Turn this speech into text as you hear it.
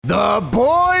The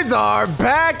boys are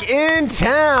back in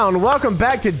town. Welcome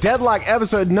back to Deadlock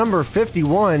episode number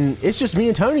 51. It's just me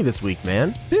and Tony this week,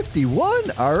 man.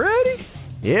 51 already?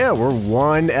 Yeah, we're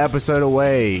one episode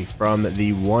away from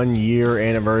the 1 year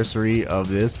anniversary of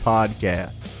this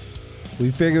podcast. We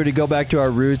figured to go back to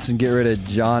our roots and get rid of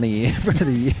Johnny for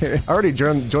the year. I already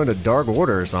joined a Dark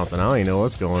Order or something. I don't even know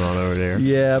what's going on over there.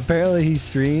 Yeah, apparently he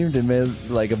streamed and made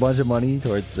like a bunch of money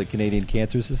towards the Canadian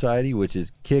Cancer Society, which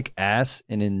is kick ass.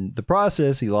 And in the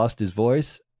process, he lost his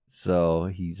voice. So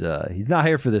he's not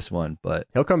here for this one, but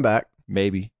He'll come back.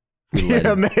 maybe.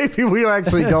 Yeah, maybe. We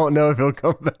actually don't know if he'll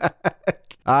come back.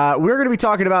 We're going to be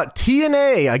talking about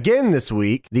TNA again this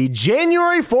week, the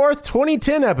January 4th,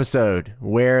 2010 episode,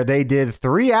 where they did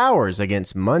 3 hours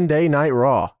against Monday Night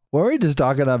Raw. Were we just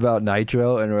talking about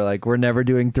Nitro and we're like, we're never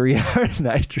doing 3 hour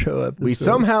Nitro episodes? We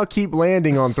somehow keep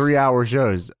landing on 3 hour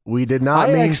shows. We did not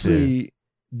mean to. I actually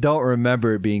don't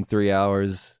remember it being 3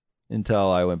 hours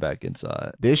until I went back and saw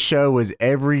it. This show was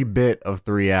every bit of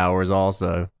 3 hours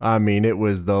also. I mean, it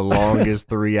was the longest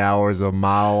 3 hours of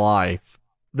my life.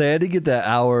 They had to get that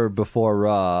hour before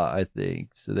Raw, I think.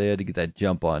 So they had to get that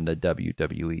jump on the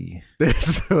WWE.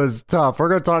 This was tough. We're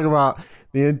going to talk about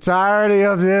the entirety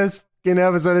of this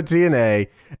episode of TNA.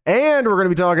 And we're going to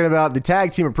be talking about the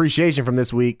tag team appreciation from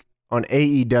this week on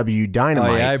AEW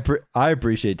Dynamite. Oh, yeah, I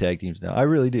appreciate tag teams now. I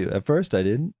really do. At first I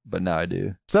didn't, but now I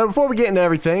do. So before we get into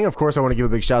everything, of course, I want to give a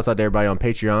big shout out to everybody on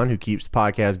Patreon who keeps the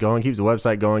podcast going, keeps the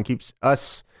website going, keeps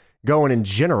us going in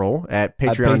general at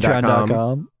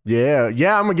patreon.com. Yeah, I'm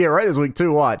going to get right this week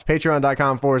too. Watch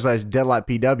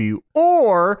patreon.com/deadlockpw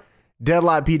or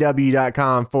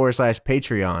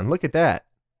deadlockpw.com/Patreon. Look at that.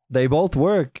 They both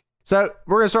work. So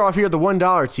we're going to start off here at the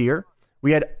 $1 tier.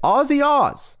 We had Aussie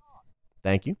Oz.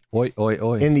 Thank you. Oi, oi,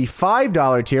 oi. In the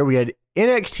 $5 tier, we had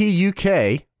NXT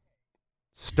UK,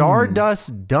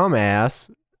 Stardust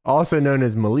Dumbass, also known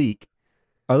as Malik.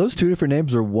 Are those two different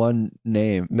names or one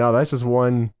name? No, that's just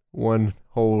one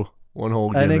whole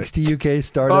gimmick. NXT UK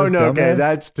Stardust. Oh no, okay, Dumbass?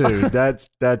 that's two. That's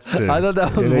two. I thought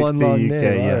that was NXT one long UK,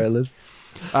 name. yes. All right, let's.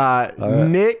 All right.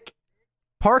 Nick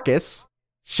Parkus,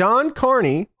 Sean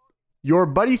Carney, your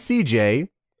buddy CJ,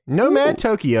 Nomad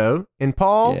Tokyo, and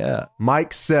Paul Yeah.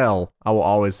 Mike Sell. I will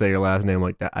always say your last name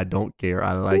like that. I don't care.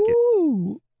 I like it.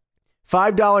 Ooh.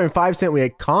 $5.05 we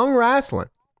had Kong Wrestling.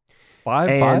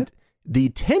 Five? The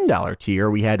 $10 tier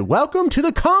we had Welcome to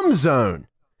the Cum Zone.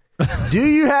 Do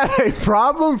you have a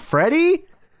problem, Freddie?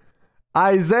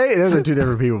 Isaiah, those are two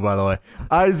different people, by the way.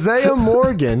 Isaiah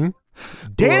Morgan,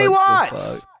 Danny What the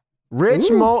Watts, fuck?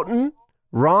 Rich Ooh. Moulton,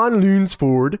 Ron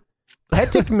Lunsford,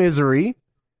 Hetic Misery,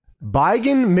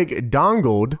 Bigan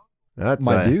McDonald. That's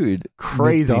My a dude.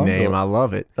 crazy McDonald. name. I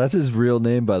love it. That's his real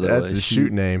name, by the way. That's his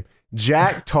shoot name.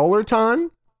 Jack Tollerton,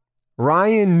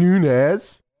 Ryan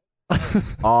Nunez,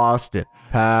 Austin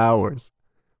Powers,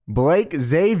 Blake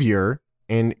Xavier,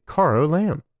 and Caro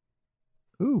Lamb.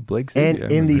 Ooh, Blake And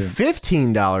Xavier. in the I remember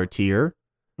 $15 tier,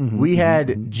 him. we had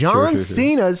Mhm. John Sure.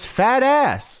 Cena's fat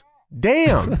ass.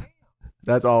 Damn.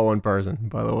 That's all one person,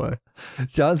 by the way.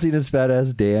 John Cena's fat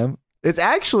ass. Damn. It's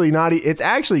actually not. It's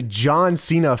actually John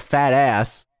Cena fat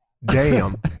ass.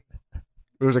 Damn.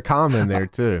 There's a comma in there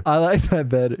too. I like that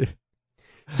better.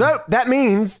 So that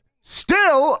means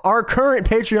still our current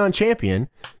Patreon champion,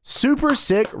 Super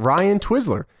Sick Ryan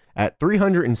Twizzler at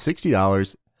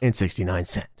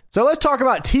 $360.69. So let's talk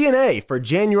about TNA for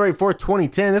January 4th,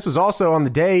 2010. This was also on the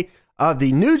day of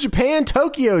the New Japan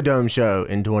Tokyo Dome show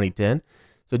in 2010.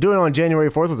 So doing it on January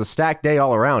 4th was a stacked day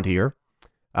all around here.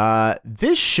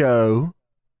 This show,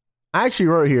 I actually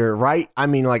wrote here, right? I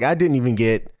mean, like I didn't even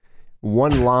get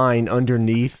one line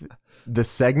underneath the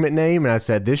segment name, and I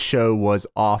said this show was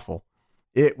awful.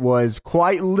 It was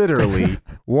quite literally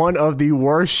one of the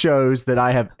worst shows that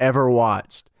I have ever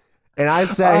watched. And I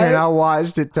sat here and I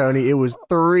watched it, Tony. It was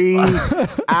 3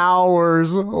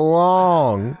 hours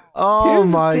long. Oh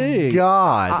Here's the my thing.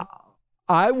 God.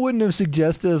 I wouldn't have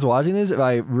suggested us watching this if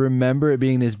I remember it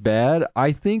being this bad.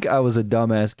 I think I was a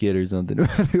dumbass kid or something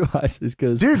who watched this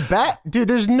because Dude,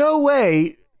 there's no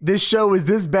way this show was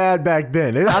this bad back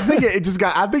then. I think it just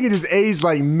aged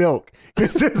like milk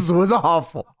because this was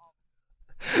awful.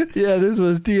 yeah, this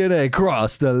was TNA.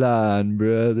 Cross the line,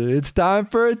 brother. It's time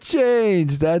for a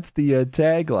change. That's the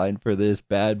tagline for this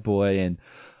bad boy. And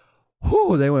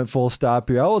whew, they went full stop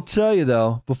here. I will tell you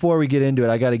though, before we get into it,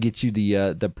 I got to get you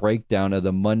the breakdown of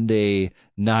the Monday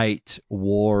Night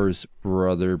Wars,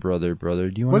 brother.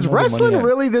 Do you want Was wrestling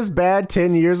really this bad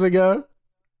 10 years ago?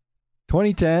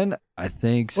 2010? I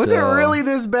think so. Was it really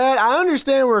this bad? I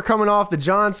understand we're coming off the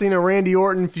John Cena Randy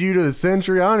Orton feud of the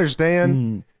century. I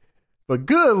understand. But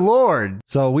good Lord.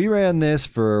 So we ran this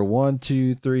for 1,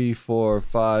 2, 3, 4,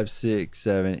 5, 6,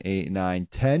 7, 8, 9,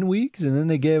 10 weeks, and then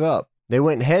they gave up. They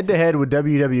went head to head with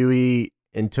WWE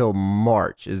until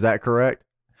March. Is that correct?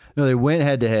 No, they went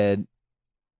head to head.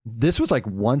 This was like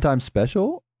one-time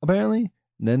special, apparently.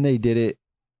 And then they did it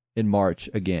in March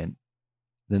again.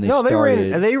 Then they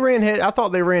started. They ran head. I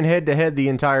thought they ran head to head the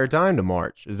entire time to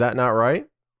March. Is that not right?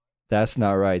 That's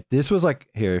not right. This was like,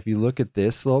 here, if you look at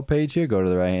this little page here, go to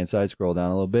the right-hand side, scroll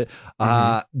down a little bit.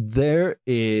 There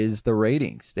is the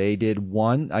ratings. They did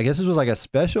one, I guess this was like a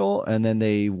special, and then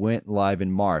they went live in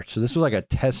March. So this was like a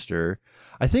tester.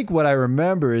 I think what I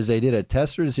remember is they did a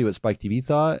tester to see what Spike TV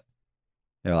thought.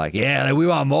 They're like, yeah, we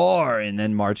want more. And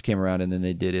then March came around, and then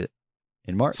they did it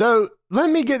in March. So let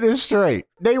me get this straight.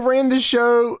 They ran the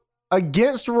show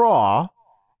against Raw,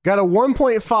 got a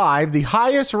 1.5, the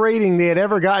highest rating they had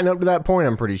ever gotten up to that point,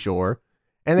 I'm pretty sure.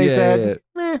 And they said,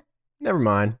 never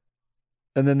mind.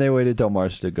 And then they waited till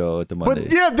March to go to Monday.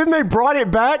 But yeah, then they brought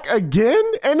it back again,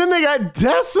 and then they got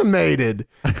decimated.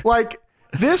 Like,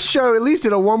 this show at least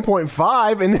did a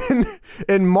 1.5, and then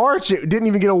in March, it didn't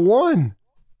even get a 1.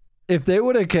 If they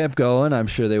would have kept going, I'm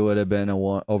sure they would have been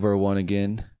over a 1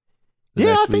 again.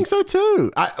 Yeah, I think so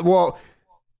too.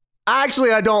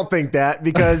 Actually, I don't think that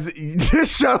because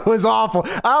this show was awful.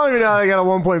 I don't even know how they got a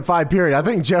 1.5 period. I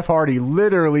think Jeff Hardy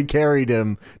literally carried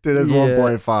him to this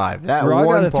 1.5. That Raw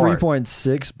one got a part.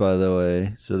 3.6, by the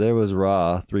way. So there was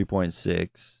Raw,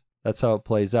 3.6. That's how it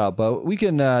plays out. But we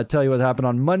can tell you what happened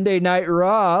on Monday Night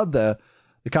Raw, the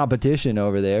competition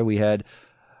over there. We had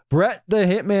Bret the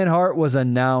Hitman Hart was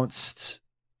announced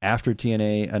after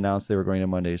TNA announced they were going to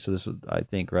Monday. So this was, I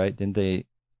think, right? Didn't they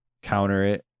counter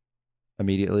it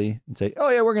immediately and say, oh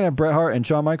yeah, we're going to have Bret Hart and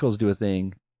Shawn Michaels do a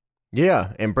thing?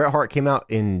 Yeah, and Bret Hart came out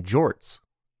in jorts.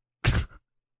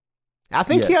 I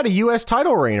think he had a U.S.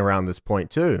 title reign around this point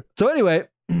too. So anyway,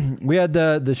 we had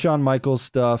the Shawn Michaels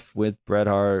stuff with Bret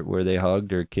Hart where they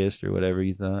hugged or kissed or whatever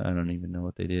you thought. I don't even know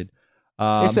what they did.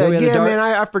 They said, man,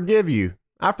 I forgive you.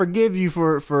 I forgive you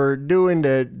for doing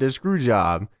the screw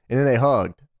job. And then they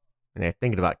hugged. And they're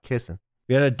thinking about kissing.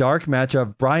 We had a dark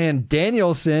matchup. Bryan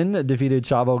Danielson defeated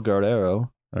Chavo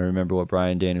Guerrero. I remember what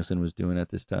Bryan Danielson was doing at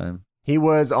this time. He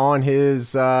was on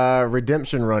his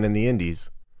redemption run in the Indies,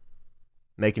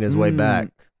 making his way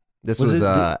back. This was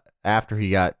after he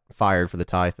got fired for the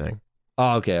tie thing.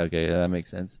 Oh, okay. Yeah, that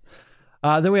makes sense.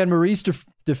 Then we had Maurice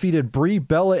defeated Brie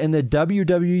Bella in the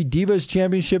WWE Divas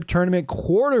Championship Tournament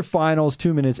quarterfinals,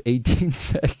 2 minutes, 18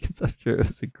 seconds. I'm sure it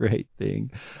was a great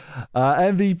thing.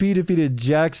 MVP defeated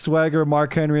Jack Swagger,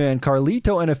 Mark Henry, and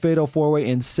Carlito in a fatal four-way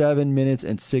in 7 minutes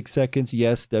and 6 seconds.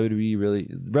 Yes,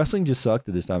 WWE wrestling just sucked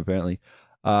at this time, apparently.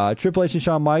 Triple H and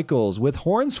Shawn Michaels with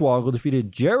Hornswoggle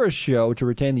defeated Jericho to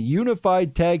retain the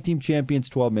Unified Tag Team Champions,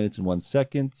 12 minutes and 1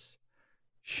 second.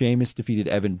 Sheamus defeated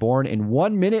Evan Bourne in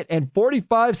 1 minute and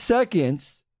 45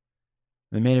 seconds.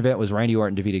 The main event was Randy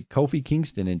Orton defeated Kofi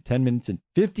Kingston in 10 minutes and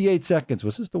 58 seconds.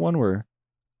 Was this the one where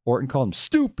Orton called him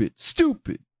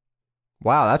stupid?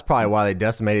 Wow, that's probably why they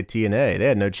decimated TNA. They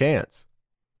had no chance.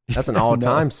 That's an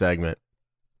all-time segment.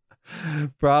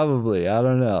 Probably, I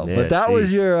don't know. Yeah, but that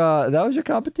was your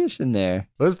competition there.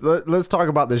 Let's talk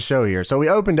about this show here. So we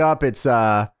opened up. It's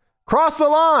Cross the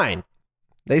Line.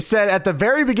 They said at the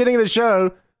very beginning of the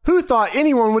show, who thought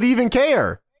anyone would even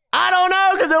care? I don't know,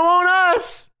 because it won't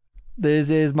us. This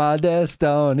is my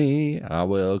destiny. I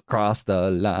will cross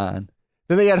the line.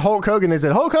 Then they had Hulk Hogan. They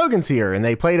said, Hulk Hogan's here. And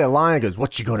they played a line that goes,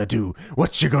 what you gonna do?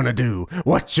 What you gonna do?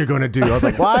 What you gonna do? I was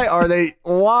like,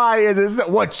 why is it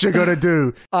what you gonna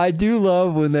do? I do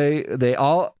love when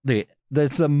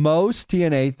that's the most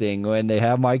TNA thing when they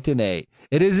have Mike Tenay.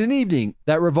 It is an evening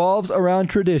that revolves around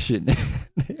tradition.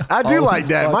 I do like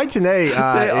that. Mike Tenay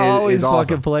they always is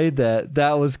awesome. fucking played that.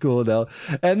 That was cool, though.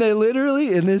 And they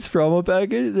literally, in this promo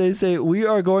package, they say, we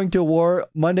are going to war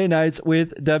Monday nights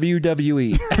with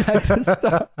WWE.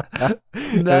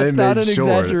 That's not an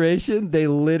exaggeration. They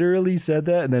literally said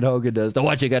that, and then Hogan does the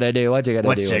what you gonna do, what you gonna do.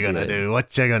 What you gonna do,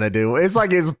 what you gonna do. It's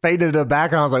like it's faded in the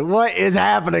background. I was like, what is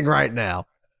happening right now?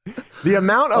 The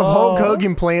amount of Hulk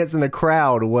Hogan plants in the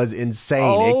crowd was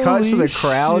insane. It cuts to the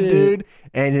crowd, dude,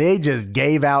 and they just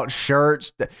gave out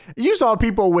shirts. You saw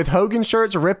people with Hogan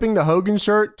shirts ripping the Hogan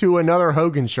shirt to another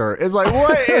Hogan shirt. It's like,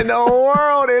 what in the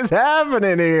world is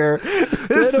happening here?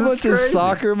 This is a bunch crazy. Of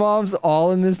soccer moms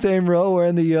all in the same row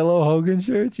wearing the yellow Hogan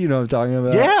shirts. You know what I'm talking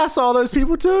about? Yeah, I saw those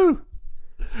people too.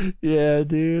 Yeah,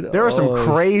 dude. There were some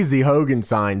crazy Hogan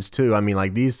signs too. I mean,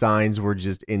 like these signs were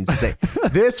just insane.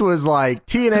 This was like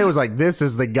TNA was like, this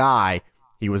is the guy.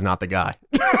 He was not the guy.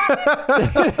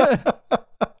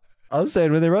 I was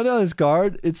saying, when they run down this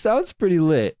card, it sounds pretty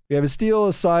lit. We have a Steel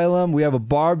Asylum. We have a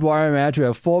barbed wire match. We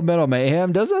have Full Metal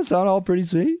Mayhem. Doesn't that sound all pretty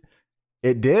sweet?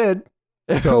 It did.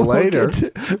 Until later.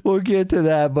 We'll get to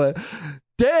that, but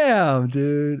damn,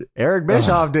 dude. Eric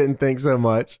Bischoff didn't think so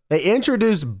much. They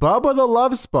introduced Bubba the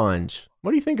Love Sponge.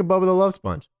 What do you think of Bubba the Love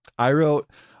Sponge? I wrote,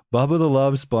 Bubba the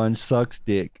Love Sponge sucks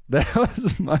dick. That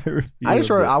was my review. I just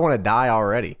wrote, I want to die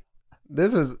already.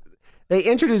 They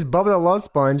introduced Bubba the Love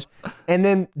Sponge, and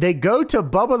then they go to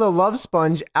Bubba the Love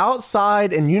Sponge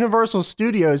outside in Universal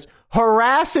Studios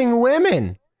harassing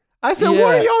women. I said,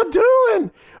 What are y'all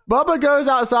doing? Bubba goes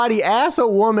outside. He asks a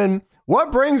woman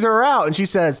what brings her out, and she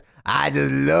says, I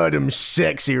just love them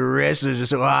sexy wrestlers. They're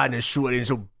so hot and sweaty and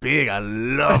so big. I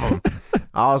love them.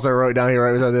 I also wrote down here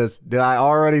right beside this, did I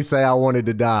already say I wanted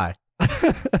to die?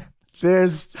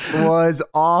 This was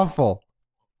awful.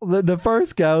 The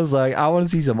first guy was like, I want to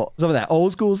see some of that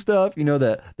old school stuff,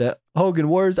 that Hogan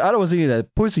words. I don't want to see any of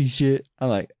that pussy shit. I'm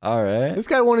like, all right. This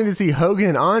guy wanted to see Hogan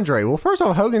and Andre. Well, first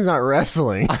off, Hogan's not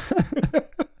wrestling.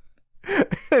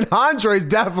 And Andre's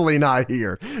definitely not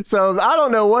here. So I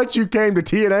don't know what you came to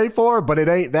TNA for, but it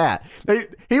ain't that.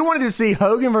 He wanted to see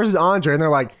Hogan versus Andre, and they're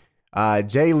like,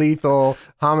 Jay Lethal,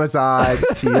 Homicide,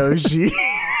 Kiyoshi.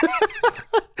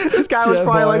 This guy was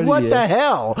probably like, what the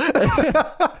hell?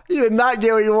 You did not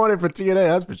get what you wanted for TNA,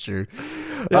 that's for sure.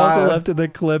 They also left in the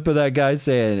clip of that guy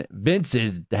saying, Vince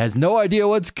has no idea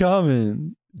what's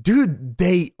coming. Dude,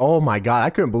 oh my God, I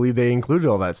couldn't believe they included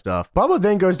all that stuff. Bubba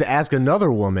then goes to ask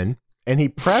another woman, and he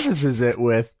prefaces it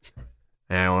with,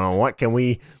 what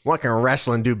can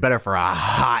wrestling do better for a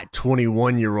hot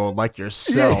 21-year-old like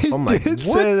yourself? I'm like, what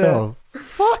the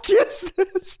fuck is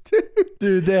this, dude?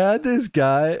 Dude, they had this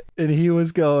guy, and he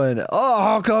was going,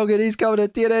 Hulk Hogan, he's coming to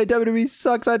TNA. WWE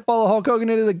sucks. I'd follow Hulk Hogan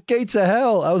into the gates of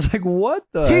hell. I was like, what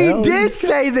the hell? He did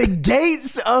say the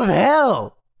gates of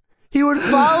hell. He would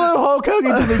follow Hulk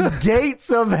Hogan to the gates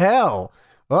of hell.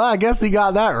 Well, I guess he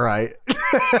got that right.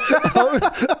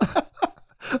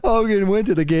 Hogan went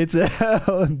to the gates of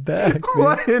hell and back. Man.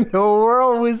 What in the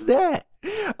world was that?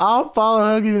 I'll follow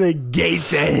Hogan to the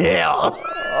gates of hell.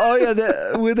 Oh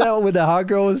yeah, when the hot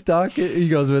girl was talking, he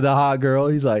goes with the hot girl.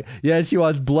 He's like, yeah, she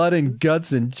wants blood and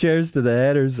guts and chairs to the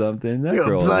head or something. That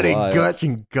girl blood and guts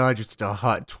and God, you're just a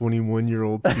hot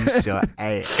 21-year-old piece of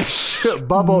ass.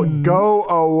 Bubba, go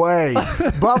away.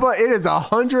 Bubba, it is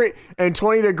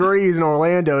 120 degrees in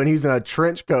Orlando, and he's in a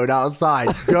trench coat outside.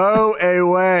 Go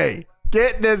away.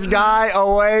 Get this guy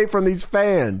away from these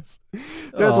fans.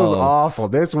 This was awful.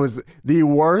 This was the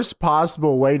worst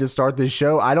possible way to start this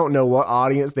show. I don't know what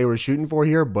audience they were shooting for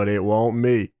here, but it won't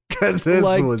me because this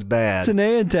was bad.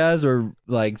 Tenay and Taz were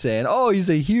like saying, "Oh, he's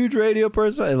a huge radio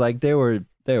person." And like they were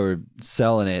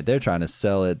selling it. They're trying to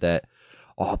sell it that,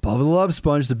 Bubba the Love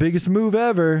Sponge, the biggest move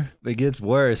ever. It gets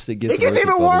worse. It gets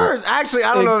even worse. Actually,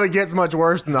 I don't know if it gets much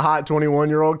worse than the hot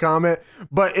 21-year-old comment,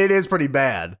 but it is pretty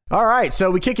bad. All right,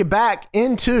 so we kick it back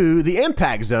into the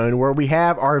Impact Zone where we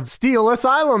have our Steel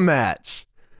Asylum match.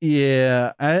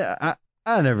 Yeah, I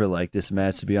never liked this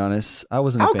match, to be honest. I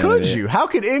wasn't a fan of it. How could you? How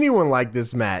could anyone like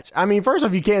this match? I mean, first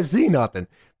off, you can't see nothing.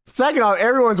 Second off,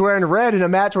 everyone's wearing red in a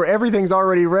match where everything's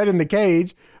already red in the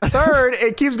cage. Third,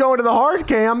 it keeps going to the hard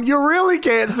cam. You really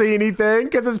can't see anything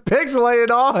because it's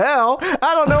pixelated all hell.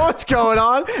 I don't know what's going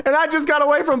on. And I just got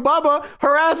away from Bubba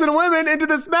harassing women into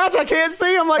this match. I can't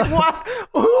see. I'm like, what?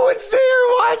 Who would sit here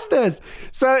and watch this?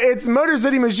 So it's Motor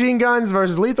City Machine Guns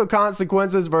versus Lethal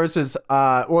Consequences versus,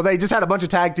 they just had a bunch of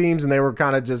tag teams and they were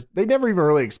kind of they never even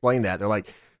really explained that. They're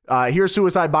like, here's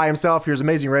Suicide by himself. Here's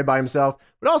Amazing Red by himself.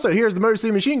 But also, here's the Motor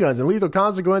City Machine Guns and Lethal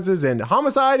Consequences and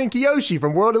Homicide and Kiyoshi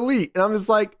from World Elite. And I'm just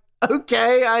like,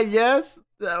 okay, I guess.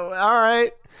 All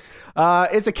right.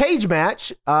 It's a cage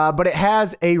match, but it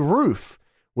has a roof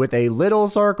with a little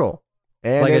circle.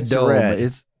 And like it's a dome. red.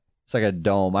 It's like a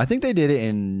dome. I think they did it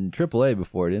in AAA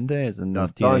before, didn't they? It's in the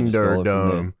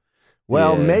Thunderdome.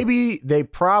 Well, maybe they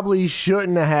probably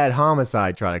shouldn't have had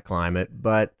Homicide try to climb it,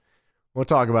 but we'll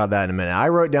talk about that in a minute. I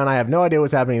wrote down, I have no idea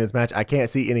what's happening in this match. I can't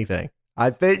see anything. I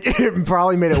think it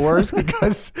probably made it worse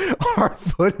because our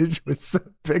footage was so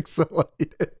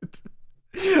pixelated.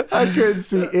 I couldn't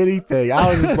see anything. I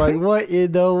was just like, what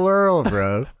in the world,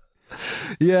 bro?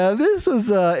 Yeah, this was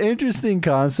an interesting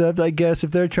concept, I guess,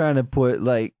 if they're trying to put,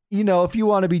 like, if you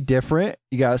want to be different,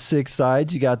 you got 6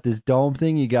 sides, you got this dome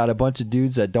thing, you got a bunch of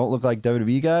dudes that don't look like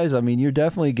WWE guys. I mean, you're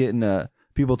definitely getting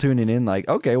people tuning in like,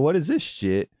 okay, what is this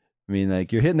shit? I mean,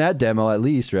 like, you're hitting that demo at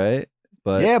least, right?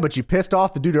 But yeah, but you pissed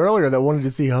off the dude earlier that wanted to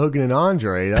see Hogan and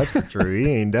Andre. That's for true.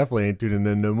 He definitely ain't tuning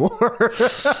in no more.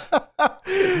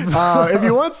 If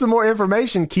you want some more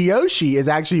information, Kiyoshi is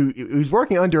he's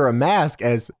working under a mask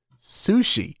as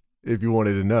Sushi. if you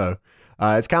wanted to know.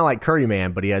 It's kind of like Curry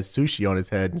Man, but he has sushi on his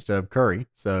head instead of curry.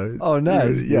 So, oh,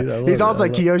 nice. Yeah, Dude, he's also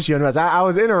like Kiyoshi Unmasked. I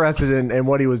was interested in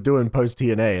what he was doing post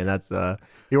TNA, and that's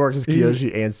he works as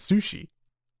Kiyoshi and sushi.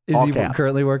 Is he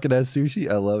currently working as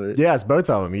sushi? I love it. Yes, both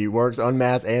of them. He works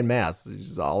unmasked and masked. He's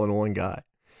just all in one guy.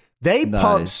 They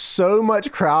pumped so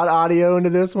much crowd audio into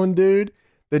this one, dude.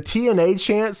 The TNA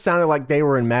chants sounded like they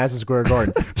were in Madison Square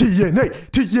Garden. TNA,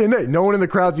 TNA. Nobody in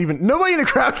the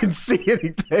crowd can see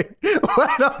anything.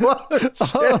 Let alone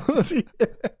chant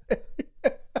TNA.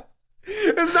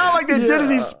 It's not like they did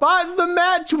any spots. The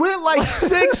match went like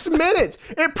 6 minutes.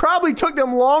 It probably took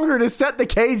them longer to set the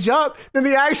cage up than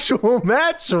the actual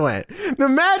match went. The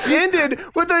match ended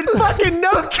with a fucking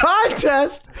no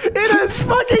contest in a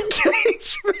fucking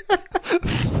cage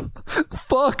match.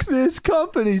 Fuck this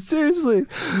company. Seriously.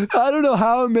 I don't know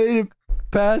how it made it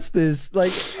past this.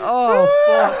 Like, oh,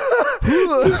 fuck.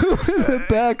 Who in the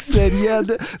back said, yeah,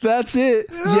 that's it.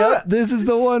 Yep, this is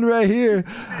the one right here.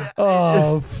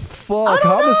 Oh, fuck.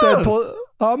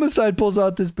 Homicide pulls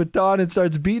out this baton and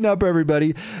starts beating up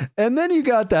everybody. And then you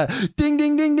got that ding,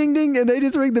 ding, ding, ding, ding. And they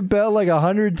just ring the bell like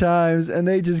 100 times and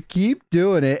they just keep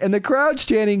doing it. And the crowd's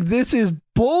chanting, this is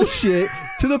bullshit,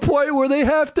 to the point where they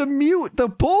have to mute the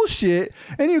bullshit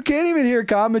and you can't even hear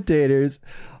commentators.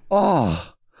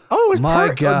 Oh, it was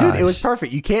my God. Dude, it was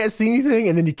perfect. You can't see anything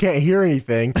and then you can't hear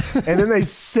anything. And then they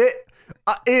sit.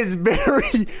 It's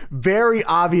very, very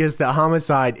obvious that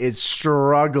Homicide is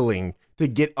struggling to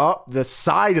get up the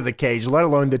side of the cage, let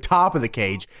alone the top of the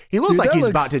cage. He looks like he's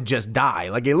about to just die.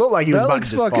 Like it looked like he was about to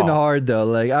just fall. That looks fucking hard though.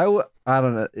 Like I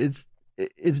don't know. It's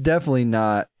definitely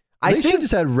not. They should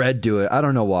just had Red do it. I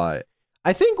don't know why.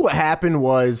 I think what happened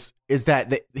is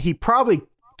that he probably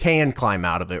can climb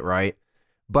out of it, right?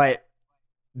 But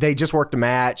they just worked a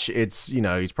match. It's,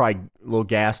 he's probably a little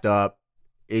gassed up.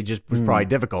 It just was probably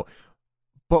difficult.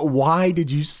 But why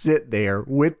did you sit there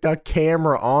with the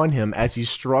camera on him as he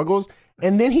struggles?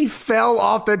 And then he fell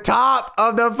off the top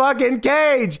of the fucking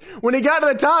cage. When he got to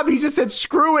the top, he just said,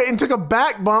 screw it, and took a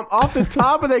back bump off the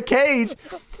top of the cage.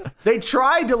 They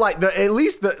tried to at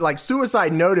least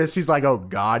Suicide noticed. He's like, oh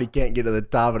God, he can't get to the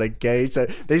top of the cage. So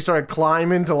they started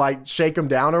climbing to shake him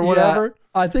down or whatever.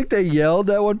 Yeah, I think they yelled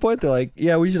at one point. They're like,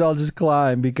 yeah, we should all just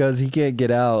climb because he can't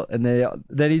get out. And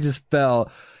then he just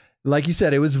fell. Like you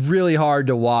said, it was really hard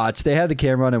to watch. They had the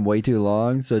camera on him way too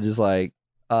long. So just like,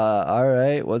 all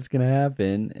right, what's going to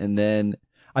happen? And then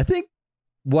I think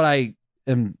what I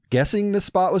am guessing the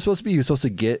spot was supposed to be, he was supposed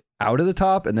to get out of the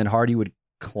top and then Hardy would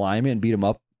climb it and beat him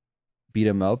up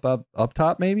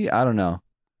top maybe. I don't know.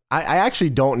 I actually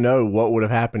don't know what would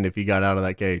have happened if he got out of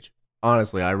that cage.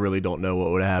 Honestly, I really don't know what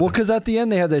would have happened. Well, because at the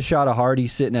end they have that shot of Hardy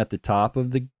sitting at the top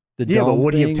of the dome. Yeah, but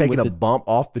would he have taken a bump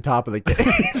off the top of the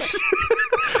cage?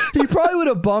 He probably would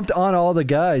have bumped on all the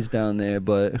guys down there,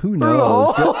 but who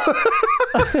knows?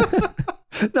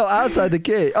 No, outside the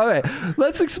cage. Okay,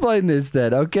 let's explain this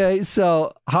then. Okay,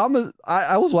 so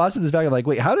I was watching this back. I'm like,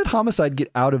 wait, how did Homicide get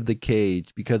out of the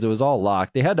cage? Because it was all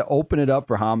locked. They had to open it up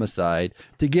for Homicide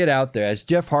to get out there as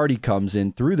Jeff Hardy comes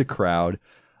in through the crowd.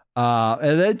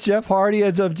 And then Jeff Hardy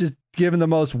ends up just giving the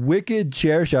most wicked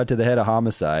chair shot to the head of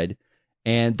Homicide.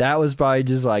 And that was probably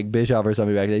just like Bischoff or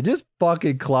somebody back there. Just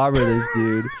fucking clobber this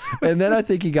dude. And then I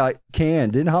think he got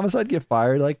canned. Didn't Homicide get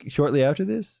fired shortly after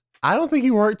this? I don't think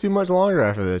he worked too much longer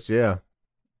after this. Yeah.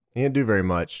 He didn't do very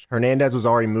much. Hernandez was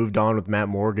already moved on with Matt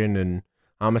Morgan, and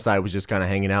Homicide was just kind of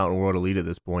hanging out in World Elite at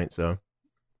this point. So,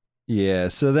 yeah.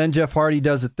 So then Jeff Hardy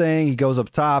does a thing. He goes up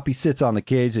top. He sits on the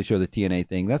cage. They show the TNA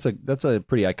thing. That's a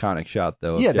pretty iconic shot,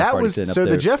 though. Yeah, that was so.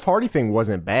 The Jeff Hardy thing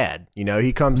wasn't bad.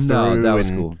 He comes through. No, that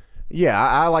was cool. Yeah,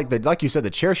 I like like you said, the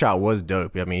chair shot was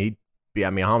dope. I mean,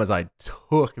 Homicide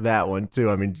took that one too.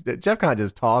 I mean, Jeff kind of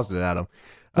just tossed it at him.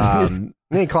 And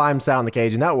he climbs out in the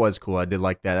cage, and that was cool. I did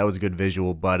like that. That was a good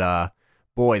visual. But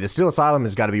boy, the Steel Asylum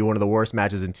has got to be one of the worst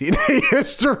matches in TNA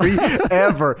history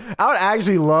ever. I would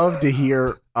actually love to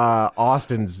hear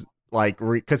Austin's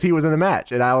because he was in the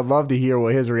match, and I would love to hear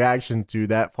what his reaction to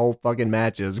that whole fucking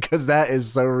match is, because that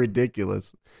is so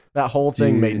ridiculous. That whole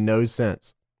thing made no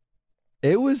sense.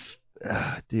 It was,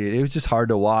 dude, it was just hard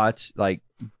to watch. Like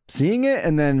seeing it,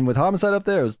 and then with Homicide up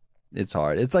there, it's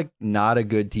hard. It's like not a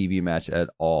good TV match at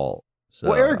all. So,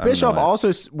 well, Eric Bischoff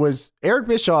also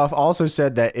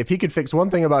said that if he could fix one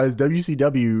thing about his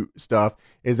WCW stuff,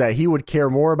 is that he would care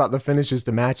more about the finishes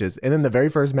to matches. And then the very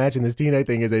first match in this TNA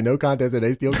thing is a no contest at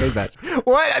a steel cage match.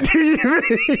 What do you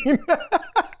mean?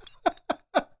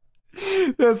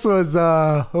 This was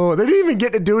they didn't even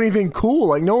get to do anything cool.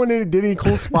 Like no one did any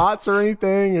cool spots or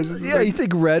anything. It was just Yeah, like, you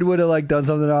think Red would have like done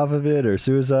something off of it, or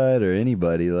Suicide, or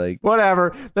anybody like?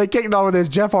 whatever. They kicked off with this.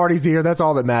 Jeff Hardy's here. That's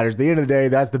all that matters. At the end of the day,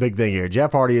 that's the big thing here.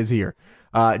 Jeff Hardy is here.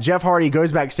 Jeff Hardy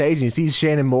goes backstage and he sees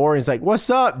Shannon Moore and he's like, "What's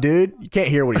up, dude?" You can't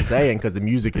hear what he's saying because the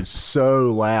music is so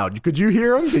loud. Could you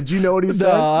hear him? Did you know what he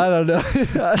said? No, I don't know.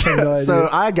 I have no idea. So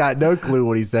I got no clue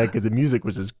what he said because the music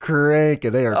was just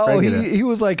cranking. They are cranking it. He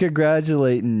was like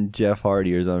congratulating Jeff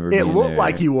Hardy or something. It looked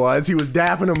like he was. He was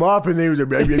dapping him up, and he was like,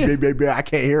 blah, blah, blah, blah, blah. I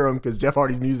can't hear him because Jeff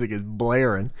Hardy's music is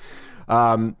blaring.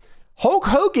 Hulk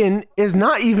Hogan is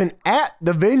not even at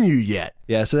the venue yet.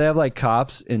 Yeah, so they have like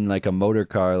cops in like a motor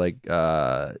car, like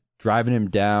driving him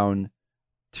down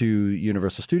to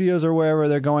Universal Studios or wherever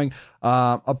they're going.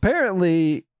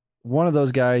 Apparently, one of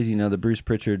those guys, you know, the Bruce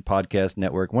Pritchard Podcast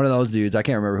Network, one of those dudes, I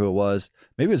can't remember who it was.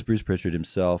 Maybe it was Bruce Pritchard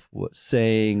himself, was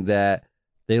saying that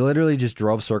they literally just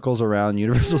drove circles around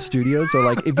Universal Studios. So,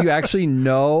 like, if you actually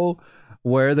know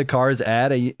where the car is at,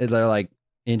 they're like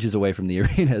inches away from the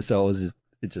arena. So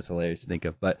it's just hilarious to think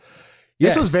of. But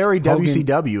this was very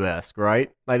WCW-esque,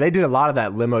 right? Like they did a lot of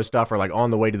that limo stuff, or like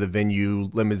on the way to the venue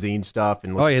limousine stuff.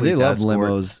 And oh yeah, they love escort.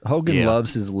 limos. Hogan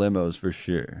loves his limos for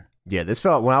sure. Yeah, this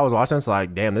felt, when I was watching this,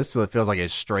 like, damn, this feels like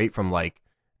it's straight from like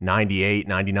 98,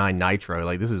 99 Nitro.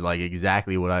 Like this is like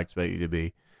exactly what I expect you to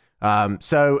be.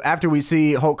 So after we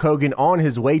see Hulk Hogan on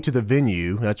his way to the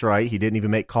venue, that's right, he didn't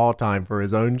even make call time for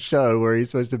his own show where he's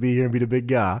supposed to be here and be the big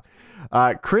guy.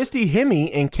 Christy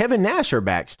Hemme and Kevin Nash are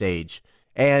backstage.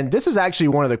 And this is actually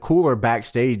one of the cooler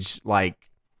backstage like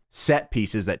set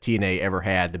pieces that TNA ever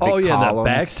had. The big columns. The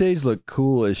backstage looked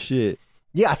cool as shit.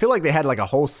 Yeah, I feel like they had like a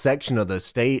whole section of the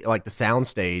stage, like the sound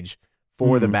stage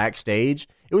for the backstage.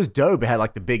 It was dope. It had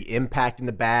like the big Impact in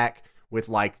the back with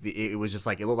like it was just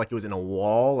like, it looked like it was in a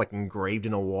wall, like engraved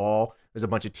in a wall. There's a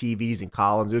bunch of TVs and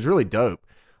columns. It was really dope.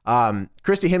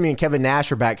 Christy Hemme and Kevin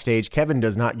Nash are backstage. Kevin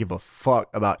does not give a fuck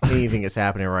about anything that's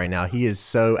happening right now. He is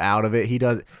so out of it.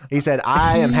 He said,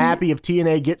 "I am happy if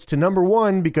TNA gets to number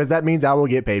 1 because that means I will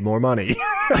get paid more money."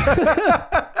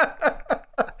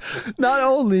 Not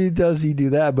only does he do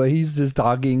that, but he's just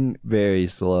talking very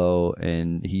slow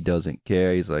and he doesn't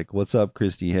care. He's like, "What's up,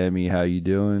 Christy Hemme? How you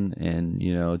doing? And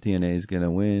you know, TNA is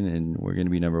gonna win and we're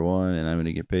gonna be number 1 and I'm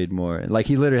gonna get paid more." And like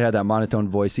he literally had that monotone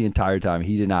voice the entire time.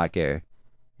 He did not care.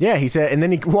 Yeah, he said, and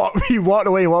then he walked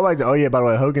away and walked by and said, "Oh yeah, by the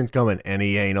way, Hogan's coming and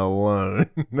he ain't alone."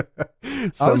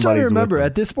 I was trying to remember,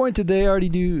 at this point, did they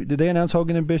announce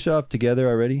Hogan and Bischoff together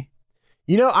already?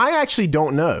 You know, I actually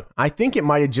don't know. I think it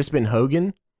might have just been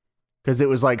Hogan because it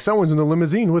was like, someone's in the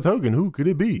limousine with Hogan. Who could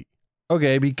it be?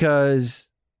 Okay,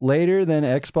 because later then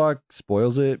X-Pac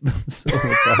spoils it. So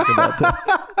we'll talk about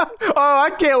that. Oh, I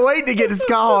can't wait to get to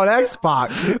Scott Hall and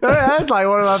X-Pac. That's like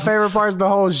one of my favorite parts of the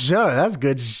whole show. That's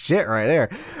good shit right there.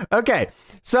 Okay,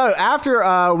 so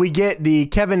after we get the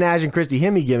Kevin Nash and Christy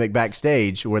Hemme gimmick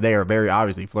backstage, where they are very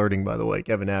obviously flirting, by the way.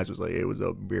 Kevin Nash was like, "It was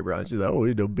a beer brown." She's like, "Oh,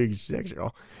 it's a big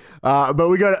sexual." But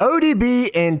we go to ODB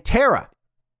and Tara.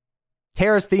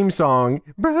 Tara's theme song,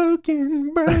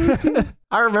 "Broken, Broken."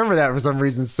 I remember that for some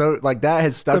reason. So like that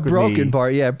has stuck with me. The broken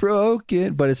part, yeah,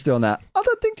 broken, but it's still not. All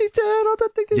the things he said, all the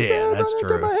things he said. Yeah, that's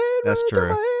true. That's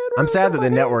true. I'm sad that the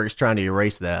network is trying to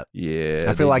erase that. Yeah,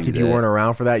 I feel like if you weren't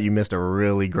around for that, you missed a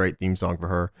really great theme song for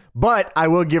her. But I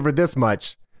will give her this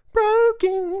much: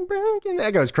 "Broken, Broken."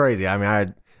 That goes crazy. I mean, I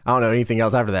don't know anything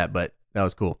else after that, but that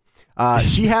was cool.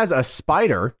 She has a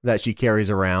spider that she carries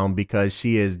around because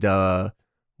she is the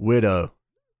widow.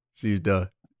 She's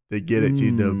they get it.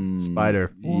 She's the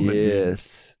spider woman.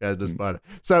 Yes. As the spider.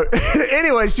 So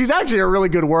anyway, she's actually a really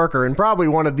good worker and probably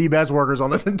one of the best workers on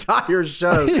this entire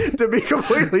show, to be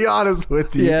completely honest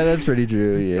with you. Yeah, that's pretty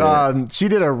true. Yeah. She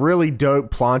did a really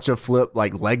dope plancha flip,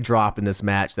 like leg drop in this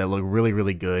match that looked really,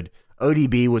 really good.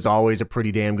 ODB was always a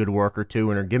pretty damn good worker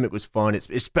too, and her gimmick was fun. It's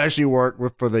especially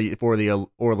worked for the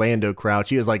Orlando crowd.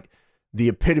 She is like the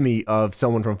epitome of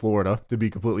someone from Florida, to be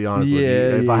completely honest with you.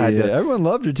 If I had to, everyone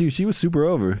loved her too. She was super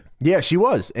over. Yeah, she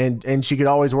was, and she could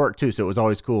always work too, so it was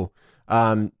always cool.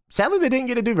 Sadly, they didn't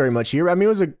get to do very much here. I mean, it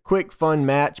was a quick, fun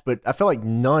match, but I feel like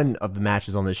none of the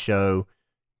matches on this show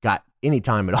got any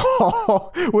time at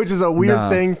all, which is a weird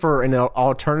thing for an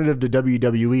alternative to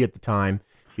WWE at the time,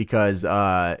 because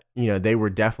they were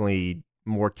definitely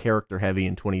more character heavy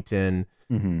in 2010.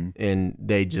 Mm-hmm. And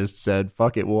they just said,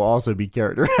 "Fuck it, we'll also be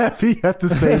character heavy at the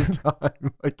same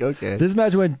time." Like, okay. This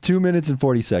match went 2 minutes and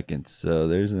 40 seconds, so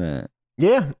there's that.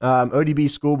 Yeah, ODB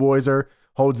Schoolboyser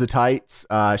holds the tights.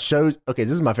 Shows. Okay,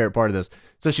 this is my favorite part of this.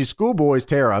 So she schoolboys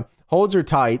Tara, holds her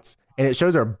tights, and it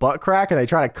shows her butt crack, and they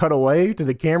try to cut away to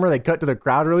the camera. They cut to the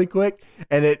crowd really quick,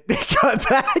 and they cut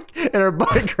back, and her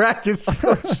butt crack is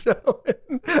still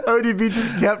showing. ODB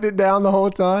just kept it down the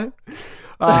whole time.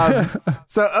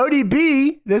 So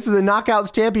ODB, this is a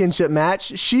Knockouts Championship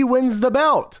match. She wins the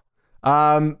belt.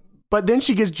 But then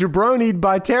she gets jabronied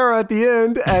by Tara at the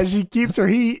end as she keeps her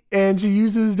heat, and she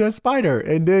uses the spider,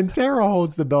 and then Tara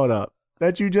holds the belt up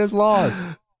that you just lost.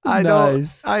 You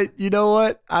know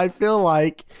what? I feel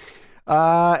like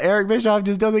Eric Bischoff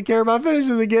just doesn't care about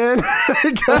finishes again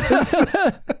because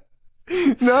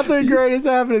nothing great is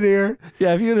happening here.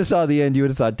 Yeah, if you would have saw the end, you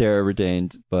would have thought Tara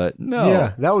retained, but no.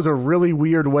 Yeah, that was a really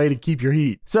weird way to keep your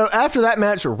heat. So after that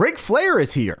match, Ric Flair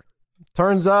is here.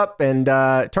 Turns up and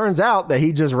turns out that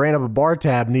he just ran up a bar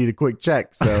tab and needed a quick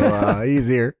check. So he's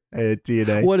here at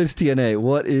TNA. What is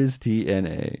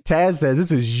TNA? Taz says,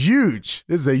 this is huge.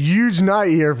 This is a huge night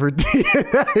here for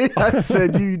TNA. I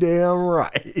said, you damn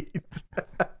right.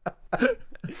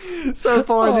 So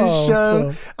far this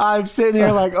show, I'm sitting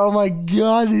here like, oh my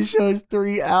God, this show is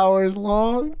 3 hours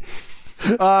long.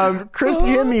 Christy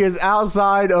Hemme is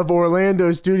outside of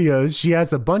Orlando Studios. She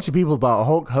has a bunch of people about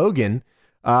Hulk Hogan.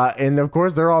 And of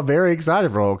course, they're all very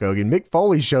excited for Hulk Hogan. Mick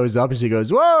Foley shows up and she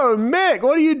goes, whoa, Mick,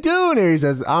 what are you doing here? He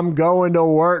says, I'm going to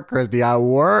work, Christy. I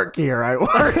work here. I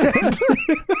work.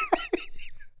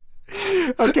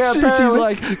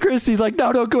 Okay, Christy's like,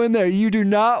 no, don't go in there. You do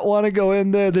not want to go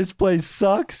in there. This place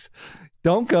sucks.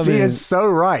 Don't come in. She is so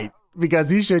right, because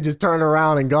he should just turn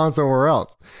around and gone somewhere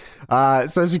else.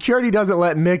 So security doesn't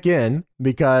let Mick in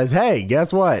because, hey,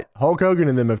 guess what? Hulk Hogan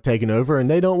and them have taken over and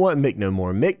they don't want Mick no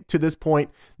more. Mick, to this point,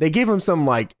 they gave him some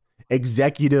like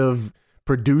executive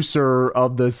producer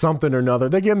of the something or another.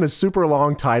 They gave him a super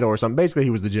long title or something. Basically, he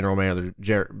was the general manager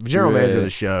of the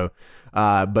show.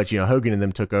 But Hogan and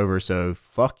them took over, so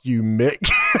fuck you, Mick.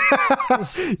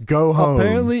 Go home.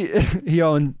 Apparently, he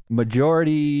owned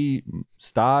majority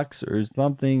stocks or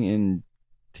something in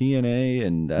TNA,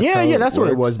 and that's what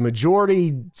it was.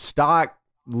 Majority stock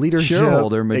leadership,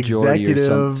 shareholder majority,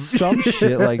 executive, or some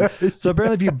shit like. So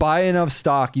apparently, if you buy enough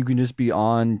stock, you can just be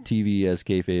on TV as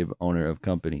kayfabe owner of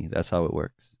company. That's how it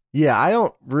works. Yeah, I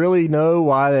don't really know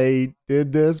why they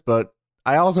did this, but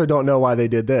I also don't know why they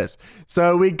did this.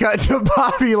 So we cut to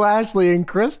Bobby Lashley and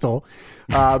Crystal.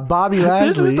 Bobby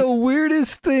Lashley. This is the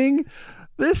weirdest thing.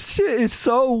 This shit is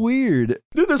so weird.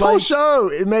 Dude, this whole show,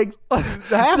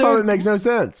 half of it makes no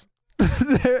sense.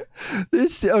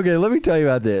 Okay, let me tell you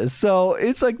about this. So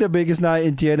it's like the biggest night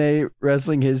in TNA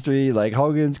wrestling history. Like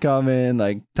Hogan's coming,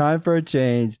 like time for a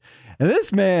change. And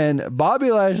this man,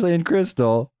 Bobby Lashley and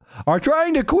Crystal, are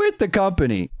trying to quit the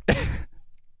company.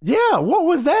 Yeah, what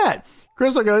was that?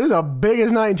 Crystal goes, this is the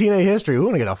biggest night in TNA history. We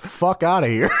want to get the fuck out of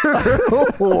here.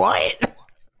 What?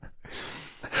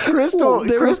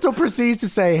 Crystal proceeds to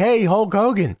say, hey, Hulk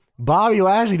Hogan, Bobby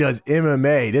Lashley does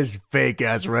MMA. This fake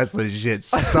ass wrestling shit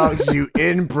sucks, you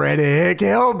inbred hick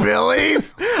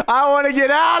hillbillies. I want to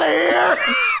get out of here.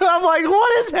 I'm like,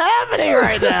 what is happening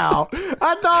right now?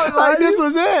 I thought this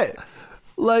was it.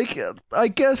 Like, I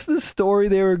guess the story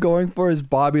they were going for is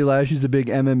Bobby Lashley's a big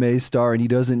MMA star and he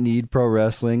doesn't need pro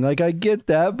wrestling. Like, I get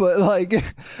that, but like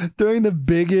during the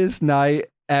biggest night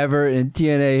ever in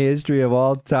TNA history of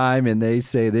all time, and they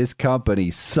say this company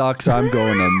sucks, I'm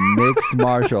going to mixed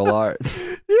martial arts.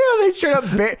 Yeah, they straight up.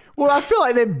 I feel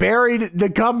like they buried the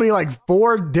company like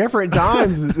 4 different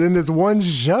times in this one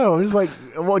show. It's like,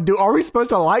 well, are we supposed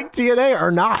to like TNA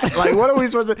or not? Like, what are we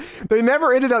supposed to? They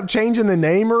never ended up changing the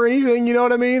name or anything. You know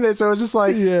what I mean? So it's just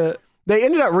like, yeah. They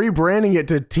ended up rebranding it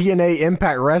to TNA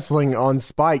Impact Wrestling on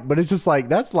Spike, but it's just like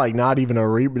that's like not even a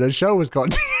The show was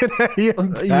called TNA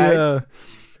Impact. Yeah.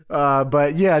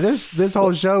 But yeah, this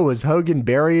whole show was Hogan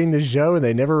burying the show, and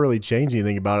they never really changed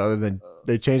anything about it other than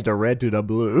they changed a red to the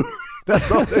blue.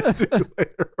 That's all they did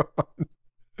later on.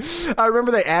 I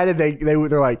remember they added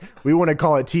they're like, we want to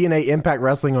call it TNA Impact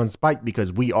Wrestling on Spike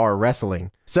because we are wrestling.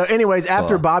 So anyways,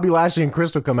 after Bobby Lashley and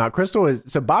Crystal come out,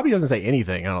 Bobby doesn't say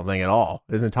anything, I don't think, at all.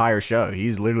 This entire show.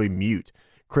 He's literally mute.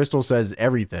 Crystal says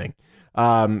everything.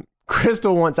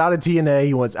 Crystal wants out of TNA.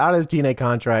 He wants out of his TNA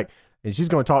contract. And she's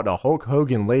going to talk to Hulk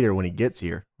Hogan later when he gets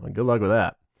here. Well, good luck with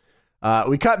that.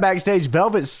 We cut backstage.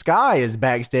 Velvet Sky is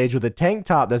backstage with a tank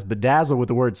top that's bedazzled with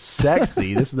the word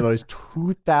sexy. This is the most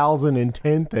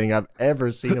 2010 thing I've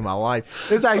ever seen in my life.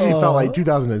 This actually felt like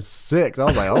 2006. I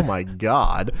was like, oh my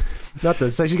God. She got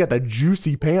the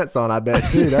juicy pants on, I bet,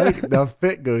 too. I think the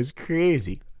fit goes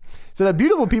crazy. So the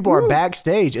beautiful people are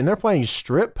backstage and they're playing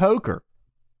strip poker.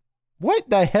 What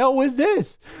the hell was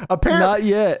this? Apparently, not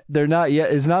yet. They're not yet.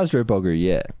 It's not strip poker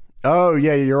yet. Oh,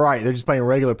 yeah, you're right. They're just playing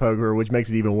regular poker, which makes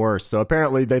it even worse. So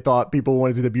apparently they thought people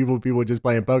wanted to see the beautiful people just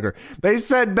playing poker. They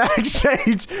said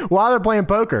backstage while they're playing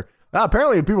poker,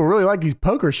 apparently people really like these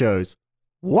poker shows.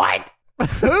 What?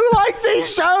 Who likes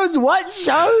these shows? What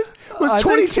shows? Was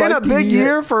 2010 a big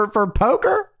year for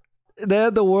poker? They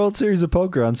had the World Series of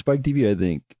Poker on Spike TV, I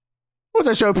think. What was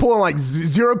that show pulling like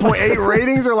 0.8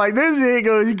 ratings? Or like, this shit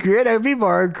goes great. People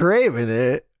are craving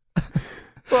it.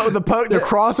 Well, the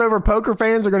crossover poker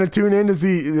fans are going to tune in to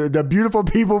see the beautiful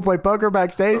people play poker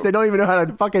backstage. They don't even know how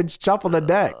to fucking shuffle the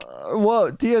deck.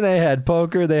 Well, TNA had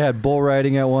poker. They had bull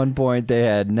riding at one point. They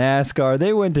had NASCAR.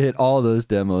 They went to hit all those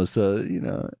demos. So,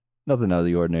 nothing out of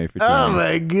the ordinary for TNA. Oh,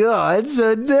 my God.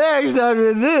 So next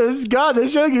after this, God, the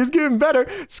show keeps getting better.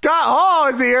 Scott Hall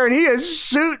is here, and he is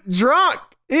shoot drunk.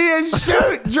 He is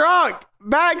shoot drunk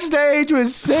backstage with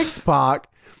Six-Pac.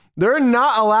 They're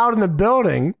not allowed in the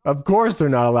building. Of course they're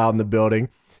not allowed in the building.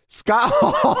 Scott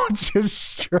Hall just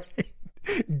straight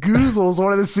goozles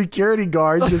one of the security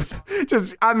guards.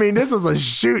 I mean, this was a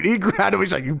shoot. He grabbed him.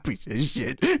 He's like, you piece of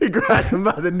shit. He grabbed him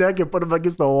by the neck and put him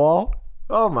against the wall.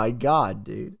 Oh, my God,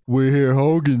 dude. We're here.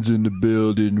 Hogan's in the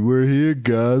building. We're here,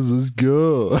 guys. Let's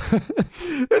go.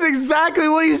 That's exactly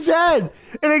what he said.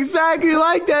 And exactly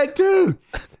like that, too.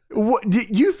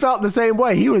 You felt the same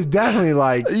way. He was definitely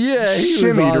like, yeah, he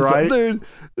shimmied, was right? Dude,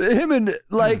 him and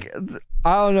like,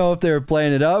 I don't know if they were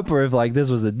playing it up or if like this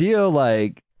was the deal.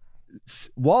 Like,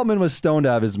 Waltman was stoned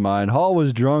out of his mind. Hall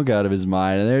was drunk out of his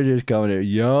mind, and they're just coming here.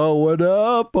 Yo, what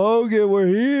up, Hogan? We're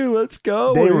here. Let's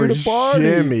go. They we're here to party,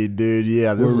 shimmied, dude.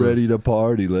 Yeah, we're ready to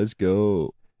party. Let's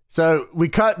go. So we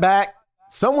cut back.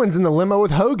 Someone's in the limo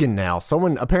with Hogan now.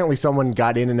 Apparently someone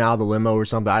got in and out of the limo or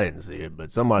something. I didn't see it, but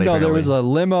somebody. No, there was a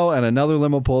limo and another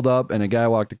limo pulled up, and a guy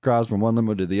walked across from one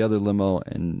limo to the other limo.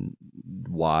 And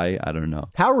why? I don't know.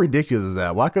 How ridiculous is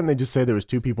that? Why couldn't they just say there was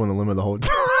two people in the limo the whole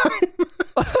time?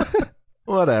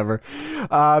 Whatever.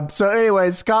 So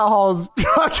anyway, Scott Hall's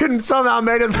fucking somehow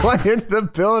made his way into the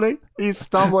building. He's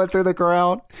stumbling through the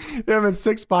crowd. Him and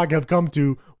Six-Pac have come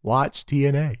to watch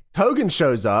TNA. Hogan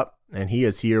shows up. And he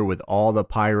is here with all the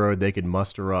pyro they could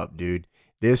muster up, dude.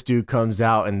 This dude comes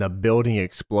out and the building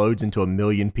explodes into a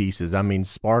million pieces. I mean,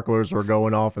 sparklers were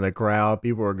going off in the crowd.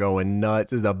 People were going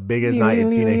nuts. This is the biggest night in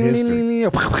TNA history.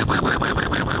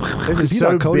 This is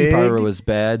so Cody big. Pyro was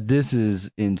bad. This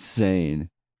is insane.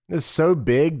 This is so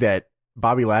big that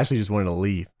Bobby Lashley just wanted to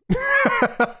leave.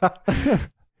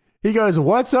 He goes,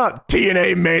 "What's up,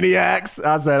 TNA maniacs?"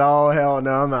 I said, "Oh, hell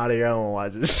no, I'm out of here. I don't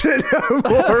want to watch this shit no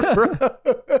more, bro."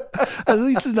 At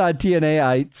least it's not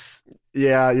TNA-ites.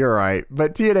 Yeah, you're right.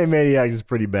 But TNA maniacs is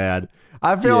pretty bad.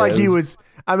 I feel like he was,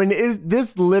 I mean,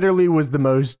 this literally was the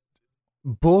most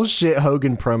bullshit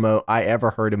Hogan promo I ever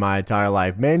heard in my entire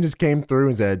life. Man just came through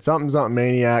and said, something,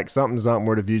 maniac, something,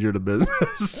 we're the future of the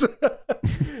business.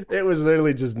 It was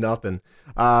literally just nothing.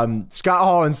 Scott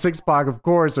Hall and Six-Pac, of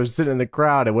course, are sitting in the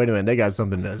crowd and wait a minute, they got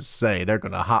something to say. They're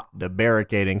going to hop the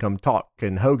barricade and come talk.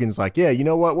 And Hogan's like, yeah, you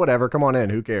know what? Whatever. Come on in.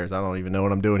 Who cares? I don't even know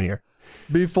what I'm doing here.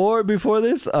 Before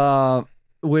this,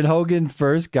 when Hogan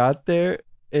first got there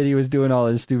and he was doing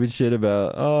all this stupid shit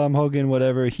about, oh, I'm Hogan,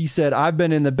 whatever, he said, I've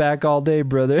been in the back all day,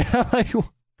 brother. I'm like, what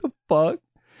the fuck?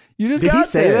 You just Did got he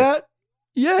say there. that?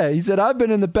 Yeah, he said, I've been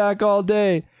in the back all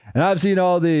day. And I've seen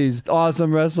all these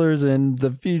awesome wrestlers and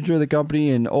the future of the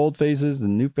company and old faces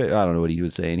and new faces. I don't know what he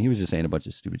was saying. He was just saying a bunch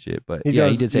of stupid shit. But he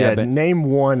did say, name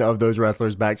one of those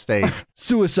wrestlers backstage.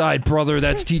 Suicide, brother.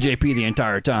 That's TJP the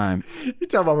entire time. You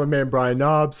talking about my man Brian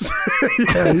Knobbs.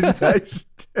 Yeah, he's backstage.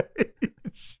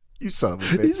 You son of a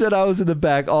bitch. He said I was in the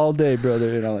back all day,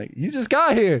 brother. And I'm like, you just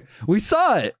got here. We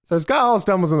saw it. So Scott Hall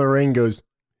stumbles in the ring and goes,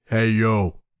 hey,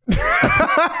 yo.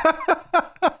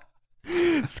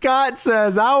 Scott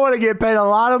says, I want to get paid a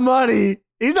lot of money.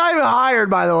 He's not even hired,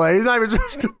 by the way. He's not even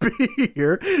supposed to be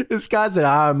here. And Scott said,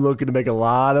 I'm looking to make a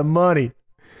lot of money.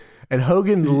 And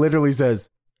Hogan literally says,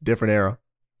 different era.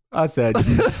 I said,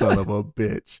 you son of a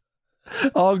bitch.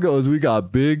 All goes, we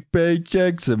got big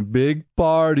paychecks and big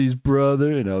parties,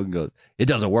 brother. And Hogan goes, it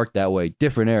doesn't work that way.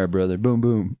 Different era, brother. Boom,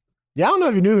 boom. Yeah, I don't know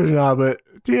if you knew this or not, but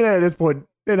TNA at this point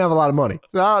didn't have a lot of money.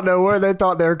 So I don't know where they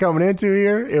thought they were coming into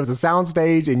here. It was a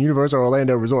soundstage in Universal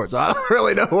Orlando Resort. So I don't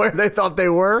really know where they thought they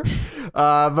were,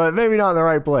 but maybe not in the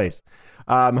right place.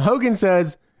 Hogan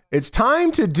says, it's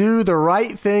time to do the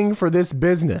right thing for this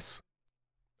business.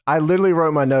 I literally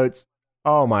wrote my notes.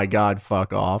 Oh my God,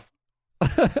 fuck off.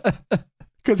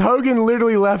 Because Hogan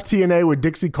literally left TNA with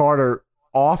Dixie Carter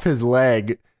off his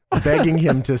leg, begging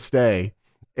him to stay.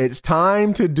 It's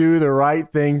time to do the right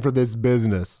thing for this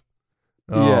business.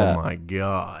 Oh my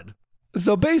God.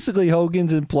 So basically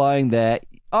Hogan's implying that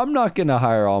I'm not going to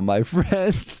hire all my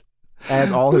friends.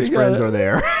 as all his friends are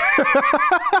there.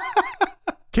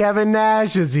 Kevin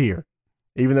Nash is here.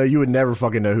 Even though you would never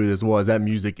fucking know who this was. That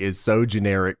music is so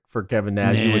generic for Kevin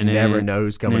Nash. You would never know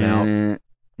who's coming out.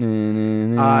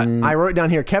 I wrote down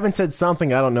here, Kevin said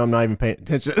something. I don't know. I'm not even paying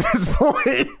attention at this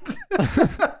point.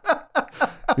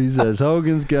 He says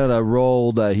Hogan's got a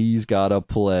role that he's got to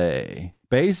play.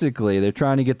 Basically, they're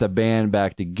trying to get the band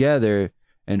back together,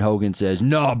 and Hogan says,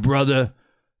 "No, brother,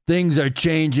 things are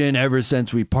changing ever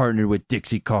since we partnered with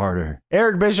Dixie Carter."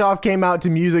 Eric Bischoff came out to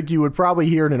music you would probably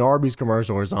hear in an Arby's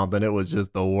commercial or something. It was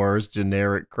just the worst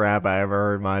generic crap I ever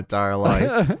heard in my entire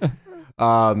life.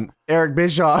 Eric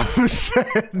Bischoff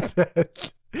said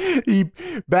that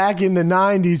back in the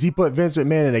 90s, he put Vince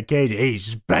McMahon in a cage. He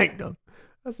spanked him.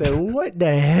 I said, what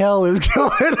the hell is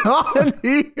going on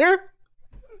here?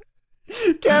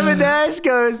 Kevin Nash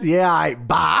goes, yeah,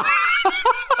 bye.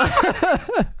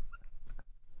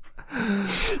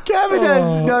 Kevin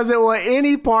doesn't want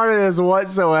any part of this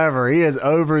whatsoever. He is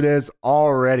over this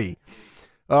already.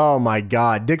 Oh my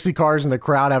God. Dixie Carter's in the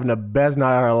crowd having the best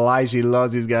night of her life. She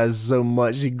loves these guys so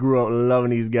much. She grew up loving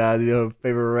these guys. You know, her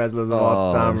favorite wrestlers of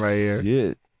all time right here.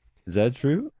 Shit. Is that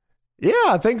true? Yeah,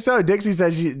 I think so. Dixie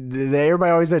said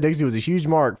everybody always said Dixie was a huge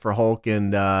mark for Hulk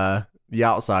and the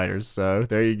Outsiders. So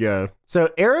there you go. So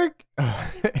Eric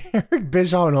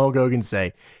Bischoff and Hulk Hogan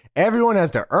say everyone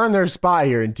has to earn their spot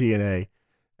here in TNA.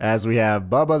 As we have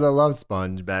Bubba the Love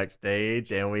Sponge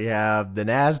backstage, and we have the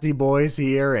Nasty Boys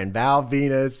here, and Val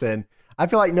Venus, and I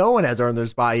feel like no one has earned their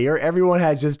spot here. Everyone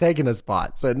has just taken a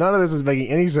spot. So none of this is making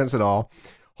any sense at all.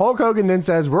 Hulk Hogan then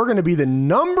says, we're going to be the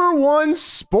 #1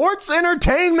 sports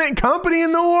entertainment company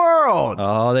in the world.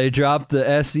 Oh, they dropped the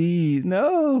SE.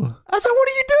 No. I said, what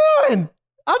are you doing?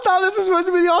 I thought this was supposed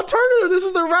to be the alternative. This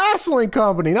is the wrestling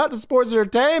company, not the sports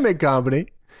entertainment company.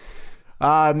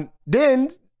 Then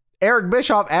Eric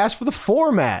Bischoff asked for the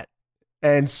format,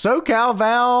 and SoCal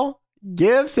Val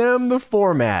gives him the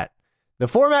format. The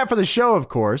format for the show, of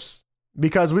course,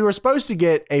 because we were supposed to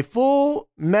get a Full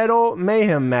Metal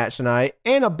Mayhem match tonight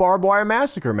and a Barbed Wire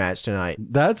Massacre match tonight.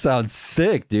 That sounds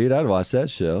sick, dude. I'd watch that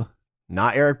show.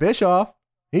 Not Eric Bischoff.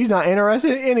 He's not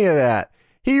interested in any of that.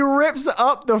 He rips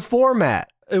up the format.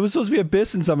 It was supposed to be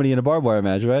Abyss and somebody in a barbed wire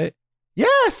match, right?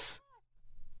 Yes.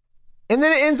 And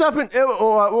then it ends up in,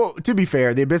 well, to be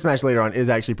fair, the Abyss match later on is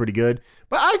actually pretty good.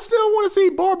 But I still want to see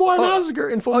Barbed Wire Massacre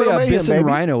in Full Metal Mayhem, Abyss and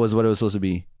baby. Rhino was what it was supposed to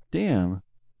be. Damn.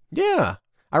 Yeah.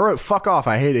 I wrote, fuck off,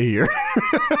 I hate it here.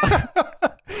 At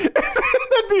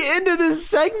the end of this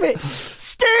segment,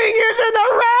 Sting is in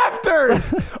the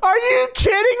rafters. Are you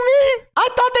kidding me? I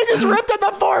thought they just ripped up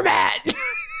the format.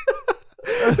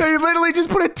 They literally just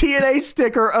put a TNA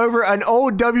sticker over an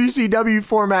old WCW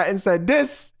format and said,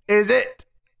 this is it.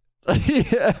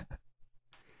 Yeah.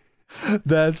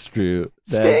 That's true.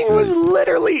 Sting was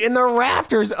literally in the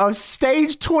rafters of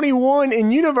Stage 21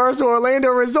 in Universal Orlando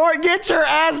Resort. Get your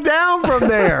ass down from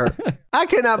there. I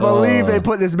cannot believe they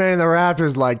put this man in the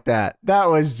rafters like that. That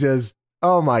was just,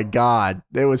 oh my God.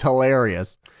 It was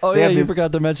hilarious. Oh, yeah, you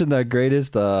forgot to mention the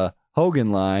greatest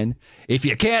Hogan line. If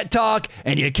you can't talk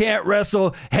and you can't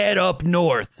wrestle, head up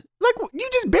north. Like, you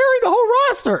just buried the whole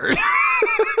roster.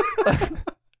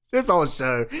 This whole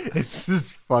show, it's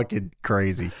just fucking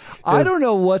crazy. I don't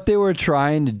know what they were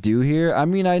trying to do here. I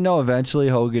mean, I know eventually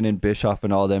Hogan and Bischoff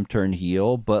and all them turned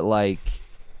heel, but like...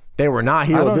 They were not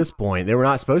heel at this point. They were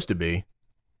not supposed to be.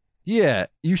 Yeah,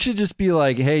 you should just be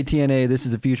like, hey, TNA, this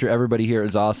is the future. Everybody here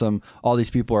is awesome. All these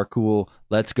people are cool.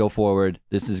 Let's go forward.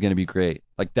 This is going to be great.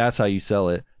 Like, that's how you sell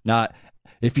it. Not,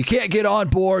 if you can't get on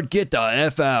board, get the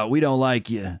F out. We don't like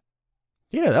you.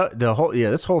 Yeah,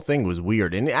 this whole thing was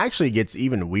weird, and it actually gets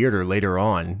even weirder later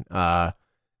on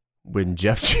when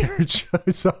Jeff Jarrett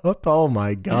shows up. Oh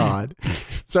my God!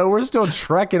 So we're still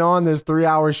trekking on this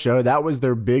 3-hour show. That was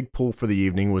their big pull for the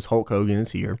evening. Was Hulk Hogan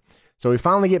is here. So we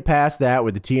finally get past that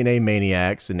with the TNA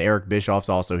Maniacs, and Eric Bischoff's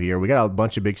also here. We got a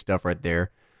bunch of big stuff right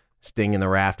there. Sting in the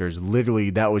rafters. Literally,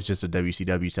 that was just a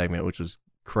WCW segment, which was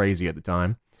crazy at the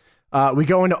time. We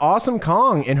go into Awesome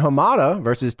Kong and Hamada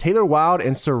versus Taylor Wilde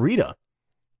and Sarita.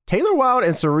 Taylor Wilde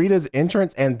and Sarita's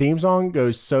entrance and theme song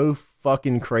goes so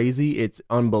fucking crazy. It's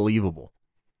unbelievable.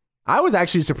 I was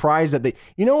actually surprised that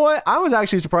you know what? I was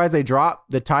actually surprised they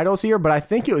dropped the titles here, but I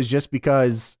think it was just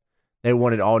because they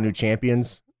wanted all new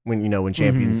champions when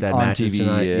champions had matches TV,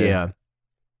 tonight. Yeah.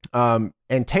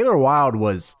 And Taylor Wilde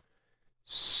was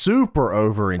super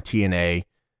over in TNA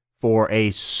for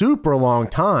a super long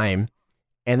time,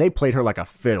 and they played her like a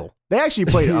fiddle. They actually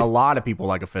played a lot of people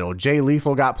like a fiddle. Jay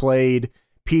Lethal got played.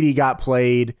 Petey got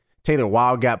played. Taylor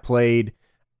Wilde got played.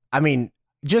 I mean,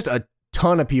 just a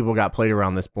ton of people got played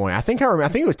around this point. I think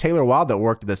it was Taylor Wilde that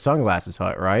worked at the Sunglasses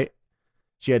Hut, right?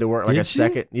 She had to work like Did a she?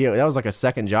 second. Yeah, that was like a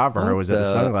second job for her. What Was at the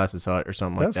the- Sunglasses Hut or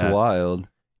something like That's that. wild.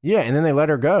 Yeah, and then they let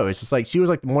her go. It's just like she was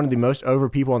like one of the most over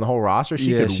people on the whole roster.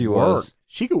 She Yeah, could she work. was.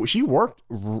 She worked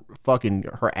fucking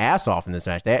her ass off in this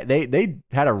match. They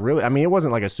had a really. I mean, it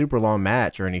wasn't like a super long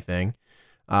match or anything.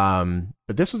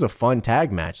 But this was a fun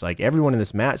tag match. Like everyone in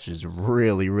this match is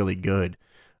really, really good.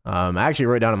 I actually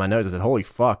wrote down in my notes. I said, "Holy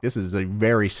fuck, this is a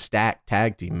very stacked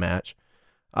tag team match."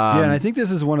 Yeah, and I think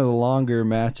this is one of the longer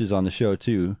matches on the show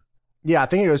too. Yeah, I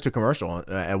think it goes to commercial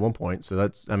at one point. So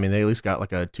that's, I mean, they at least got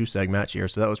like a 2-seg match here.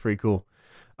 So that was pretty cool.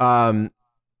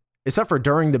 Except for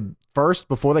during the first,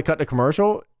 before they cut to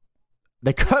commercial,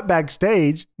 they cut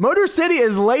backstage. Motor City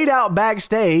is laid out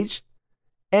backstage,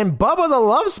 and Bubba the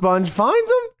Love Sponge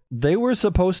finds him. They were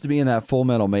supposed to be in that Full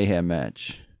Metal Mayhem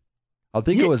match. I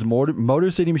think Yeah. it was Motor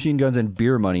City Machine Guns and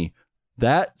Beer Money.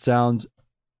 That sounds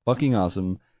fucking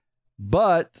awesome.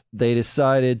 But they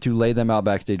decided to lay them out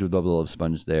backstage with Bubba the Love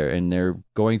Sponge there, and they're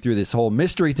going through this whole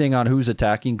mystery thing on who's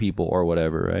attacking people or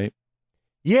whatever, right?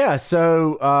 Yeah,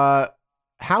 so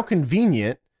how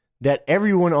convenient that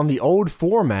everyone on the old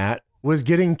format was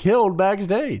getting killed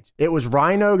backstage. It was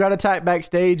Rhino got attacked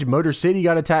backstage, Motor City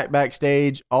got attacked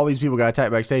backstage, all these people got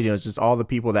attacked backstage. It was just all the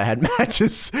people that had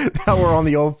matches that were on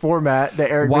the old format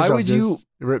that Eric Why Bischoff would just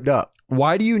ripped up.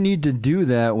 Why do you need to do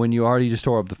that when you already just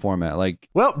tore up the format? Like,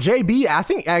 Well, JB, I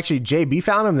think actually JB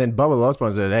found him, then Bubba Love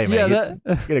Sponge said, "Hey man,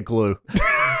 yeah, get a clue."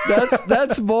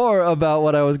 that's more about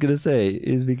what I was gonna say,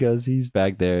 is because he's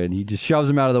back there and he just shoves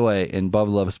him out of the way. And Bubba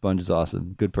Love Sponge is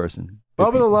awesome, good person. Good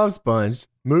Bubba the people. Love Sponge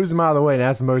moves him out of the way and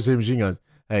asks the Motor City Machine Guns,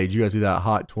 "Hey, did you guys see that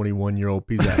hot 21-year-old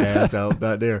piece of ass out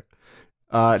back there?"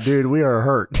 Dude, we are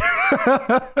hurt.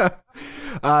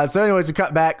 So anyways, we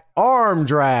cut back. Arm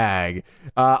drag.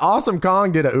 Awesome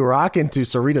Kong did a Uraken to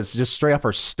Sarita just straight up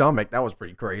her stomach. That was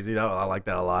pretty crazy. I like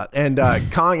that a lot. And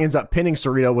Kong ends up pinning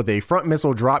Sarita with a front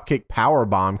missile dropkick power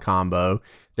bomb combo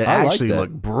that I like actually that.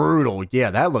 looked brutal.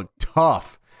 Yeah, that looked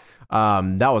tough.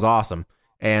 That was awesome.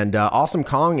 And Awesome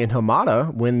Kong and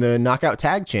Hamada win the Knockout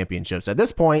Tag Championships. At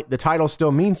this point, the title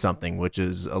still means something, which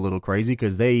is a little crazy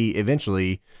because they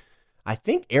eventually, I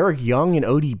think Eric Young and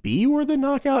ODB were the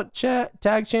Knockout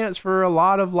Tag Champs for a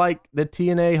lot of like the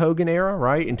TNA Hogan era,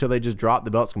 right? Until they just dropped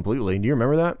the belts completely. Do you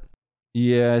remember that?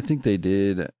 Yeah, I think they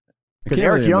did. I Because can't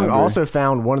Eric really Young remember. also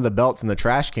found one of the belts in the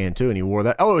trash can too, and he wore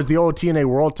that. Oh, it was the old TNA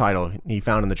World title he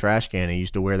found in the trash can. He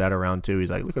used to wear that around too. He's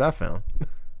like, "Look what I found."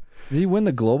 Did he win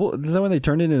the global? Is that when they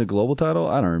turned it into a global title?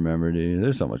 I don't remember, dude.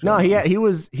 There's so much. No, going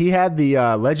on. he had the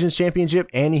Legends Championship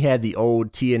and he had the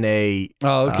old TNA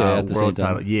Oh, okay. At the same World time.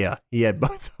 title. Yeah, he had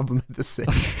both of them at the same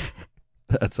time.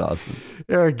 That's awesome.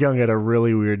 Eric Young had a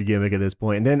really weird gimmick at this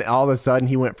point, and then all of a sudden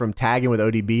he went from tagging with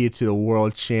ODB to the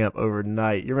World Champ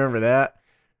overnight. You remember that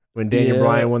when Daniel Yeah.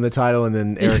 Bryan won the title and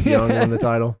then Eric Young won the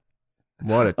title?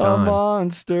 What a A time!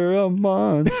 monster, a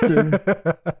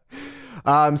monster.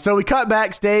 So we cut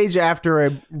backstage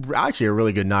after actually a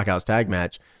really good knockouts tag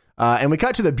match. And we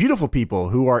cut to the beautiful people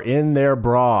who are in their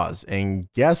bras.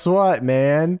 And guess what,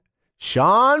 man?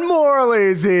 Sean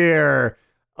Morley's here.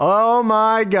 Oh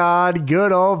my God.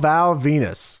 Good old Val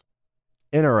Venus.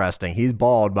 Interesting. He's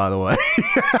bald, by the way.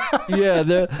 Yeah,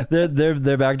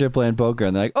 they're back there playing poker,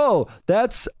 and they're like, "Oh,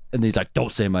 that's," and he's like,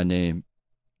 "Don't say my name."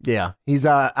 Yeah. He's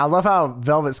I love how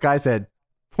Velvet Sky said,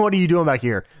 "What are you doing back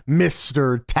here,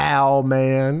 Mr. Towel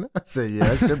Man?" I said,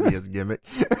 yeah, that should be his gimmick.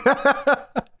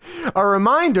 A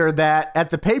reminder that at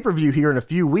the pay-per-view here in a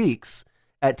few weeks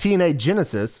at TNA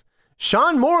Genesis,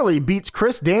 Sean Morley beats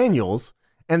Chris Daniels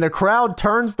and the crowd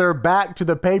turns their back to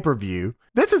the pay-per-view.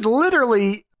 This is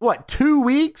literally, 2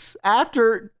 weeks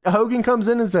after Hogan comes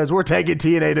in and says, "We're taking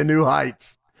TNA to new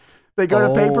heights." They go to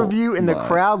Oh, pay-per-view and the my.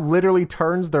 crowd literally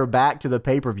turns their back to the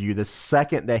pay-per-view the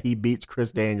second that he beats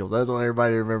Chris Daniels. I just want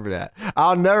everybody to remember that.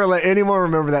 I'll never let anyone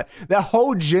remember that. That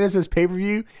whole Genesis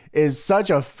pay-per-view is such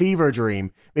a fever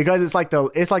dream because it's like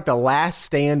the last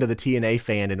stand of the TNA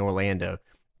fan in Orlando.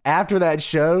 After that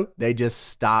show, they just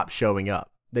stopped showing up.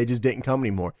 They just didn't come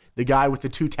anymore. The guy with the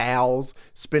 2 towels,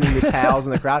 spinning the towels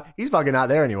in the crowd, he's fucking not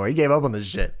there anymore. He gave up on this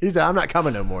shit. He said, "I'm not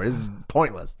coming no more. This is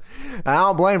pointless." And I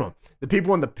don't blame him. The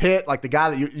people in the pit, like the guy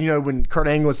that, you know, when Kurt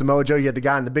Angle was Samoa Joe, you had the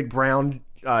guy in the big brown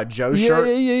Joe shirt.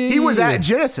 Yeah, He was yeah. at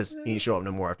Genesis. He ain't show up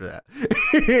no more after that.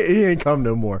 He ain't come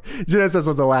no more. Genesis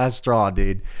was the last straw,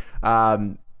 dude.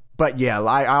 But yeah,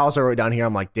 I also wrote down here,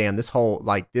 I'm like, damn, this whole,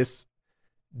 like, this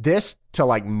to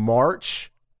like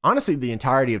March, honestly, the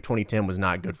entirety of 2010 was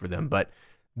not good for them. But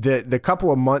the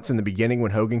couple of months in the beginning when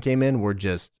Hogan came in were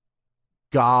just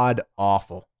god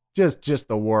awful. Just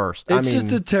the worst. It's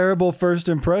just a terrible first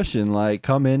impression. Like,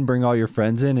 come in, bring all your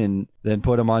friends in, and then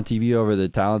put them on TV over the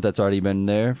talent that's already been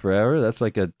there forever. That's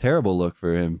like a terrible look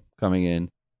for him coming in.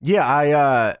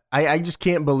 Yeah, I just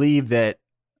can't believe that.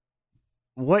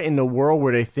 What in the world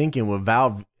were they thinking with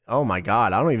Val? Oh my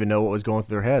God, I don't even know what was going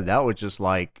through their head. That was just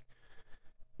like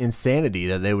insanity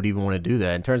that they would even want to do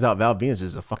that. And turns out Val Venus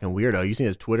is a fucking weirdo. You seen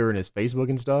his Twitter and his Facebook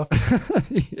and stuff?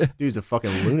 Yeah. Dude's a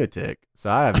fucking lunatic. So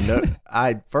I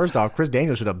have first off, Chris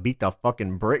Daniels should have beat the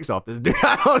fucking bricks off this dude.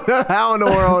 I don't know how in the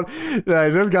world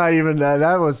this guy even,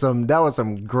 that was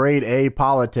some grade A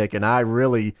politic. And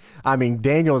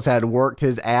Daniels had worked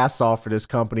his ass off for this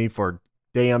company for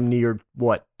damn near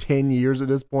 10 years at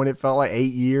this point. It felt like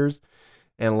 8 years.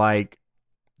 And like,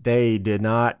 they did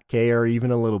not care even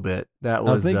a little bit. That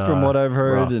was, I think from what I've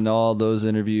heard rough. in all those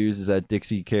interviews is that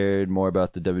Dixie cared more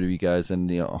about the WWE guys than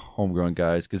the homegrown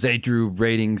guys because they drew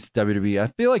ratings. WWE. I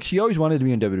feel like she always wanted to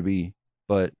be in WWE,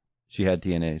 but she had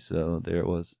TNA, so there it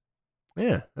was.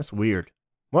 Yeah, that's weird.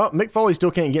 Well, Mick Foley still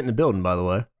can't get in the building, by the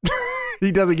way.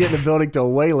 He doesn't get in the building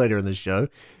till way later in the show.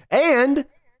 And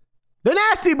the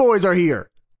Nasty Boys are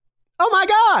here. Oh my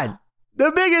God.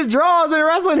 The biggest draws in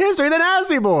wrestling history, the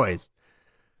Nasty Boys.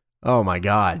 Oh my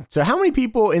God. So how many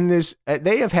people in this,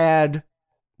 they have had,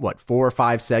 4 or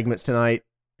 5 segments tonight?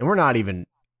 And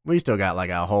we still got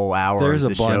like a whole hour There's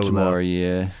of a the bunch show more, left.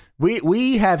 yeah.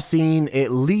 We have seen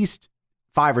at least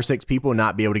 5 or 6 people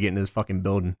not be able to get in this fucking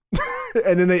building.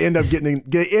 And then they end up getting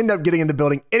in the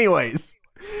building anyways.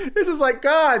 It's just like,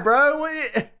 God, bro,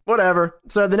 whatever.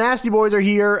 So the Nasty Boys are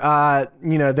here.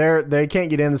 They can't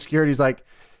get in. The security's like,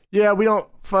 yeah, we don't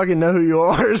fucking know who you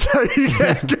are, so you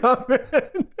can't come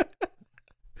in.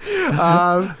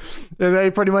 And they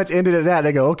pretty much ended at that.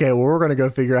 They go, okay, well, we're going to go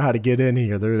figure out how to get in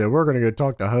here. We're going to go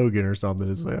talk to Hogan or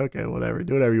something. It's like, okay, whatever.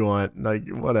 Do whatever you want. Like,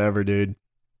 whatever, dude.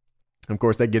 Of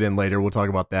course, they get in later. We'll talk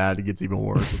about that. It gets even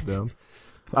worse with them.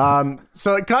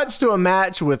 So it cuts to a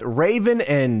match with Raven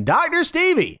and Dr.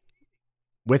 Stevie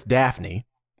with Daphne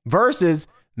versus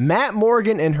Matt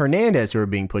Morgan and Hernandez, who are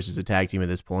being pushed as a tag team at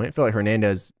this point. I feel like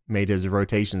Hernandez made his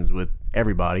rotations with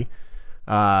everybody.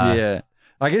 Yeah.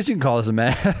 I guess you can call this a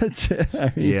match.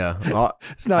 Yeah.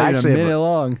 It's not even a minute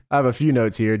long. I have a few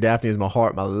notes here. Daphne is my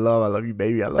heart, my love. I love you,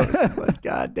 baby. I love you so much.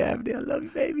 God, Daphne, I love you,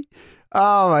 baby.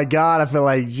 Oh, my God. I feel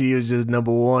like she was just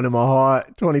number one in my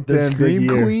heart. 2010, The Scream big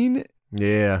year. Queen?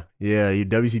 Yeah.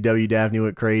 WCW Daphne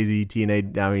went crazy.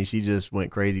 TNA, she just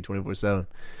went crazy 24/7.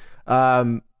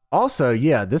 Also,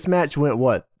 yeah, this match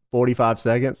went 45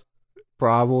 seconds?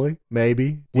 Probably,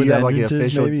 maybe. Do you have like the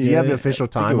official? Maybe, do you have the official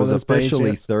time? It was on this by any officially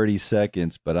chance? 30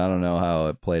 seconds, but I don't know how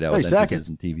it played out 30 with seconds. entrances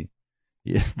and TV.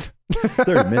 Yeah,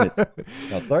 30 minutes.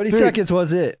 No, 30 Dude. seconds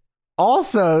was it.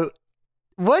 Also,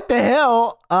 what the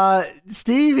hell?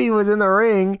 Stevie was in the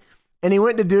ring and he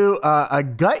went to do a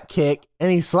gut kick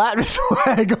and he slapped his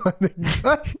leg on the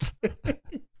gut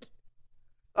kick.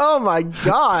 Oh my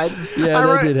God. Yeah,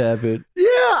 that did happen. Yeah,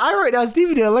 I write down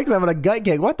Stevie did Alexa having a gut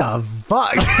kick. What the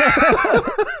fuck?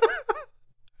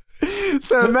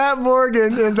 So Matt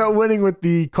Morgan ends up winning with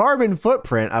the carbon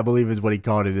footprint, I believe is what he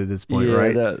called it at this point, Yeah,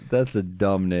 right? that's a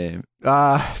dumb name.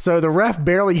 So the ref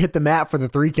barely hit the mat for the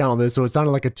 3 count on this, so it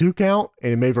sounded like a 2 count,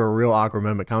 and it made for a real awkward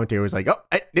moment. Commentary was like,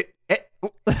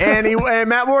 and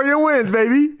Matt Morgan wins,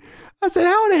 baby. I said,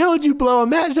 how in the hell did you blow a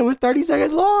match that was 30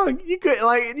 seconds long? You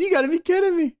got to be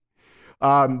kidding me.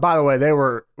 By the way, they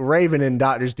were Raven and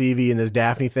Dr. Stevie and this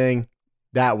Daphne thing.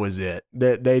 That was it.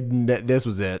 This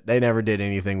was it. They never did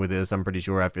anything with this, I'm pretty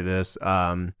sure, after this.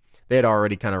 They had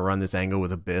already kind of run this angle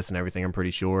with Abyss and everything, I'm pretty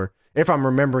sure. If I'm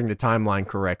remembering the timeline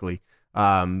correctly,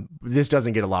 this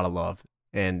doesn't get a lot of love.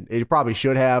 And it probably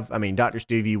should have. I mean, Dr.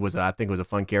 Stevie was a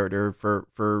fun character for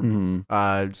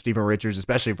Steven Richards,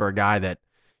 especially for a guy that,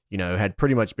 had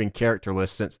pretty much been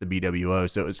characterless since the BWO.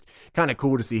 So it was kind of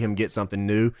cool to see him get something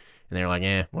new. And they're like,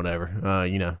 whatever.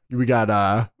 We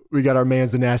got our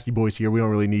man's the Nasty Boys here. We don't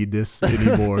really need this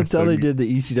anymore. Until they did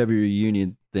the ECW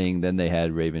reunion thing, then they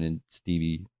had Raven and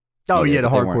Stevie. Oh, yeah, the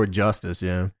but they Hardcore weren't. Justice,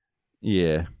 yeah.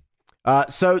 Yeah.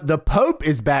 So the Pope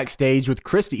is backstage with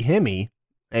Christy Hemme,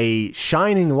 a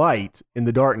shining light in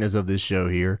the darkness of this show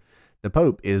here. The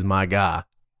Pope is my guy.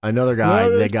 Another guy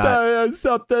Let me that got... tell you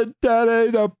something,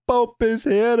 Daddy. The Pope is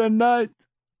here tonight.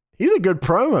 He's a good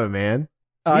promo, man.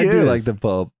 I He do is. like the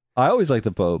Pope. I always like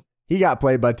the Pope. He got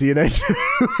played by TNA too.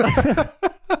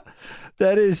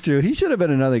 That is true. He should have been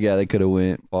another guy that could have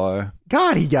went far.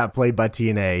 God, he got played by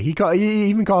TNA. He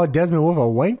even called Desmond Wolf a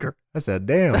wanker. I said,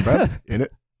 damn, bro. In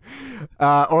it.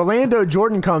 Orlando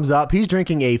Jordan comes up. He's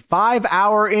drinking a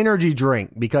 5-hour energy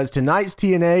drink because tonight's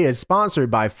TNA is sponsored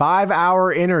by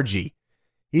 5-hour energy.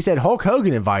 He said, Hulk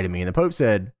Hogan invited me. And the Pope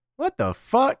said, what the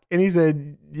fuck? And he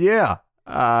said, yeah.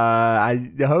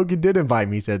 Hogan did invite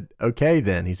me. He said, okay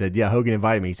then. He said, yeah, Hogan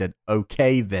invited me. He said,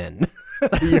 okay then.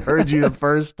 He heard you the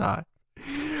first time.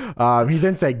 He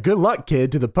then said, good luck,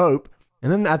 kid, to the Pope.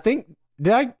 And then I think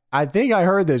I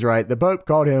heard this right. The Pope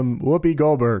called him Whoopi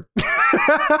Goldberg.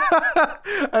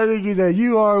 I think he said,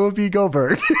 you are Whoopi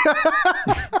Goldberg.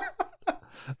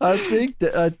 I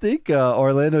think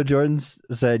Orlando Jordan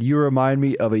said, you remind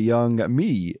me of a young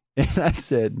me. And I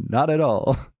said, not at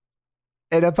all.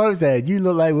 And the Pope said, you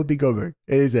look like Whoopi Goldberg.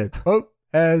 And he said, Pope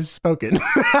has spoken.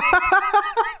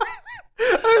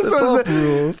 This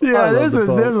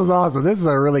was awesome. This is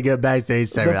a really good backstage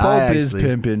segment. The Pope is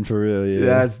pimping for real.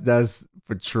 Yeah, that's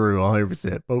for true,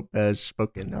 100%. Pope has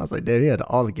spoken. I was like, damn, he had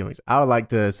all the gimmicks. I would like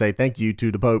to say thank you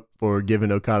to the Pope for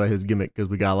giving Okada his gimmick because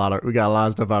we got a lot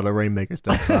of stuff out of the Rainmaker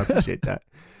stuff. So I appreciate that.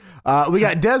 We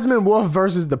got Desmond Wolf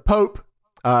versus the Pope.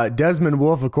 Desmond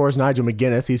Wolf, of course, Nigel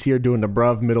McGuinness. He's here doing the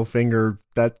bruv middle finger.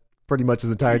 That pretty much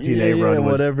his entire TNA run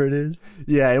was. Whatever it is.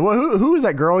 Yeah, and who was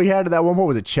that girl he had at that one point?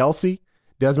 Was it Chelsea?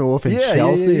 Desmond Wolf and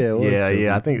Chelsea.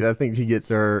 Yeah. I think he gets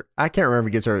her. I can't remember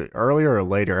if he gets her earlier or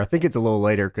later. I think it's a little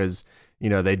later because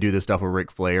they do the stuff with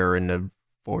Ric Flair and the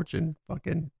Fortune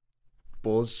fucking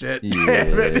bullshit.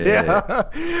 Yeah.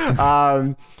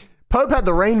 Pope had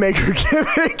the Rainmaker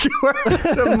gimmick where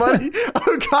the money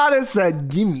Okada said,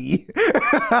 gimme.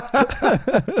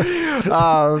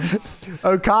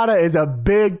 Okada is a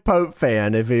big Pope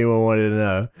fan, if anyone wanted to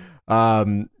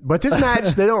know. But this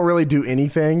match, they don't really do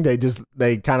anything. They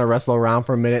kind of wrestle around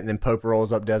for a minute and then Pope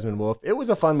rolls up Desmond Wolf. It was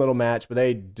a fun little match, but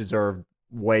they deserved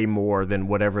way more than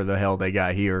whatever the hell they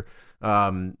got here.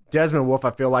 Desmond Wolf,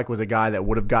 I feel like, was a guy that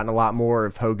would have gotten a lot more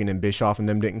if Hogan and Bischoff and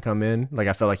them didn't come in. Like,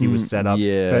 I felt like he was set up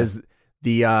because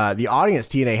the audience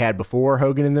TNA had before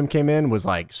Hogan and them came in was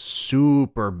like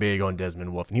super big on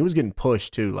Desmond Wolf, and he was getting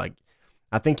pushed too. Like,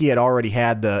 I think he had already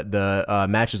had the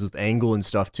matches with Angle and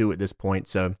stuff too at this point,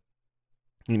 so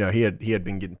he had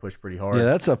been getting pushed pretty hard. Yeah,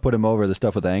 that stuff put him over. The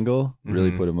stuff with Angle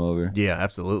really put him over. Yeah,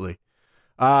 absolutely.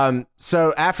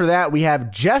 So after that, we have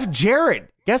Jeff Jarrett.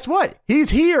 Guess what? He's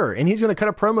here, and he's going to cut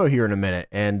a promo here in a minute,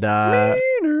 and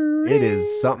it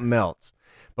is something else.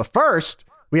 But first,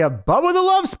 we have Bubba the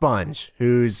Love Sponge,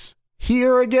 who's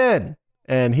here again,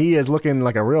 and he is looking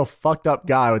like a real fucked up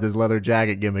guy with his leather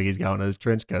jacket gimmick he's got on his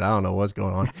trench coat. I don't know what's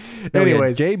going on.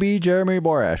 Anyways, JB Jeremy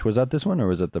Borash, was that this one or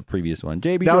was it the previous one?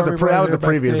 That was the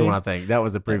previous one, I think. That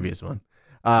was the previous one.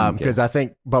 Because I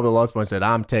think Bubba the Love Sponge said,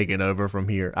 I'm taking over from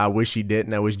here. I wish he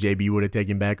didn't. I wish JB would have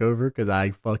taken back over because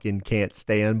I fucking can't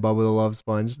stand Bubba the Love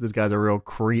Sponge. This guy's a real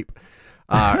creep.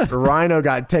 Rhino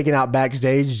got taken out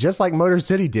backstage just like Motor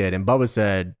City did. And Bubba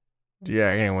said, yeah,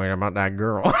 anyway, about that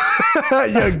girl.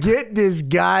 You get this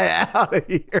guy out of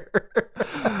here.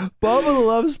 Bubba the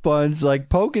Love Sponge, like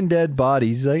poking dead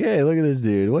bodies. He's like, hey, look at this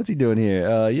dude. What's he doing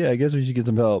here? Yeah, I guess we should get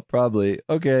some help. Probably.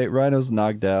 Okay, Rhino's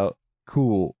knocked out.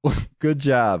 Cool. Good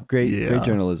job. Great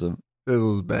journalism. This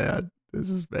was bad. This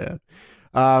is bad.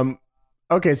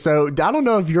 Okay, so I don't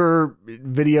know if your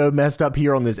video messed up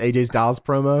here on this AJ Styles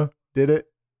promo. Did it?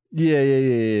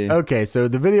 Yeah. Okay, so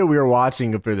the video we were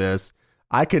watching for this,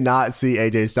 I could not see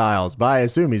AJ Styles, but I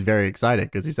assume he's very excited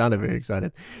because he sounded very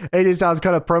excited. AJ Styles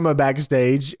cut a promo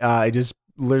backstage. It just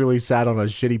literally sat on a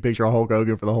shitty picture of Hulk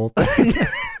Hogan for the whole thing.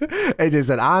 AJ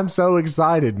said, I'm so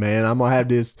excited, man. I'm going to have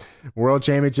this world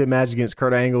championship match against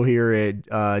Kurt Angle here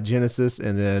at Genesis.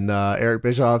 And then Eric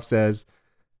Bischoff says,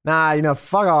 nah,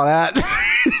 fuck all that.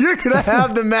 You're going to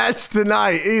have the match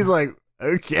tonight. He's like,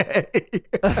 okay.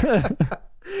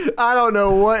 I don't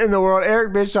know what in the world.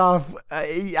 Eric Bischoff,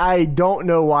 I don't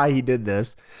know why he did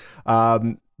this.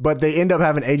 But they end up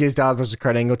having AJ Styles versus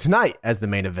Kurt Angle tonight as the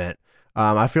main event.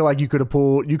 I feel like you could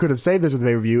have saved this with a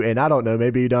pay-per-view, and I don't know,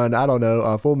 maybe you done,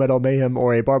 a Full Metal Mayhem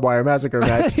or a Barbed Wire Massacre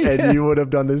match, and you would have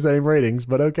done the same ratings,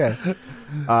 but okay.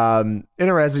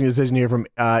 Interesting decision here from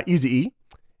Eazy-E.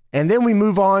 And then we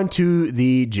move on to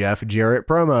the Jeff Jarrett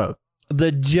promo.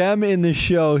 The gem in the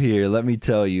show here, let me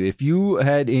tell you, if you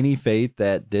had any faith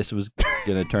that this was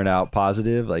going to turn out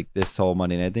positive, like this whole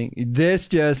Monday Night thing, this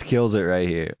just kills it right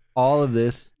here. All of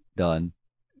this done.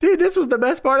 Dude, this was the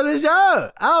best part of the show.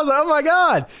 I was like, oh my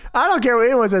God. I don't care what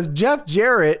anyone says. Jeff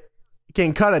Jarrett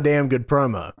can cut a damn good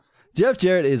promo. Jeff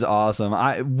Jarrett is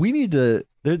awesome. We need to,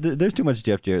 there's too much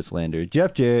Jeff Jarrett slander.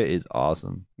 Jeff Jarrett is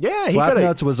awesome. Yeah,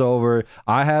 Slapnuts was over.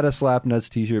 I had a Slapnuts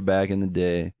t-shirt back in the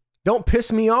day. Don't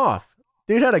piss me off.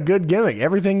 Dude had a good gimmick.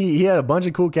 Everything, he had a bunch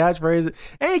of cool catchphrases,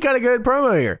 and he got a good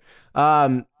promo here.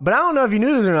 But I don't know if you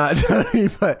knew this or not, Tony,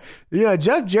 but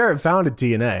Jeff Jarrett founded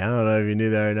TNA. I don't know if you knew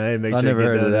that or not. I never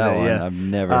heard of that one. Yeah. I've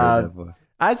never heard that before.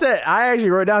 I actually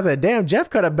wrote down, I said, damn, Jeff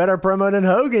cut a better promo than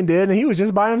Hogan did, and he was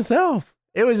just by himself.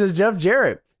 It was just Jeff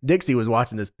Jarrett. Dixie was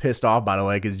watching this pissed off, by the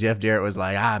way, because Jeff Jarrett was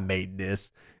like, I made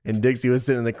this. And Dixie was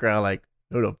sitting in the crowd like,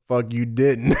 no, the fuck you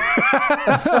didn't.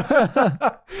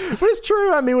 But it's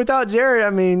true. I mean, without Jarrett, I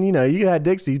mean, you know, you had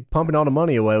Dixie pumping all the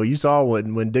money away. Well, you saw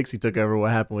when Dixie took over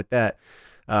what happened with that.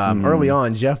 Early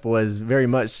on, Jeff was very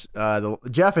much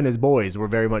Jeff and his boys were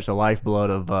very much the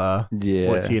lifeblood of what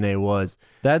TNA was.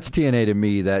 That's TNA to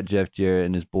me, that Jeff Jarrett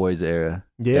and his boys era.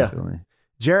 Yeah. Definitely.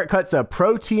 Jarrett cuts a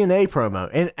pro TNA promo,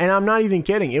 and I'm not even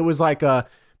kidding. It was like,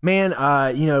 man,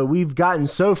 you know, we've gotten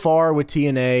so far with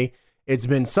TNA. It's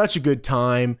been such a good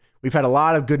time. We've had a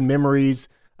lot of good memories.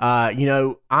 You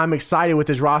know, I'm excited with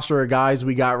this roster of guys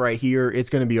we got right here. It's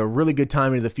going to be a really good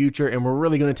time into the future, and we're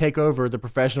really going to take over the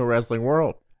professional wrestling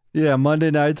world. Yeah,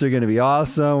 Monday nights are going to be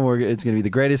awesome. It's going to be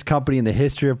the greatest company in the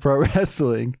history of pro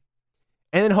wrestling.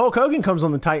 And then Hulk Hogan comes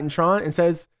on the Titantron and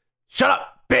says, "Shut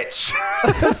up, bitch."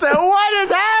 So what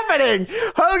is happening?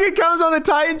 Hogan comes on the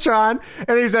Titantron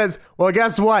and he says, well,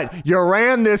 guess what? You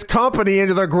ran this company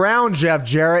into the ground, Jeff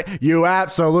Jarrett. You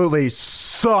absolutely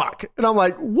suck. And I'm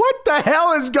like, what the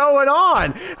hell is going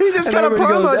on? He just got a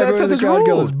promo that said this rule.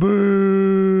 Goes,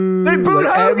 boo. They booed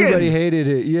Hogan. Everybody hated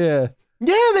it. Yeah.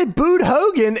 Yeah, they booed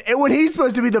Hogan when he's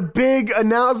supposed to be the big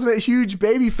announcement, huge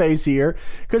baby face here.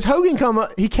 Because Hogan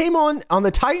came on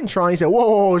the Titantron. He said,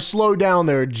 whoa, slow down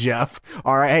there, Jeff.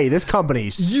 All right, hey, this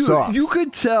company sucks. You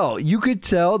could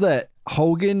tell that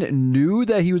Hogan knew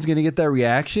that he was going to get that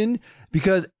reaction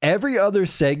because every other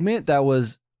segment that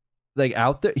was like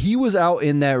out there, he was out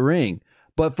in that ring.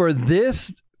 But for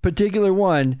this particular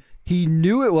one, he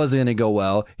knew it wasn't going to go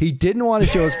well. He didn't want to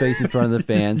show his face in front of the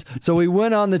fans. So he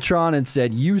went on the Tron and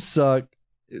said, you suck.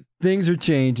 Things are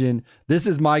changing. This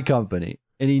is my company.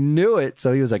 And he knew it.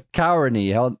 So he was a coward and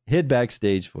he hid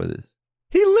backstage for this.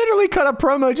 He literally cut a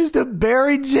promo just to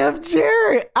bury Jeff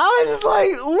Jarrett. I was just like,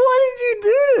 what did you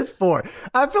do this for?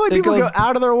 I feel like people go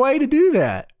out of their way to do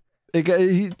that.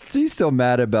 He's still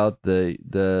mad about the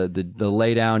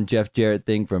lay down Jeff Jarrett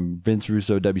thing from Vince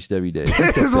Russo WCW days.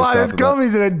 This is why this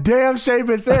company's in a damn shape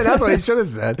it's in. That's what he should have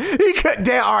said. He could.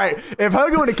 Damn. All right. If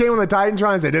Hogan would have came on the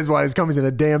Titantron and said, "This is why this company's in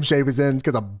a damn shape it's in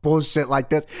because of bullshit like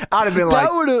this," I'd have been like,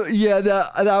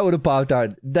 that would have popped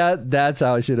out. That's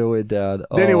how it should have went down.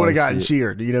 Then he would have gotten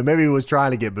cheered. You know, maybe he was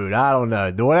trying to get booed. I don't know.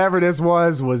 Whatever this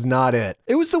was not it.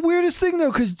 It was the weirdest thing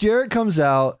though, because Jarrett comes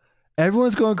out.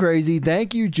 Everyone's going crazy.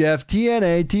 Thank you, Jeff.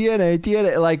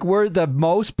 TNA. Like, we're the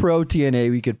most pro TNA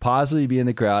we could possibly be in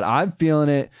the crowd. I'm feeling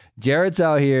it. Jarrett's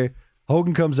out here.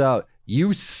 Hogan comes out.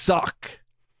 You suck.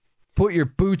 Put your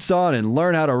boots on and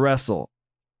learn how to wrestle.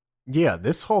 Yeah,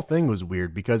 this whole thing was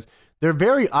weird because they're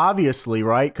very obviously,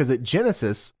 right? Because at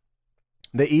Genesis,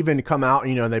 they even come out,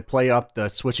 you know, and they play up the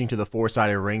switching to the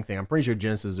four-sided ring thing. I'm pretty sure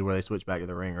Genesis is where they switch back to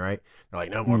the ring, right? They're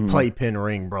like, no more playpen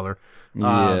ring, brother.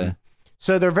 Yeah.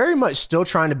 So they're very much still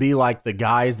trying to be like the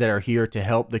guys that are here to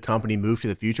help the company move to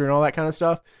the future and all that kind of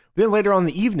stuff. But then later on in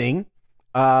the evening,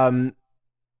 they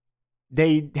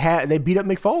beat up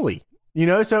Mick Foley, you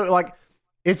know? So like,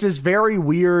 it's this very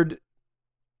weird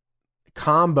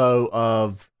combo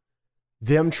of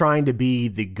them trying to be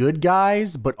the good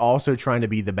guys, but also trying to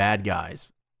be the bad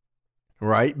guys,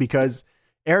 right? Because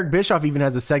Eric Bischoff even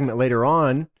has a segment later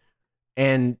on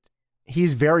and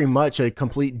he's very much a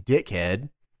complete dickhead.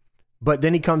 But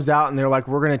then he comes out and they're like,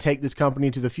 we're going to take this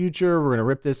company to the future. We're going to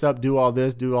rip this up, do all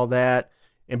this, do all that.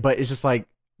 But it's just like,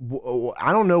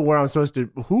 I don't know where I'm supposed to,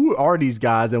 who are these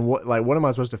guys and what am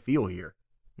I supposed to feel here?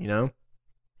 You know?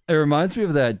 It reminds me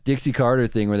of that Dixie Carter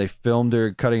thing where they filmed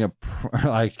her cutting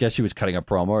I guess she was cutting a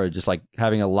promo or just like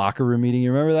having a locker room meeting.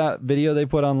 You remember that video they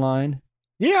put online?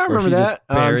 Yeah, I remember that.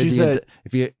 She said,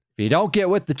 if you don't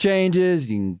get with the changes,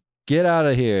 you can get out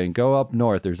of here and go up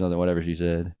north or something, whatever she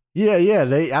said. Yeah.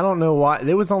 I don't know why.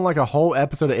 It was on like a whole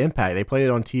episode of Impact. They played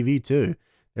it on TV too.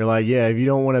 They're like, yeah, if you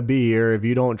don't want to be here, if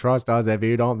you don't trust us, if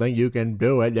you don't think you can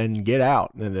do it, then get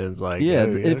out. And then it's like, yeah,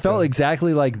 it felt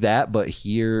exactly like that, but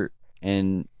here.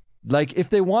 And like, if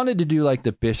they wanted to do like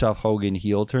the Bischoff Hogan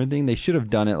heel turn thing, they should have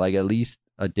done it like at least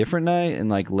a different night and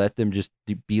like let them just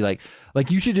be like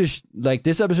you should just like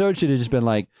this episode should have just been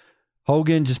like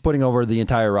Hogan just putting over the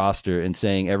entire roster and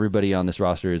saying everybody on this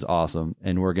roster is awesome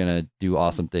and we're going to do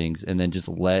awesome things and then just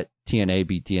let TNA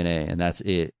be TNA and that's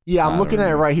it. Yeah, I'm looking at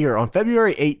it right here. On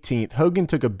February 18th, Hogan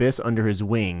took Abyss under his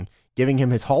wing, giving him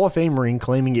his Hall of Fame ring,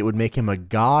 claiming it would make him a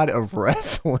god of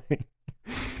wrestling.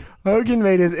 Hogan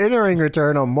made his in-ring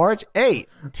return on March 8th,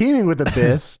 teaming with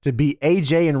Abyss to beat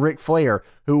AJ and Ric Flair,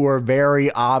 who were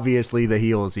very obviously the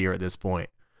heels here at this point.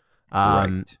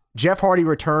 Right. Jeff Hardy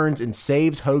returns and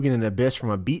saves Hogan and Abyss from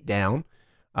a beatdown.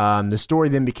 The story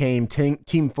then became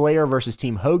Team Flair versus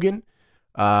Team Hogan,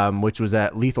 which was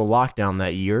at Lethal Lockdown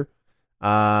that year.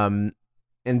 And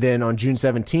then on June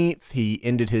 17th, he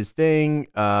ended his thing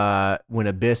when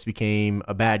Abyss became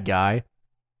a bad guy.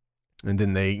 And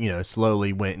then they,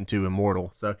 slowly went into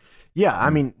Immortal. So, yeah, I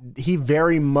mean, he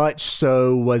very much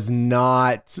so was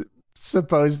not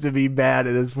supposed to be bad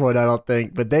at this point, I don't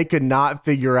think. But they could not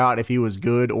figure out if he was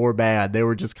good or bad. They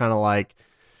were just kind of like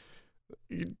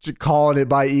calling it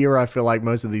by ear, I feel like,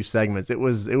 most of these segments. It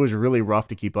was really rough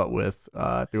to keep up with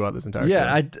throughout this entire show.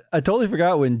 Yeah, I totally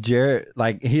forgot when Jarrett,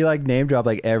 he name dropped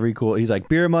every cool, he's like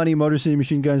Beer Money, Motor City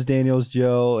Machine Guns, Daniels,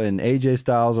 Joe, and AJ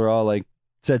Styles are all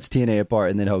sets TNA apart,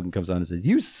 and then Hogan comes on and says,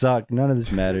 "You suck, none of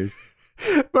this matters."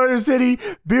 Motor City,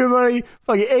 Beer Money,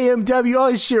 fucking AMW,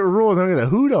 all this shit rules. I'm like,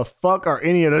 who the fuck are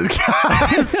any of those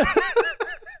guys?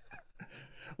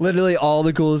 Literally all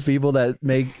the coolest people that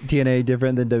make TNA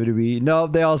different than WWE. No,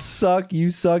 they all suck. You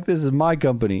suck. This is my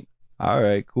company. All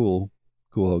right, cool,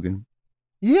 Hogan.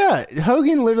 Yeah,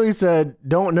 Hogan literally said,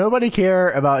 "Don't nobody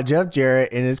care about Jeff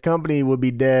Jarrett, and his company would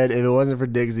be dead if it wasn't for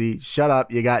Dixie. Shut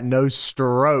up, you got no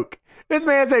stroke." This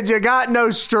man said, "You got no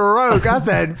stroke." I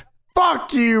said,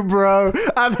 "Fuck you, bro.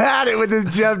 I've had it with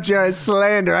this Jeff Jarrett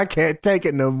slander. I can't take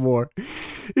it no more."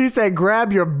 He said,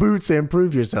 "Grab your boots and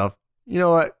prove yourself." You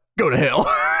know what? Go to hell.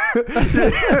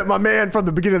 My man from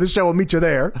the beginning of the show will meet you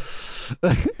there.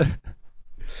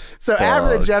 So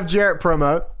after the Jeff Jarrett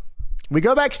promo, we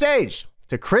go backstage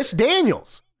to Chris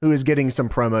Daniels, who is getting some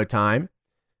promo time.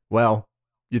 Well,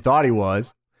 you thought he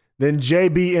was. Then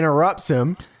JB interrupts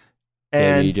him.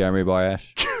 And Jeremy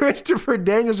Borash. Christopher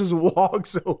Daniels just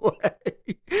walks away.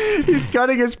 He's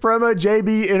cutting his promo.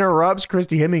 JB interrupts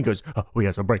Christy Hemme and goes, "Oh, we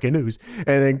have some breaking news." And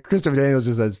then Christopher Daniels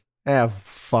just says,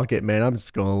 "Fuck it, man. I'm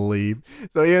just going to leave."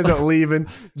 So he ends up leaving.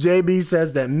 JB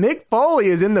says that Mick Foley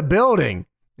is in the building.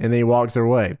 And then he walks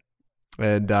away.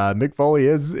 And Mick Foley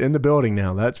is in the building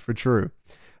now. That's for true.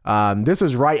 This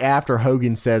is right after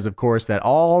Hogan says, of course, that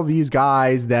all these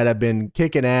guys that have been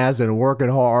kicking ass and working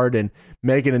hard and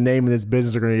making a name in this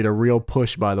business are going to get a real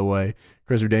push, by the way.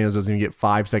 Christopher Daniels doesn't even get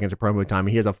 5 seconds of promo time.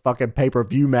 He has a fucking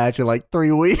pay-per-view match in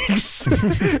 3 weeks.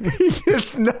 He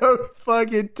gets no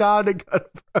fucking time to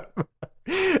cut a promo.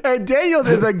 And Daniels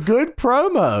is a good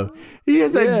promo. He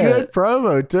is a good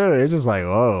promo, too. It's just like,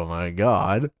 oh, my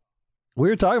God. We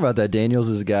were talking about that. Daniels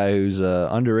is a guy who's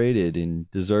underrated and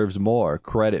deserves more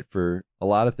credit for a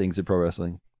lot of things in pro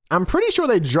wrestling. I'm pretty sure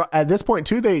at this point,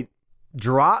 too, they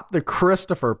dropped the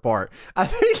Christopher part. I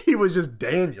think he was just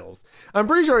Daniels. I'm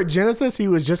pretty sure at Genesis, he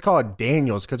was just called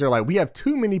Daniels because they're like, we have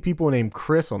too many people named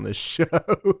Chris on this show.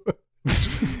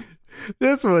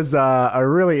 This was a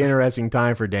really interesting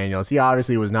time for Daniels. He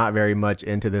obviously was not very much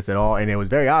into this at all, and it was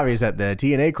very obvious that the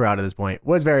TNA crowd at this point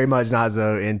was very much not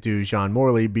so into Sean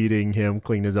Morley beating him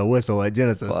clean as a whistle at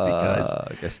Genesis because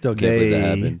I still can't believe that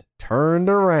happened. Turned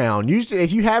around. Usually,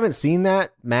 if you haven't seen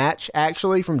that match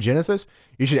actually from Genesis,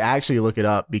 you should actually look it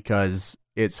up because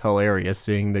it's hilarious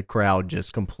seeing the crowd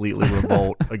just completely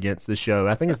revolt against the show.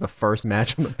 I think it's the first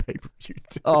match on the pay-per-view.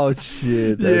 Oh,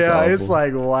 shit. That's awful. It's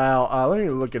awful. Wow. Let me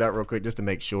look it up real quick just to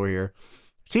make sure here.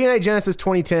 TNA Genesis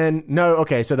 2010. No,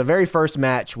 okay. So the very first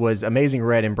match was Amazing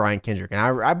Red and Brian Kendrick. And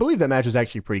I believe that match was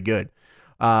actually pretty good.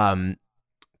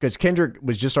 Because Kendrick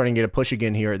was just starting to get a push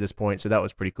again here at this point. So that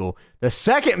was pretty cool. The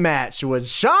second match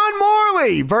was Sean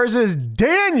Morley versus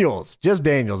Daniels. Just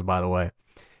Daniels, by the way.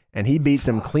 And he beats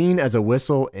him clean as a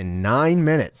whistle in 9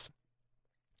 minutes.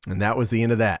 And that was the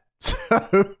end of that. So,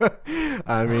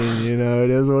 I mean, it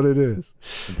is what it is.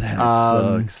 That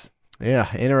sucks. Yeah,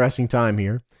 interesting time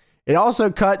here. It also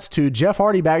cuts to Jeff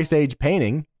Hardy backstage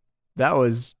painting. That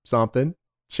was something.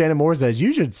 Shannon Moore says,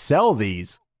 "You should sell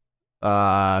these."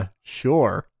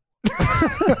 Sure.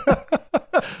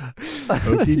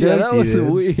 That was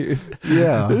weird.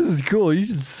 Yeah. This is cool. You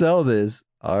should sell this.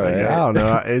 All right. I don't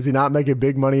know. Is he not making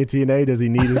big money at TNA? Does he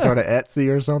need to start an Etsy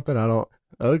or something? I don't.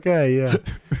 Okay, yeah.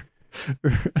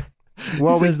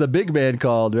 Well, he says the big man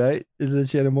called, right? Is it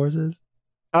Shannon Moore says?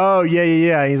 Oh,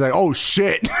 yeah. He's like, oh,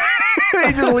 shit.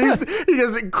 He just leaves. He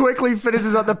just quickly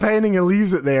finishes up the painting and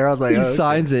leaves it there. I was like, he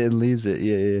signs it and leaves it.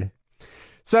 Yeah.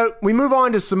 So we move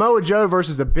on to Samoa Joe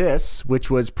versus Abyss, which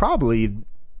was probably,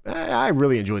 I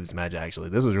really enjoyed this match, actually.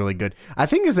 This was really good. I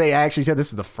think as they actually said,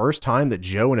 this is the first time that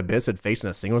Joe and Abyss had faced in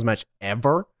a singles match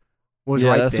ever. Was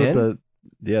right that's then.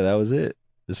 That was it.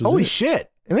 This was Holy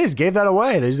shit. And they just gave that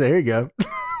away. They just said, here you go.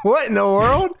 What in the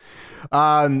world?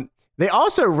 They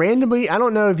also randomly, I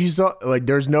don't know if you saw, like,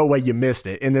 there's no way you missed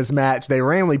it in this match. They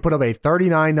randomly put up a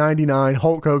 $39.99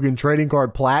 Hulk Hogan trading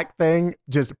card plaque thing,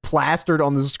 just plastered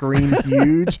on the screen,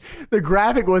 huge. The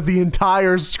graphic was the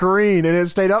entire screen, and it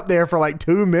stayed up there for like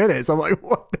 2 minutes. I'm like,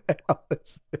 what the hell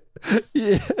is this?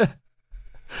 Yeah.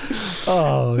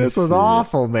 Oh, This was shit.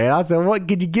 awful, man. I said, what,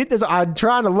 could you get this? I'm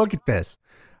trying to look at this.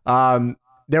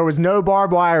 There was no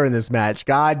barbed wire in this match.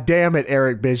 God damn it,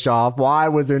 Eric Bischoff. Why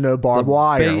was there no barbed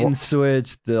wire? Bait and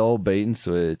switch, the old bait and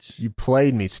switch. You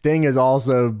played me. Sting is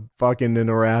also fucking in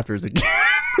the rafters again.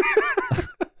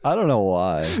 I don't know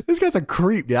why. This guy's a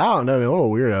creep, dude. I don't know, man. What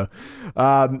a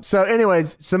weirdo. So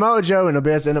anyways, Samoa Joe and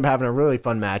Abyss end up having a really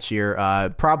fun match here.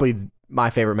 Probably my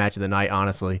favorite match of the night,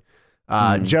 honestly.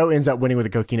 Joe ends up winning with a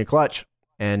Coquina clutch.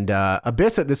 And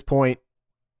Abyss at this point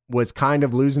was kind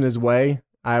of losing his way,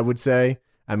 I would say.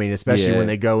 I mean, especially when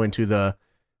they go into the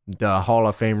Hall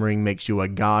of Fame ring makes you a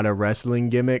god of wrestling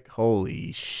gimmick.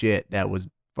 Holy shit, that was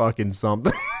fucking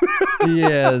something.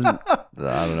 Yeah,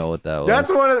 I don't know what that was.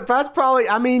 That's probably,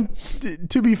 I mean,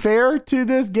 to be fair to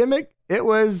this gimmick, it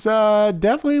was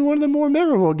definitely one of the more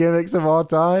memorable gimmicks of all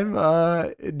time.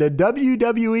 The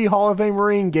WWE Hall of Fame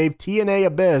ring gave TNA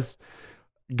Abyss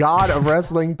god of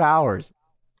wrestling powers.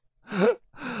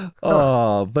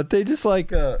 Oh, but they just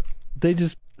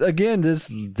again, this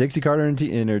Dixie Carter and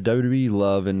her WWE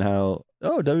love and how,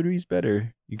 WWE's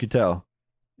better. You could tell.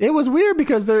 It was weird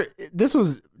because this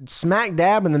was smack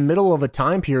dab in the middle of a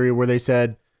time period where they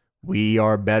said, we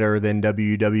are better than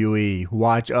WWE.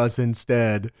 Watch us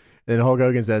instead. And Hulk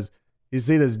Hogan says, you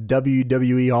see this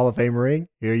WWE Hall of Fame ring?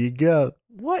 Here you go.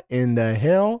 What in the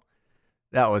hell?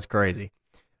 That was crazy.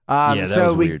 That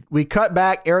was weird. We cut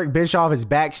back. Eric Bischoff is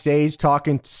backstage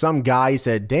talking to some guy. He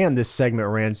said, damn, this segment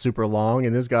ran super long.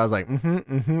 And this guy's like,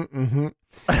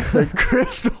 So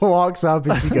Crystal walks up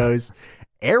and she goes,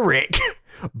 Eric,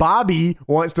 Bobby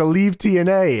wants to leave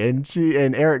TNA.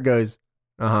 And Eric goes,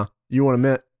 you want a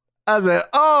minute? I said,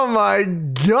 oh my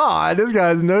God, this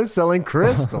guy's no-selling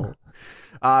Crystal.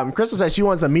 Crystal says she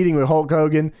wants a meeting with Hulk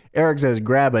Hogan. Eric says,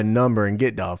 grab a number and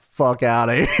get the fuck out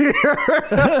of here.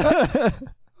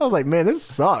 I was like, man, this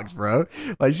sucks, bro.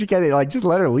 Like, she can't, like, just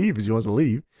let her leave if she wants to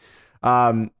leave.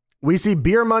 We see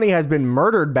Beer Money has been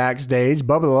murdered backstage.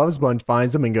 Bubba the Love Sponge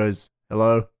finds him and goes,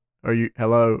 hello? Are you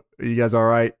guys all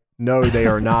right? No, they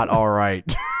are not all right.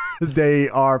 They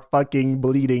are fucking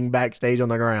bleeding backstage on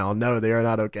the ground. No, they are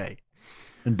not okay.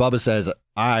 And Bubba says,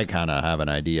 I kind of have an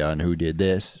idea on who did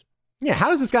this. Yeah, how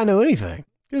does this guy know anything?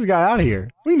 Get this guy out of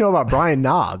here. We know about Brian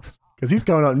Knobbs because he's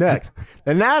coming up next.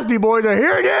 The Nasty Boys are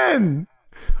here again.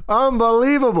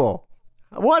 Unbelievable.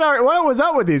 What was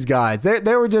up with these guys?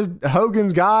 They were just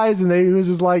Hogan's guys, and he was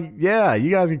just like, yeah, you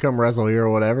guys can come wrestle here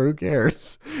or whatever. Who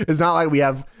cares? It's not like we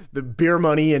have the Beer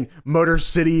Money and Motor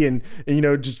City and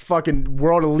just fucking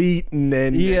World Elite and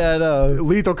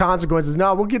Lethal Consequences.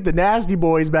 No, we'll get the Nasty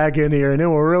Boys back in here, and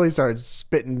then we'll really start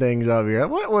spitting things up here.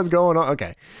 What was going on?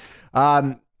 Okay.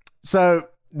 So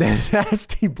the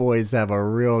Nasty Boys have a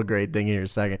real great thing in here in a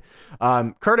second.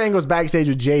 Kurt Angle's backstage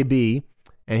with JB,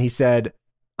 and he said,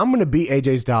 I'm going to beat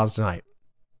AJ Styles tonight.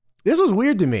 This was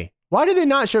weird to me. Why did they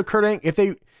not show Kurt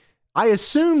Angle? I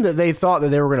assume that they thought that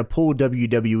they were going to pull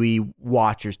WWE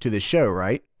watchers to the show,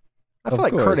 right? I feel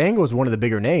like Kurt Angle is one of the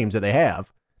bigger names that they have.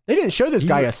 They didn't show this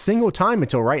guy a single time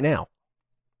until right now.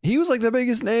 He was like the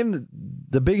biggest name.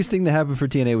 The biggest thing that happened for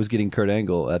TNA was getting Kurt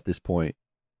Angle at this point.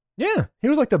 Yeah, he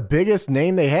was like the biggest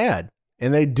name they had.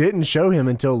 And they didn't show him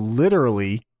until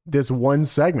literally this one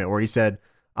segment where he said,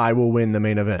 I will win the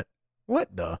main event.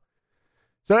 What the?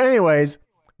 So anyways,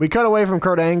 we cut away from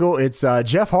Kurt Angle. It's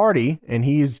Jeff Hardy, and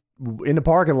he's in the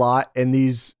parking lot, and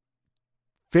these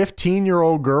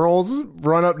 15-year-old girls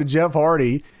run up to Jeff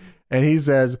Hardy, and he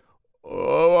says,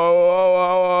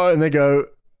 oh, and they go,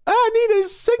 I need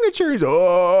his signature. He's,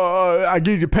 I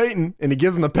give you painting, and he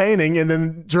gives them the painting, and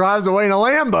then drives away in a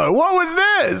Lambo. What was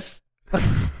this?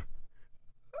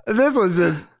 This was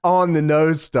just on the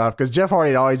nose stuff because Jeff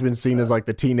Hardy had always been seen as like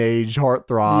the teenage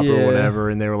heartthrob or whatever,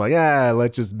 and they were like,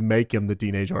 let's just make him the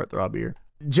teenage heartthrob here.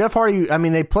 Jeff Hardy, I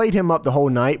mean, they played him up the whole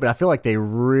night, but I feel like they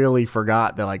really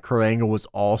forgot that like Kurt Angle was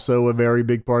also a very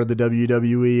big part of the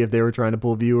WWE. If they were trying to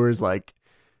pull viewers, like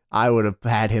I would have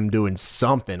had him doing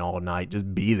something all night,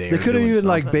 just be there. They could have even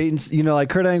like baiting, like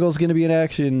Kurt Angle's going to be in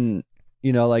action.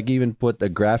 Like even put the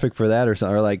graphic for that or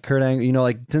something, or like Kurt Angle,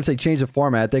 like since they changed the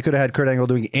format, they could have had Kurt Angle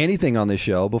doing anything on this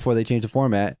show before they changed the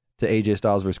format to AJ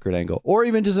Styles versus Kurt Angle, or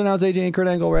even just announce AJ and Kurt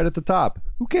Angle right at the top.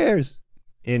 Who cares?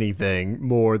 Anything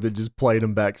more than just played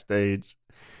them backstage.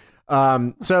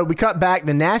 So we cut back.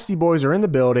 The Nasty Boys are in the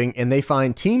building and they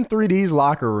find Team 3D's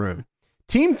locker room.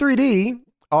 Team 3D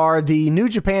are the New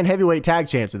Japan Heavyweight Tag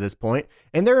Champs at this point,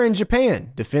 and they're in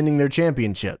Japan defending their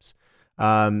championships.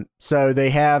 So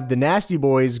they have the Nasty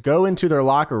Boys go into their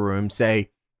locker room, say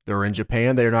they're in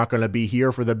Japan. They're not going to be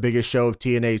here for the biggest show of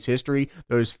TNA's history.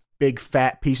 Those big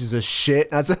fat pieces of shit.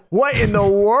 And I said, what in the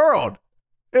world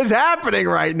is happening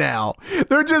right now?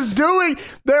 They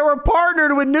were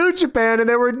partnered with New Japan and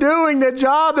they were doing the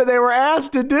job that they were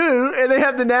asked to do. And they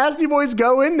have the Nasty Boys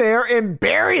go in there and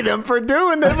bury them for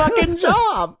doing the fucking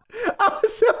job. I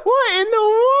said, what in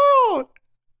the world?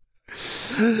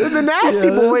 And the Nasty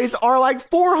Boys are like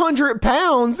 400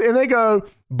 pounds, and they go,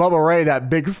 Bubba Ray, that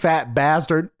big fat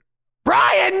bastard.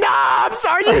 Brian Knobs,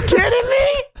 are you kidding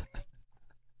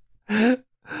me?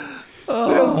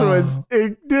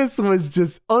 This was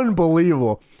just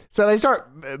unbelievable. So they start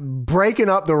breaking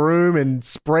up the room and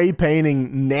spray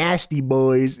painting Nasty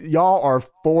Boys. Y'all are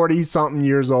 40-something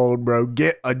years old, bro.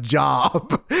 Get a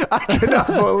job. I cannot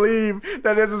believe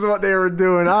that this is what they were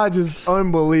doing. Just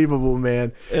unbelievable,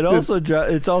 man.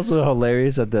 It's also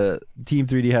hilarious that the Team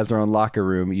 3D has their own locker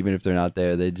room, even if they're not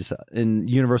there. They just in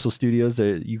Universal Studios,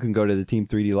 you can go to the Team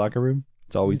 3D locker room.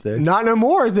 It's always there. Not no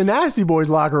more. It's the Nasty Boys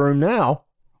locker room now.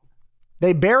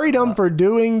 They buried them for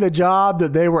doing the job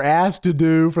that they were asked to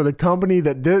do for the company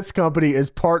that this company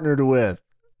is partnered with.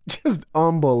 Just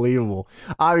unbelievable.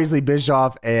 Obviously,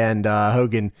 Bischoff and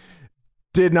Hogan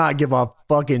did not give a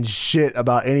fucking shit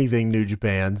about anything New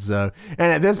Japan. So,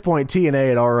 and at this point, TNA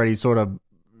had already sort of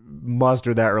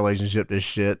mustered that relationship to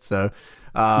shit. So,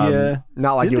 not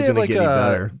like it was going to get any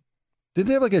better. Did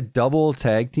they have like a double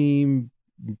tag team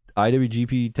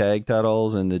IWGP tag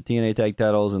titles and the TNA tag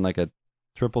titles and like a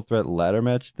triple threat ladder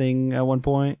match thing at one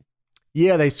point?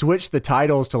 Yeah, they switched the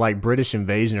titles to like British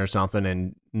Invasion or something,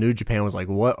 and New Japan was like,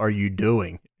 what are you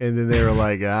doing? And then they were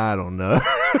like, I don't know.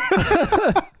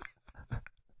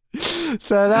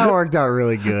 So that worked out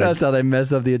really good. That's how they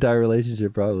messed up the entire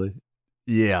relationship, probably.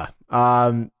 Yeah.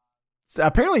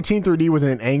 Apparently Team 3D was in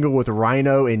an angle with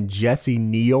Rhino and Jesse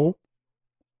Neal.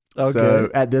 Okay. So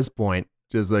at this point,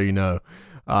 just so you know.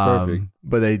 Perfect.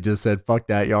 But they just said, fuck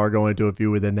that. Y'all are going to a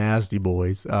feud with the Nasty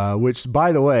Boys, which,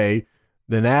 by the way,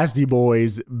 the Nasty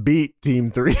Boys beat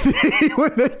Team 3D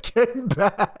when they came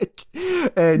back.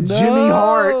 And Jimmy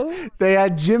Hart, they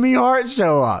had Jimmy Hart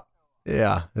show up.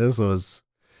 Yeah, this was...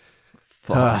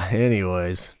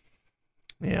 anyways.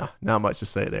 Yeah, not much to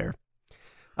say there.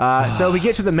 So we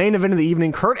get to the main event of the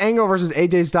evening. Kurt Angle versus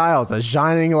AJ Styles, a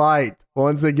shining light.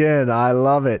 Once again, I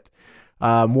love it.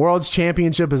 World's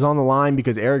Championship is on the line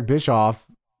because Eric Bischoff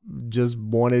just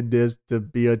wanted this to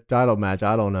be a title match.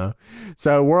 I don't know.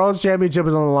 So World's Championship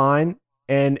is on the line,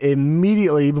 and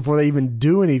immediately before they even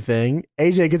do anything,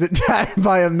 AJ gets attacked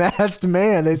by a masked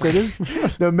man. They said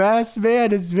the masked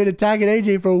man has been attacking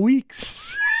AJ for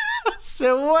weeks.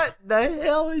 So what the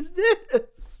hell is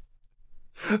this?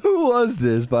 Who was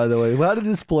this, by the way? How did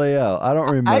this play out? I don't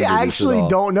remember. I actually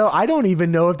don't know. I don't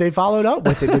even know if they followed up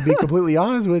with it, to be completely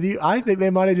honest with you. I think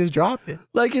they might have just dropped it.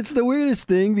 Like, it's the weirdest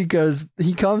thing because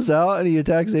he comes out and he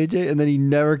attacks AJ and then he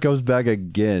never comes back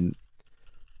again.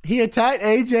 He attacked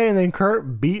AJ and then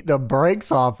Kurt beat the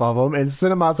brakes off of him and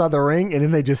sent him outside the ring, and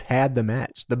then they just had the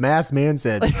match. The masked man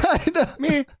said,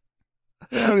 I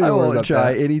won't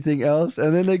try anything else.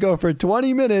 And then they go for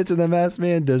 20 minutes and the masked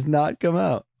man does not come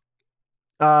out.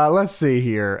 Let's see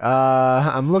here.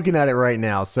 I'm looking at it right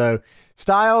now. So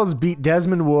Styles beat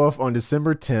Desmond Wolfe on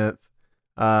December 10th.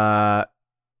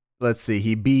 Let's see.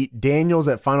 He beat Daniels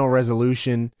at Final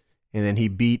Resolution, and then he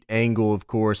beat Angle, of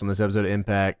course, on this episode of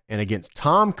Impact, and against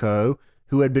Tomko,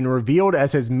 who had been revealed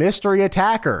as his mystery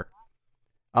attacker.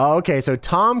 Oh, okay, so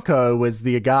Tomko was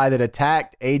the guy that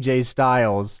attacked AJ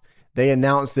Styles. They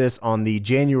announced this on the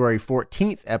January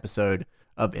 14th episode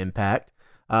of Impact.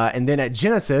 And then at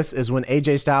Genesis is when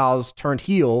AJ Styles turned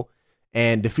heel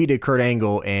and defeated Kurt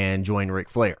Angle and joined Ric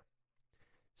Flair.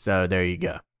 So there you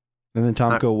go. And then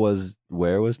Tomko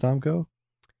where was Tomko?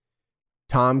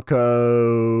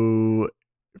 Tomko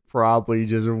probably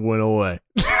just went away.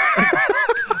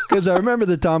 Because I remember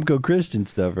the Tomko Christian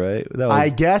stuff, right? That was I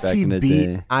guess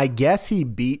he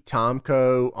beat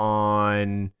Tomko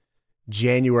on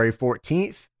January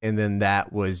 14th, and then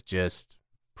that was just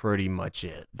pretty much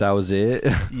it. That was it?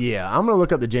 Yeah, I'm going to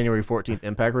look up the January 14th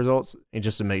Impact results and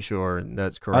just to make sure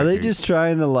that's correct. Are they just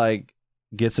trying to like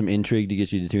get some intrigue to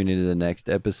get you to tune into the next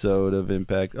episode of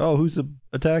Impact? Oh, who's the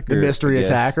attacker? The mystery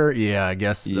attacker? Yeah, I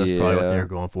guess that's probably what they're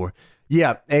going for.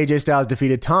 Yeah, AJ Styles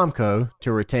defeated Tomko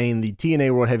to retain the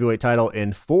TNA World Heavyweight title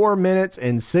in 4 minutes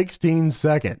and 16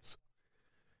 seconds.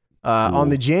 On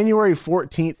the January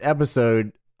 14th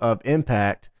episode of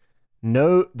Impact,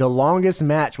 the longest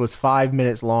match was 5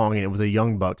 minutes long, and it was a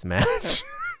Young Bucks match.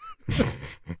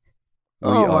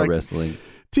 Oh are my- wrestling.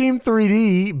 Team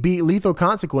 3D beat Lethal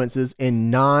Consequences in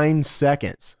 9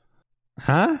 seconds.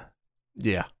 Huh?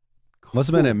 Yeah. Must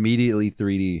have been immediately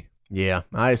 3D. Yeah,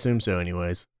 I assume so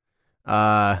anyways.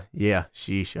 Yeah,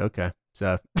 sheesh. Okay.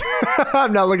 So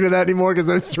I'm not looking at that anymore because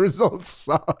those results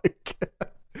suck.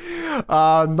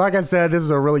 Like I said, this was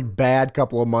a really bad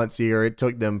couple of months here. It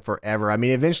took them forever. I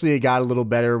mean, eventually it got a little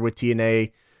better with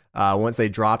TNA once they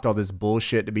dropped all this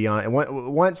bullshit, to be honest.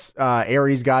 And once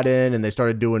Aries got in and they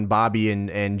started doing Bobby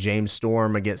and James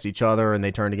Storm against each other, and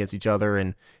they turned against each other,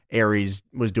 and Aries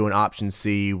was doing option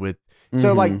C with.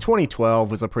 So like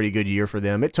 2012 was a pretty good year for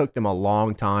them. It took them a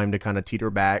long time to kind of teeter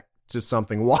back to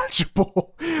something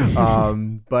watchable.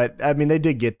 But I mean, they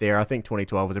did get there. I think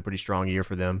 2012 was a pretty strong year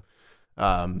for them.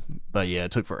 But yeah,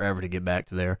 it took forever to get back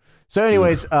to there. So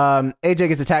anyways, AJ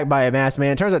gets attacked by a masked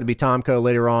man. Turns out to be Tomko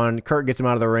later on. Kurt gets him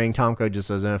out of the ring. Tomko just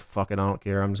says, fuck it, I don't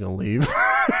care. I'm just going to leave.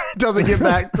 Doesn't get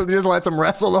back. Just lets him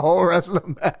wrestle the whole rest of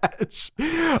the match.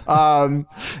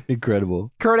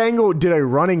 Incredible. Kurt Angle did a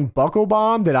running buckle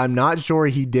bomb that I'm not sure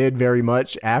he did very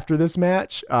much after this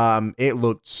match. It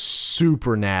looked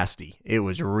super nasty. It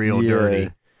was real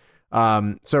dirty.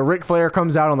 So Ric Flair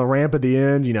comes out on the ramp at the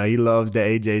end. You know, he loves the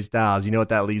AJ Styles. You know what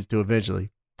that leads to eventually?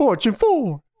 Fortune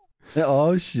 4.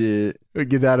 Oh, shit. We'll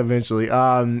get that eventually.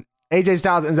 AJ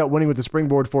Styles ends up winning with the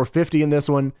springboard 450 in this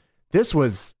one.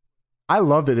 I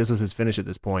love that this was his finish at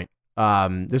this point.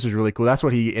 This was really cool. That's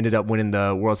what he ended up winning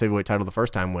the World Heavyweight title the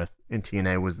first time with in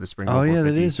TNA was the springboard 450. Oh,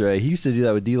 yeah, that is right. He used to do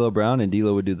that with D'Lo Brown, and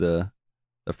D'Lo would do the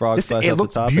frog splash it off the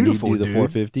looks top, beautiful, and he'd do the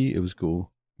dude. 450. It was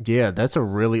cool. Yeah, that's a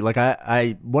really, like,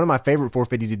 I one of my favorite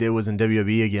 450s he did was in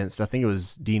WWE against, I think it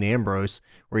was Dean Ambrose,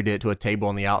 where he did it to a table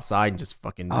on the outside and just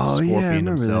fucking scorpion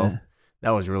himself. That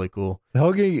was really cool.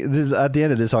 Hogan, at the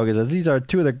end of this, Hogan says, "These are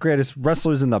two of the greatest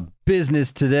wrestlers in the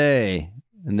business today."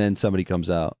 And then somebody comes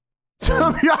out.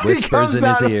 Some guy Whispers comes in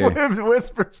out his and ear.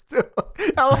 whispers to him.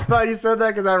 I love how you said that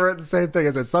because I read the same thing.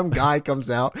 I said, some guy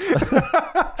comes out.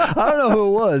 I don't know who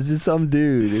it was. Just some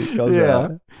dude. It comes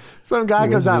out. Some guy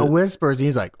comes out and whispers, and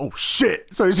he's like, oh, shit.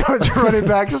 So he starts running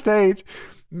backstage.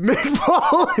 Mick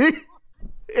Foley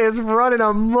is running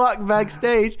amok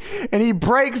backstage, and he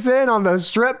breaks in on the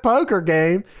strip poker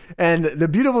game, and the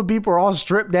beautiful people are all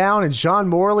stripped down, and Sean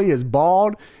Morley is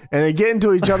bald, and they get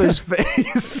into each other's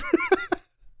face.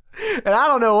 And I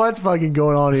don't know what's fucking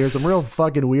going on here. Some real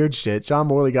fucking weird shit. Sean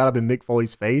Morley got up in Mick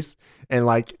Foley's face, and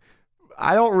like,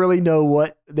 I don't really know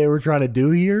what they were trying to do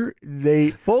here.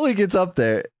 Foley gets up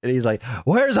there and he's like,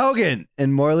 "Where's Hogan?"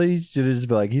 And Morley should just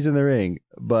be like, "He's in the ring."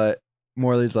 But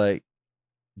Morley's like,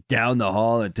 "Down the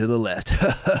hall and to the left."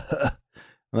 I'm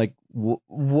like,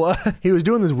 what? He was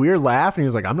doing this weird laugh, and he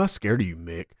was like, "I'm not scared of you,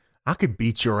 Mick. I could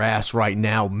beat your ass right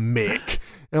now, Mick."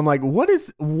 And I'm like, what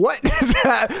is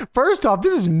that? First off,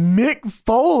 this is Mick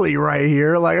Foley right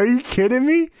here. Like, are you kidding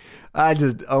me?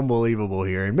 Just unbelievable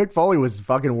here. And Mick Foley was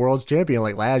fucking world's champion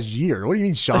like last year. What do you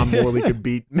mean Sean Morley could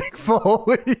beat Mick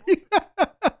Foley?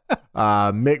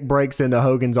 Mick breaks into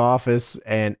Hogan's office,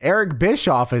 and Eric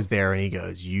Bischoff is there, and he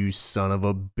goes, "You son of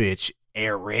a bitch,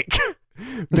 Eric."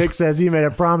 Mick says he made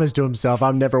a promise to himself,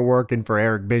 "I'm never working for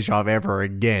Eric Bischoff ever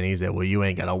again." He said, "Well, you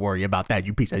ain't got to worry about that,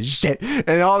 you piece of shit."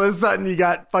 And all of a sudden, you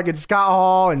got fucking Scott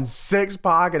Hall and Six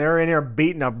Pac, and they're in here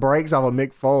beating the brakes off of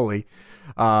Mick Foley.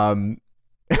 And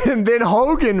then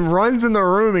Hogan runs in the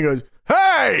room and goes,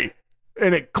 "Hey!"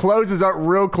 And it closes up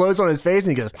real close on his face,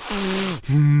 and he goes,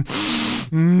 and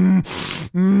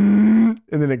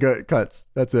then it cuts.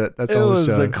 That's it. That's the whole was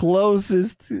show. the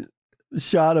closest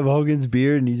shot of Hogan's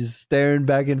beard, and he's just staring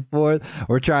back and forth.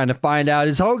 We're trying to find out,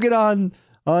 is Hogan on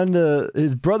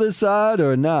his brother's side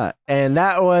or not? And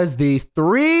that was the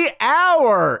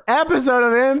 3-hour episode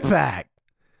of Impact.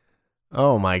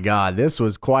 Oh my God. This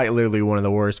was quite literally one of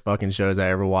the worst fucking shows I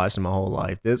ever watched in my whole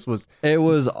life. It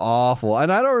was awful.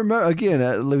 And I don't remember,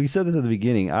 again, we said this at the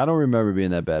beginning, I don't remember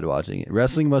being that bad watching it.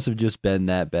 Wrestling must have just been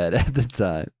that bad at the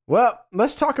time. Well,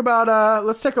 let's talk about,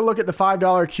 let's take a look at the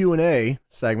 $5 Q&A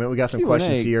segment. We got some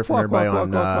questions here from everybody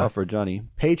on for Johnny.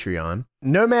 Patreon.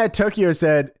 Nomad Tokyo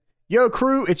said, "Yo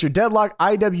crew, it's your Deadlock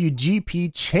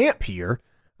IWGP champ here.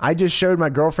 I just showed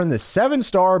my girlfriend the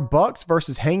 7-star Bucks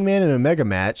versus Hangman and Omega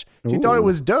match. She thought it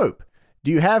was dope. Do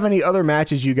you have any other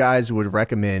matches you guys would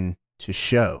recommend to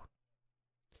show?"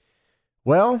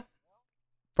 Well,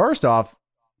 first off,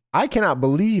 I cannot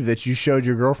believe that you showed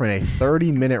your girlfriend a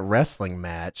 30-minute wrestling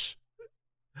match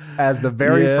as the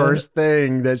very first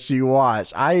thing that she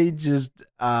watched. I just,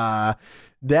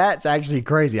 that's actually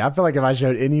crazy. I feel like if I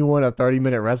showed anyone a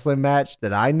 30-minute wrestling match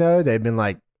that I know, they'd been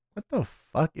like, what the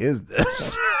fuck is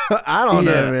this? I don't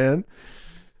know, man.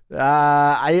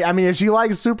 I mean, if she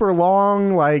likes super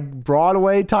long, like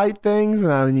Broadway type things, then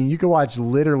I mean, you can watch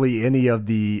literally any of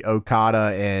the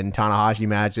Okada and Tanahashi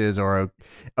matches or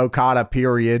Okada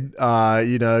period.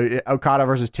 Okada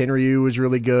versus Tenryu was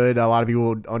really good. A lot of people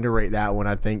would underrate that one,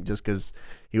 I think, just because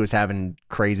he was having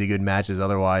crazy good matches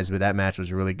otherwise, but that match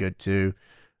was really good too.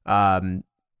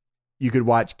 You could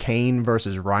watch Kane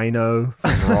versus Rhino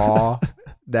from Raw.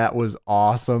 That was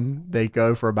awesome. They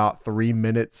go for about 3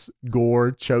 minutes.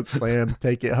 Gore, choke slam,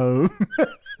 take it home.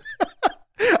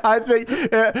 I think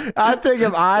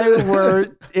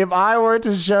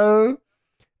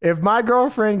if my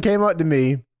girlfriend came up to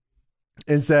me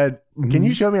and said, "Can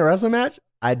you show me a wrestling match?"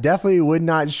 I definitely would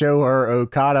not show her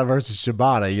Okada versus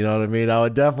Shibata. You know what I mean? I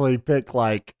would definitely pick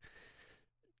like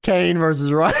Kane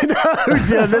versus Rhino.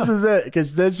 Yeah, this is it.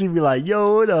 Because then she'd be like,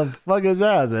 "Yo, what the fuck is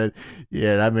that?" I said,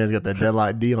 "Yeah, that man's got the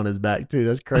Deadlock D on his back too.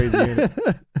 That's crazy." Isn't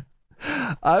it?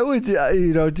 I would,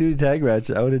 do tag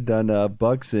match. I would have done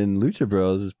Bucks and Lucha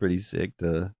Bros. Is pretty sick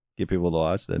to get people to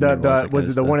watch that. Was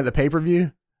it the one at the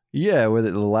pay-per-view? Yeah, with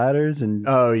the ladders and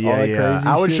oh yeah, all that yeah. crazy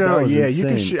I would shit. show. Yeah,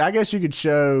 insane. you could. I guess you could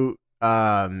show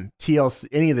TLC,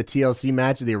 any of the TLC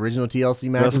matches, the original TLC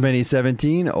matches. WrestleMania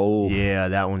 17. Oh, yeah,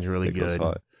 that one's really it goes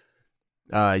good.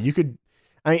 hard. You could,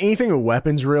 I mean, anything with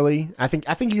weapons, really. I think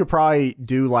you could probably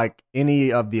do like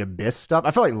any of the Abyss stuff.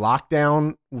 I feel like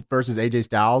Lockdown versus AJ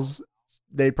Styles,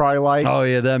 they'd probably like. Oh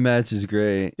yeah, that match is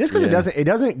great. Just because it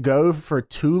doesn't go for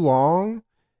too long,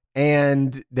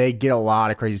 and they get a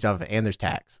lot of crazy stuff, and there's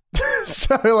tags.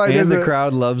 So like, and the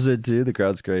crowd loves it too. The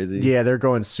crowd's crazy. Yeah, they're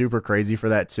going super crazy for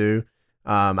that too.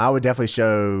 I would definitely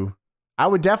show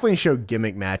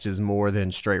gimmick matches more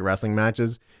than straight wrestling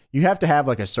matches. You have to have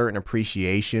like a certain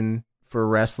appreciation for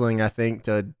wrestling, I think,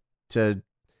 to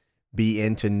be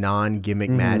into non-gimmick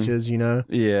matches, you know?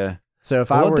 Yeah. So if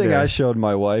one thing I showed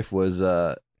my wife was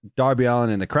Darby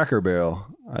Allin and the Cracker Barrel.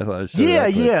 I thought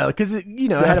because it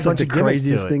had a bunch of the gimmicks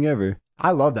craziest to it. thing ever.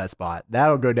 I love that spot.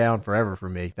 That'll go down forever for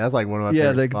me. That's like one of my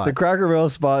favorite spots. The Cracker Barrel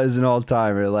spot is an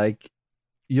all-timer. Like,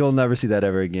 you'll never see that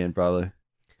ever again, probably.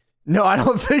 No, I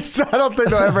don't think so. I don't think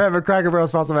they'll ever have a Cracker Barrel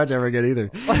sponsor match ever again either.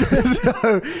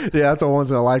 So, yeah, that's a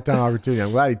once-in-a-lifetime opportunity.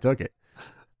 I'm glad he took it.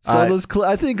 So those,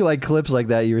 I think like clips like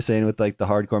that you were saying with like the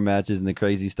hardcore matches and the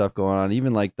crazy stuff going on,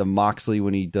 even like the Moxley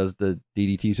when he does the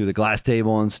DDT through the glass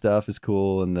table and stuff is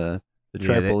cool, and the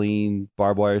trampoline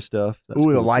barbed wire stuff. That's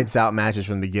cool. The lights out matches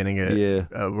from the beginning. They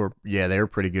were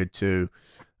pretty good too.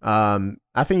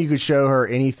 I think you could show her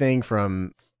anything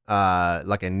from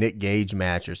like a Nick Gage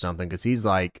match or something, because he's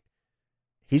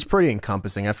pretty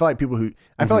encompassing. I feel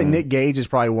like Nick Gage is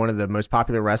probably one of the most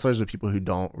popular wrestlers with people who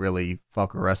don't really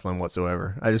fuck with wrestling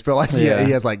whatsoever. I just feel like he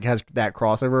has that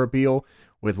crossover appeal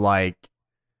with like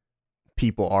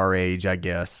people our age, I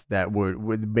guess, that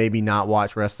would maybe not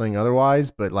watch wrestling otherwise,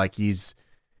 but like he's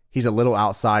a little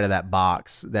outside of that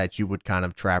box that you would kind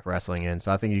of trap wrestling in.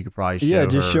 So I think you could probably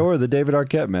show her the David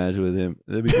Arquette match with him.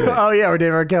 That'd be great. Oh yeah, or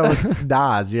David Arquette with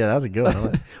Nas. Yeah, that's a good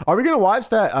one. Are we gonna watch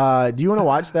that? Do you want to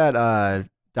watch that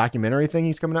documentary thing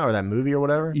he's coming out, or that movie or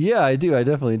whatever? Yeah, I do. I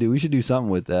definitely do. We should do something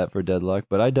with that for Deadlock,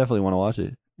 but I definitely want to watch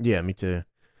it. Yeah, me too.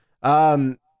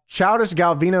 Childish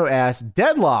Galvino asks,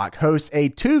 Deadlock hosts a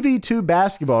 2v2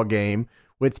 basketball game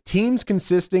with teams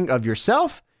consisting of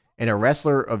yourself and a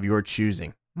wrestler of your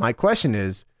choosing. My question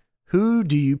is, who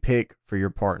do you pick for your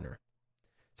partner?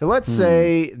 So let's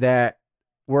say that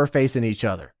we're facing each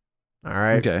other. All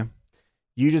right. Okay.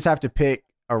 You just have to pick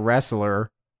a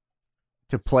wrestler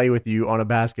to play with you on a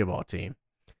basketball team.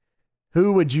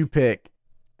 Who would you pick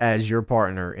as your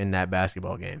partner in that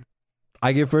basketball game?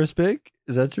 I get first pick?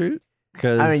 Is that true?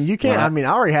 I mean, you can't. I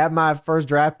already have my first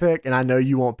draft pick, and I know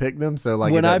you won't pick them. So,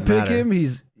 like, when I pick him,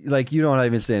 he's like, you don't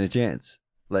even stand a chance.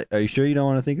 Like, are you sure you don't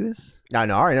want to think of this? I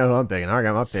know. I already know who I'm picking. I already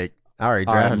got my pick. I already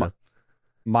drafted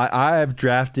him. I have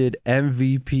drafted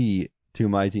MVP to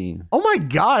my team. Oh my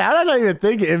God! How did I not even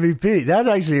think of MVP? That's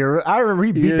actually. I remember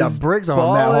he beat the bricks off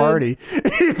of Matt Hardy.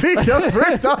 He beat the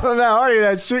bricks off of Matt Hardy in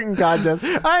that shooting contest.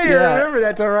 I even remember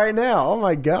that till right now. Oh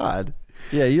my God!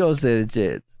 Yeah, you don't stand a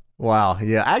chance. Wow.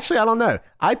 Yeah. Actually, I don't know.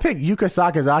 I picked Yuka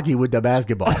Sakazaki with the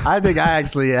basketball. I think I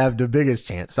actually have the biggest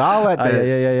chance. So I'll let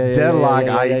the Deadlock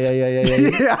Heights.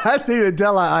 Yeah, I think the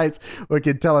Deadlock Heights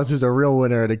can tell us who's a real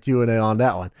winner of the Q&A on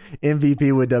that one.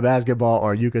 MVP with the basketball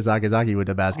or Yuka Sakazaki with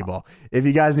the basketball. If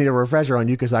you guys need a refresher on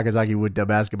Yuka Sakazaki with the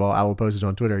basketball, I will post it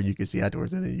on Twitter. You can see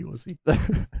afterwards, and then you will see.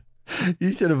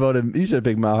 You should have voted. You should have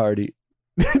picked Matt Hardy.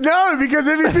 No, because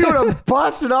MVP would have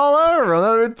busted all over. That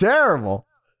would have been terrible.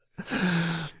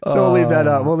 So we'll leave that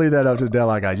up. We'll leave that up to the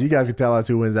Deadlock guys. You guys can tell us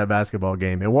who wins that basketball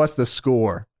game and what's the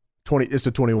score. 20. It's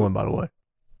a 21, by the way.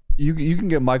 You can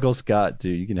get Michael Scott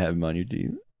too. You can have him on your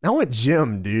team. I want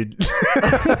Jim, dude.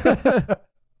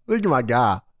 Look at my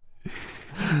guy.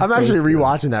 I'm actually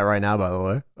rewatching that right now, by the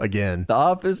way. Again, The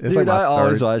Office, It's dude. like my I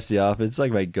always third. watch The Office. It's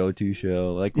like my go-to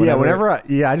show. Like whenever I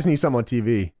just need something on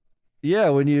TV. yeah,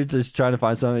 when you're just trying to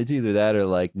find something, it's either that or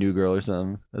like New Girl or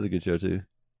something. That's a good show too.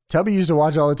 Tubby used to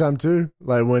watch all the time too.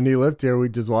 Like when he lived here, we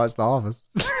just watched The Office.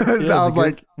 I was because-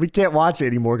 like, we can't watch it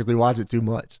anymore because we watch it too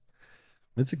much.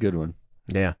 It's a good one.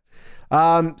 Yeah.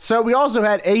 So we also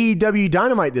had AEW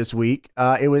Dynamite this week.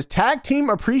 It was Tag Team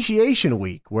Appreciation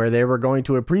Week, where they were going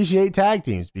to appreciate tag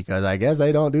teams because I guess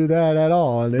they don't do that at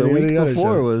all. On The any of week other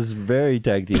before shows. was very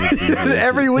tag team.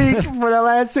 Every week for the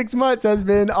last 6 months has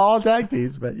been all tag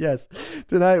teams. But yes,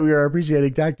 tonight we are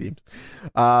appreciating tag teams.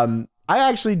 I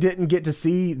actually didn't get to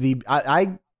see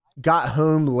I got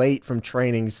home late from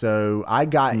training, so I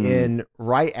got in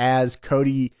right as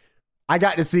Cody. I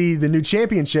got to see the new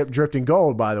championship dripped in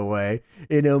gold, by the way.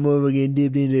 You know, getting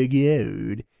dipped in the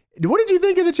gold. What did you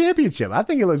think of the championship? I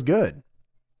think it looks good.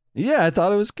 Yeah, I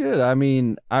thought it was good. I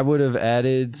mean, I would have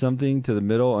added something to the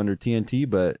middle under TNT,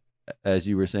 but as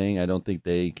you were saying, I don't think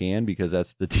they can because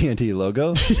that's the TNT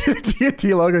logo.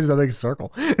 TNT logo is a big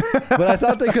circle. But I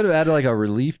thought they could have added like a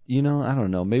relief. You know, I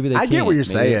don't know. Maybe they. I get can't. what you're Maybe-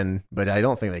 saying, but I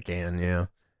don't think they can. Yeah,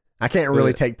 I can't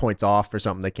really take points off for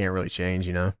something they can't really change.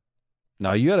 You know.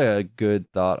 No, you had a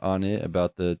good thought on it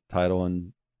about the title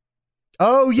and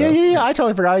Oh yeah, So- yeah. I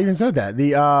totally forgot I even said that.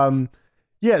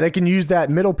 Yeah, they can use that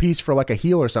middle piece for like a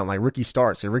heel or something, like Ricky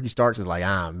Starks. And Ricky Starks is like,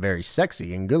 I'm very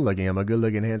sexy and good looking. I'm a good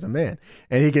looking, handsome man.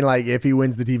 And he can like, if he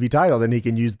wins the TV title, then he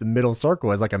can use the middle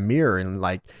circle as like a mirror and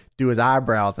like do his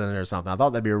eyebrows in it or something. I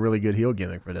thought that'd be a really good heel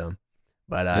gimmick for them.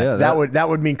 But Yeah, that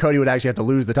would mean Cody would actually have to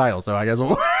lose the title. So I guess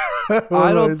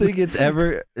I don't think it's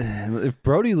ever. If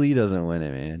Brody Lee doesn't win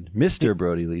it, man, Mr.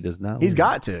 Brody Lee does not. he's win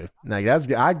got to. Like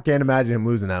I can't imagine him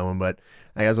losing that one. But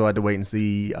I guess we'll have to wait and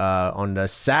see on the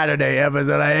Saturday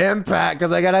episode of Impact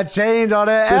because I got to change on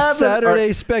that. it. The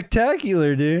Saturday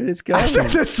Spectacular, dude. It's I said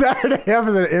coming. the Saturday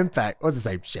episode of Impact. What's the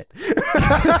same shit?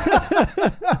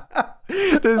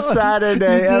 The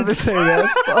Saturday You did episode. say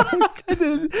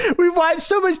that. We've watched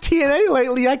so much TNA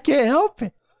lately, I can't help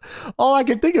it. All I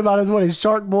can think about is what is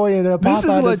Shark Boy and Popeye This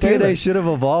is the what Sailor. TNA should have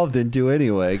evolved into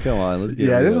anyway. Come on, let's get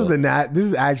Yeah, this real. is this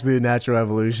is actually the natural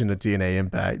evolution of TNA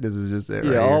Impact. This is just it.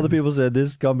 Yeah, right all here. the people said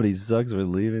this company sucks. We're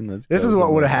leaving. Let's This go. is what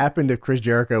Come would on. have happened if Chris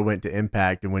Jericho went to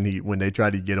Impact and when they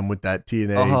tried to get him with that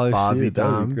TNA Oh, Fozzy shit, that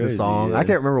would time, be the crazy, song. yeah. I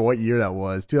can't remember what year that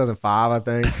was. 2005, I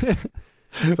think.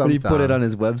 When he put it Sometime. on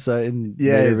his website and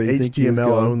Yeah, made his everybody think he was HTML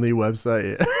gone. only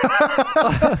website.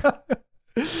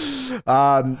 Yeah,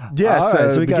 All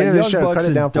right, so we got beginning of the Young show, Bucks cut it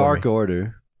and down for Dark me.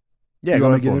 Order. Yeah, You go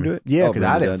wanna ahead get for into me. it? Yeah, Oh, because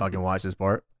bring I it didn't down. fucking watch this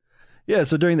part. Yeah,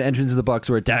 so during the entrance, the Bucks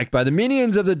were attacked by the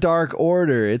minions of the Dark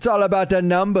Order. It's all about the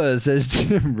numbers, says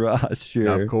Jim Ross.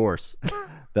 Sure, Of course,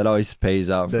 that always pays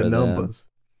out the for them. numbers.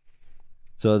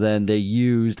 So then they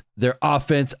used their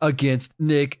offense against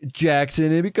Nick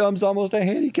Jackson. It becomes almost a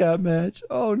handicap match.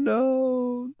 Oh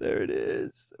no, there it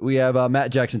is. We have Matt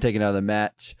Jackson taken out of the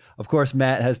match. Of course,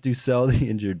 Matt has to sell the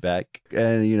injured back.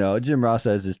 And, you know, Jim Ross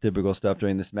has his typical stuff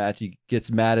during this match. He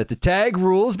gets mad at the tag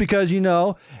rules because, you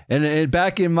know, and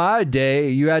back in my day,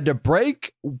 you had to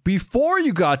break before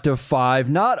you got to 5,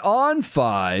 not on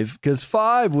 5, because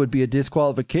 5 would be a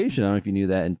disqualification. I don't know if you knew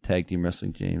that in tag team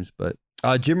wrestling, James, but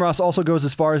Jim Ross also goes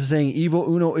as far as saying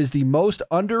Evil Uno is the most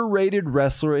underrated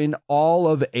wrestler in all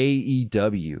of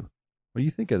AEW. What do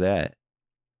you think of that?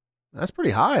 That's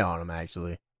pretty high on him,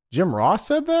 actually. Jim Ross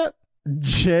said that.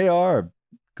 JR,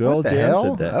 good What old the JR hell?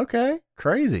 said that. Okay,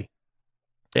 crazy.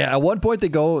 Yeah, at one point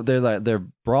they're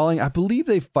brawling. I believe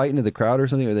they fight into the crowd or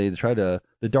something, or they try to.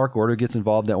 The Dark Order gets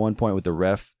involved at one point with the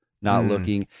ref not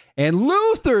looking, and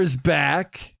Luther's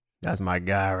back. That's my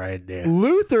guy right there.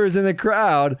 Luther's in the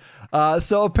crowd.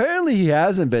 So apparently he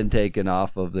hasn't been taken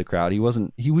off of the crowd. He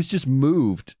was just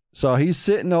moved. So he's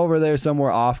sitting over there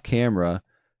somewhere off camera,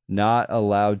 not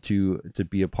allowed to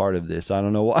be a part of this. I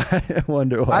don't know why. I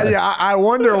wonder why. I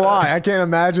wonder why. I can't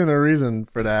imagine the reason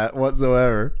for that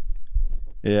whatsoever.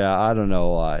 Yeah, I don't know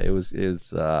why. It was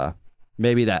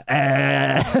maybe that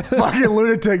Fucking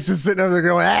lunatics just sitting over there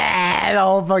going, the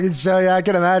whole fucking show. Yeah, I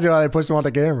can imagine why they pushed him off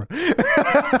the camera.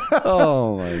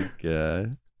 Oh my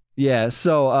god. Yeah,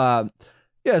 so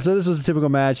this was a typical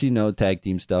match, you know, tag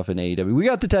team stuff in AEW. We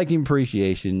got the tag team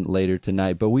appreciation later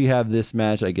tonight, but we have this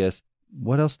match, I guess.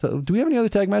 What else? Do we have any other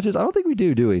tag matches? I don't think we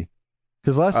do we?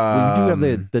 Because we do have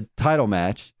the title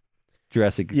match,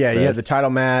 Jurassic. Yeah, you Express. had the title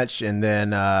match, and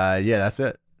then that's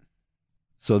it.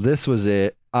 So this was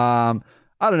it.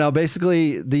 I don't know.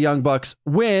 Basically, the Young Bucks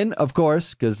win, of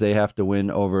course, because they have to win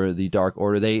over the Dark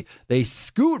Order. They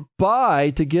scoot by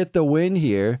to get the win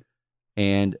here,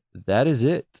 And that is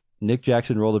it. Nick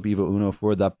Jackson rolled up Evil Uno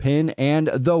for the pin and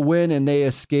the win, and they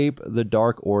escape the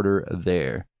Dark Order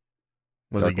there.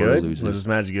 Was Dark it good? Order Was this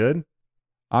match good?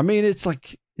 I mean, it's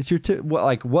like it's your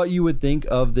what you would think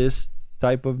of this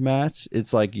type of match.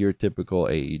 It's like your typical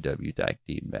AEW tag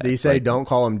team match. Did he say like, don't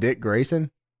call him Dick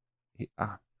Grayson?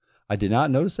 I did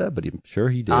not notice that, but I'm sure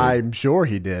he did. I'm sure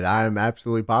he did. I'm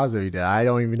absolutely positive he did. I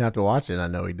don't even have to watch it. I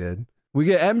know he did. We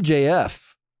get MJF,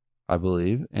 I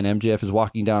believe, and MJF is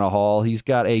walking down a hall. He's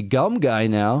got a gum guy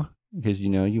now because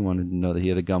you wanted to know that he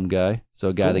had a gum guy, so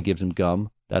a guy that gives him gum.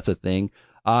 That's a thing.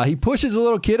 He pushes a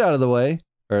little kid out of the way,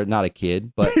 or not a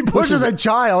kid, but he pushes a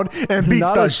child and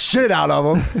beats the shit out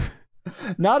of him.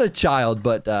 Not a child,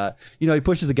 but he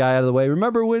pushes the guy out of the way.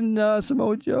 Remember when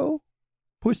Samoa Joe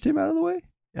pushed him out of the way?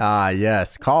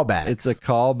 Yes, callback. It's a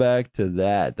callback to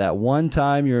that one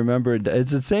time you remember.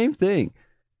 It's the same thing.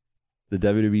 The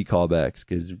WWE callbacks,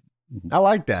 because I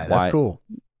like that. That's cool.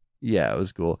 Yeah, it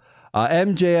was cool.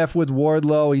 MJF with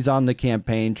Wardlow. He's on the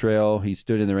campaign trail. He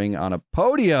stood in the ring on a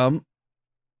podium,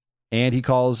 and he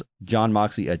calls Jon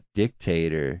Moxley a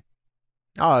dictator.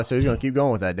 Oh, so he's going to keep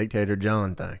going with that Dictator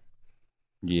John thing.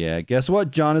 Yeah, guess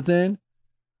what, Jonathan?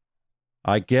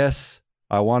 I guess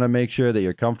I want to make sure that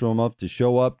you're comfortable enough to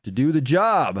show up to do the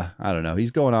job. I don't know.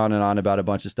 He's going on and on about a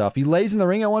bunch of stuff. He lays in the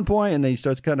ring at one point, and then he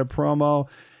starts cutting a promo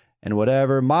and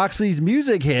whatever. Moxley's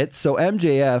music hits, so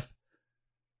MJF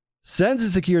sends a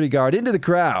security guard into the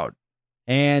crowd,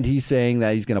 and he's saying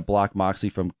that he's going to block Moxley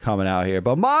from coming out here.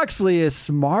 But Moxley is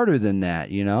smarter than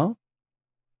that,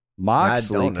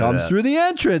 Moxley comes through the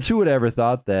entrance. Who would ever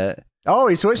thought that? Oh,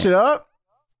 he switched it up?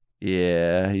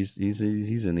 Yeah, he's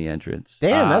in the entrance.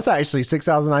 Damn, that's actually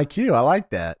 6,000 IQ. I like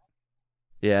that.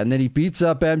 Yeah, and then he beats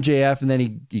up MJF, and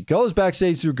then he goes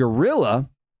backstage through Gorilla.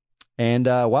 And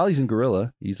while he's in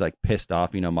Gorilla, he's like pissed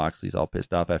off. Moxley's all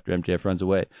pissed off after MJF runs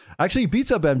away. Actually, he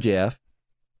beats up MJF.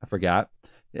 I forgot.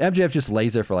 MJF just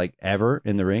lays there for like ever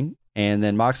in the ring. And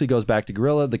then Moxley goes back to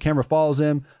Gorilla. The camera follows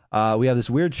him. We have this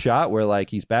weird shot where like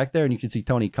he's back there and you can see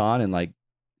Tony Khan in like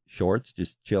shorts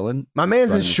just chilling. My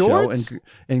man's in shorts?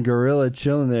 And Gorilla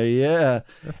chilling there. Yeah.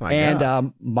 That's my guy.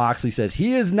 And Moxley says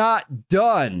he is not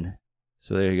done.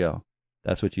 So there you go.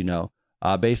 That's what you know.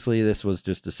 Basically, this was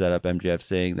just to set up MJF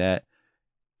saying that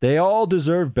they all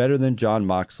deserve better than Jon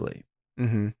Moxley.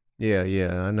 Mm-hmm.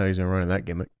 Yeah. I know he's been running that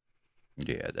gimmick.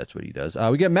 Yeah, that's what he does.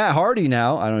 We get Matt Hardy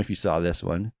now. I don't know if you saw this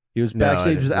one. He was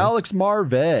backstage with Alex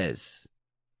Marvez.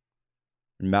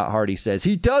 And Matt Hardy says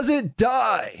he doesn't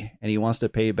die. And he wants to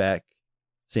pay back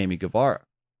Sammy Guevara.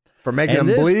 For making him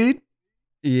bleed?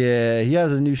 Yeah, he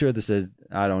has a new shirt that says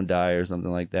I don't die or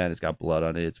something like that. It's got blood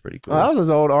on it. It's pretty cool. Well, that was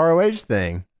his old ROH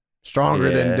thing.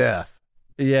 Stronger than death.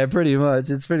 Yeah, pretty much.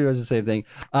 It's pretty much the same thing.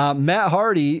 Matt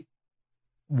Hardy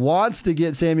wants to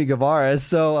get Sammy Guevara.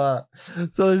 So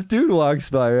this dude walks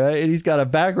by, right? And he's got a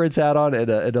backwards hat on and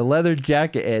a leather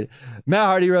jacket. And Matt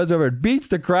Hardy runs over and beats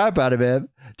the crap out of him.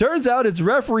 Turns out it's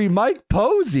referee Mike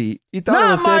Posey. He thought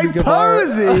it was Sammy Guevara.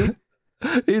 Posey.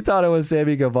 He thought it was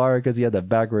Sammy Guevara because he had the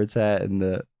backwards hat and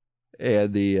the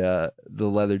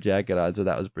leather jacket on, so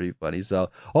that was pretty funny. So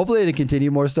hopefully they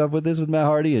continue more stuff with this with Matt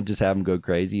Hardy and just have him go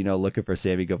crazy, looking for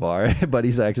Sammy Guevara, but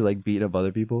he's actually like beating up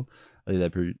other people. I think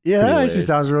that that actually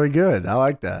sounds really good. I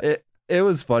like that. It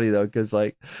was funny though, because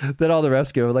like then all the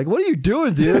refs go like, "What are you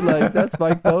doing, dude? Like that's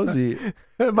Mike Posey."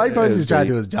 Mike Posey's trying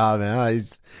to do his job, man. I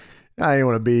didn't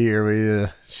want to be here,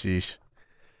 but sheesh.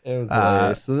 It was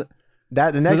hilarious.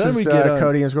 The next is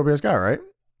Cody and Scorpio Sky, right?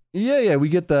 Yeah, we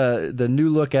get the new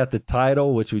look at the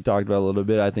title, which we talked about a little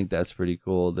bit. I think that's pretty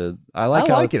cool. I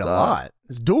like it a lot.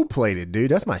 It's dual plated, dude.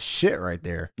 That's my shit right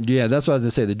there. Yeah, that's what I was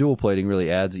gonna say. The dual plating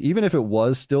really adds. Even if it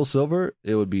was still silver,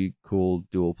 it would be cool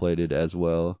dual plated as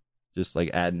well. Just like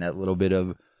adding that little bit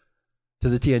of to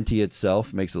the TNT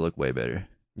itself makes it look way better.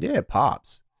 Yeah, it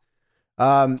pops.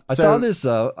 I saw this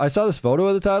photo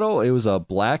of the title. It was a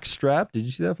black strap. Did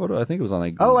you see that photo? I think it was on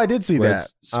like. Oh, I did see that.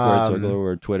 Squared Circle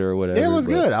or Twitter or whatever. Yeah, it was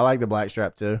good. I like the black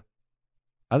strap too.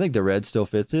 I think the red still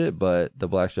fits it, but the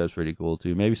black strap's pretty cool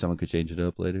too. Maybe someone could change it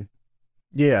up later.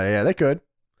 Yeah, they could.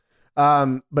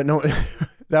 But no,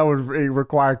 that would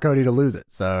require Cody to lose it.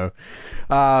 So,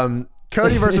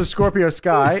 Cody versus Scorpio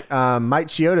Sky. Mike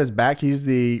Chioda's back. He's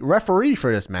the referee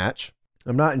for this match.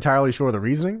 I'm not entirely sure of the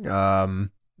reasoning.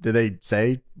 Did they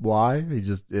say why? He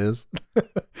just is.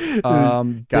 This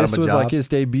was like his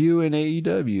debut in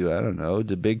AEW. I don't know.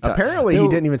 The big time. Apparently, he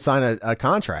didn't even sign a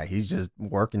contract. He's just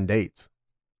working dates.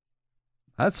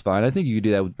 That's fine. I think you could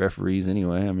do that with referees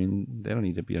anyway. I mean, they don't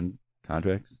need to be on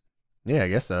contracts. Yeah, I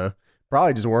guess so.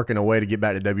 Probably just working a way to get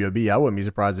back to WB. I wouldn't be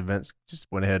surprised if Vince just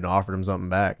went ahead and offered him something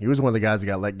back. He was one of the guys that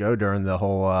got let go during the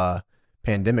whole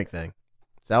pandemic thing.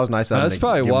 So that was nice of him That's to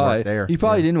probably give him why. work there. He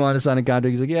probably Yeah. didn't want to sign a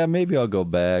contract. He's like, yeah, maybe I'll go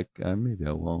back. Maybe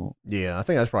I won't. Yeah, I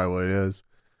think that's probably what it is.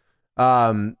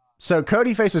 So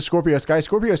Cody faces Scorpio Sky.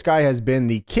 Scorpio Sky has been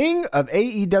the king of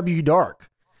AEW Dark.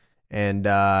 And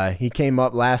he came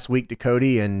up last week to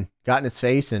Cody and got in his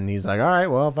face, and he's like, all right,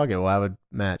 well, fuck it, we'll have a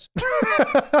match.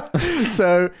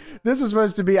 So this was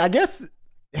supposed to be, I guess,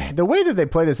 the way that they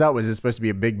play this out was it's supposed to be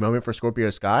a big moment for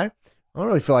Scorpio Sky. I don't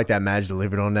really feel like that match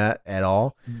delivered on that at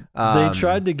all. They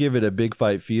tried to give it a big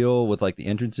fight feel with like the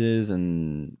entrances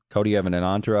and Cody having an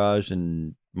entourage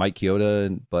and Mike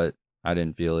Chioda, but I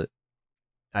didn't feel it.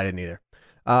 I didn't either.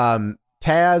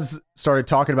 Taz started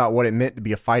talking about what it meant to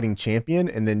be a fighting champion,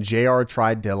 and then JR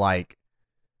tried to like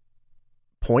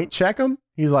point check him.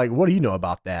 He's like, what do you know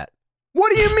about that?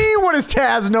 What do you mean? What does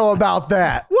Taz know about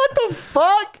that? What the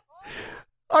fuck?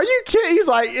 Are you kidding? He's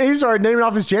like, he started naming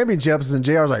off his championships, and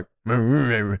JR's like,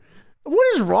 what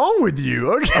is wrong with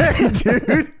you? Okay,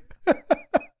 dude.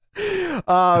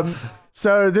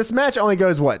 So this match only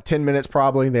goes, 10 minutes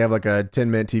probably. They have like a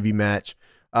 10-minute TV match.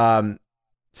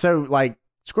 So like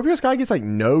Scorpio Sky gets like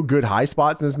no good high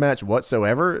spots in this match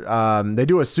whatsoever. They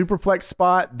do a superplex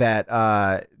spot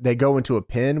that they go into a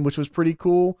pin, which was pretty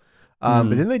cool. But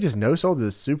then they just no-sold the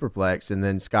superplex, and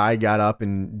then Sky got up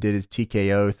and did his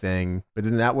TKO thing, but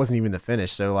then that wasn't even the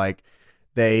finish. So like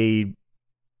they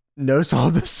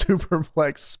no-sold the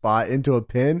superplex spot into a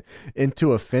pin,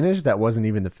 into a finish that wasn't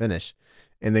even the finish.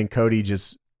 And then Cody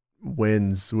just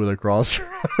wins with a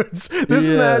crossroads.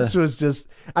 This match was just,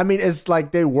 I mean, it's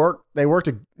like they worked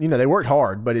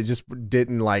hard, but it just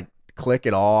didn't like click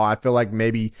at all. I feel like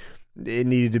maybe it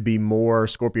needed to be more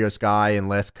Scorpio Sky and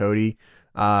less Cody.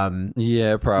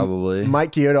 Yeah, probably.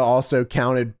 Mike Chioda also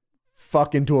counted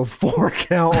fucking to a 4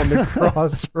 count on the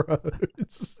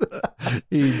crossroads.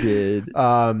 He did.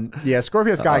 Yeah,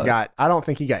 Scorpio Sky I don't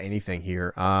think he got anything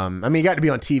here. I mean, he got to be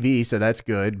on TV, so that's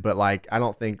good, but like, I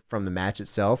don't think from the match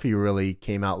itself, he really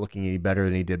came out looking any better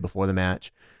than he did before the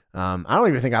match. I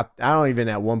don't even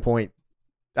at one point,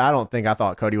 I don't think I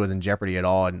thought Cody was in jeopardy at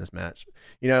all in this match.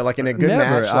 You know, like in a good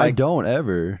match. Like, I don't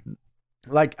ever.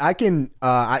 Like I can,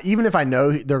 even if I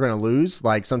know they're going to lose,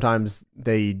 like sometimes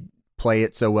they play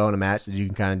it so well in a match that you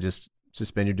can kind of just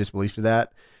suspend your disbelief to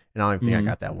that. And I don't even think I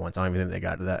got that once. I don't even think they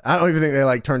got to that. I don't even think they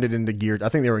like turned it into gear. I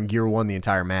think they were in gear 1 the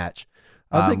entire match.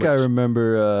 I think I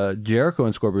remember Jericho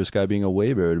and Scorpio Sky being a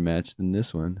way better match than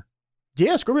this one.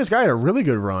 Yeah, Scorpio Sky had a really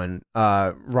good run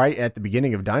right at the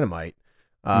beginning of Dynamite.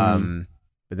 But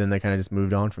then they kind of just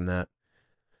moved on from that.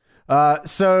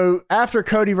 So after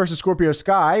Cody versus Scorpio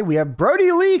Sky, we have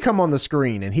Brody Lee come on the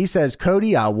screen, and he says,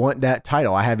 Cody, I want that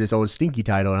title. I have this old stinky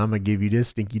title, and I'm going to give you this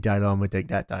stinky title. I'm going to take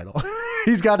that title.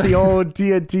 He's got the old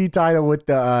TNT title with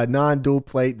the non-dual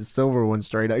plate, the silver one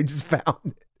straight up. He just found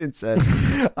it and said,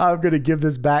 I'm going to give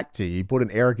this back to you. He put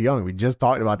an Eric Young. We just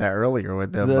talked about that earlier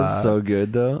with them. That's so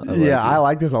good, though. I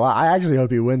like this a lot. I actually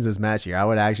hope he wins this match here. I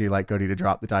would actually like Cody to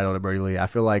drop the title to Brody Lee. I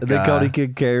feel like... And then Cody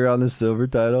could carry on the silver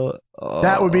title. Oh.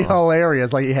 That would be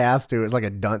hilarious. Like he has to. It's like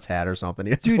a dunce hat or something.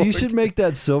 Dude, you should make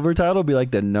that silver title be like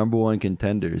the number 1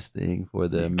 contenders thing for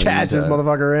the cash this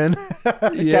motherfucker in.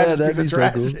 Yeah, that'd be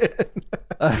so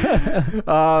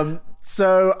cool.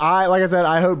 So like I said,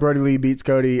 I hope Brody Lee beats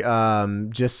Cody,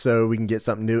 just so we can get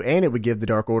something new, and it would give the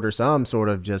Dark Order some sort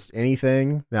of just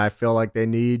anything. I feel like they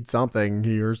need something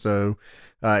here. So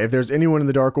if there's anyone in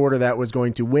the Dark Order that was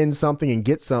going to win something and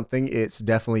get something, it's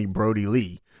definitely Brody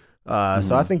Lee.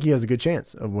 So I think he has a good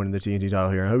chance of winning the TNT title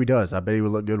here. I hope he does. I bet he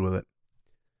would look good with it.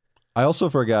 I also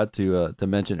forgot to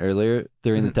mention earlier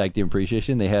during the tag team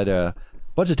appreciation, they had a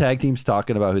bunch of tag teams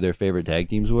talking about who their favorite tag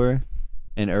teams were.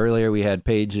 And earlier we had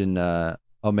Paige and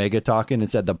Omega talking and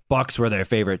said the Bucks were their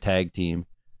favorite tag team.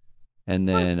 And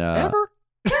then ever?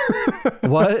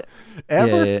 What?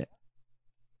 Ever? Yeah.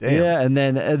 Damn. Yeah, and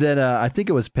then I think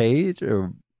it was Paige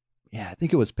I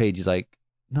think it was Paige. He's like,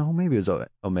 no, maybe it was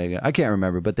Omega. I can't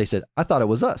remember, but they said, I thought it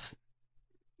was us.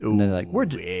 And they're like, we're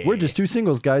just 2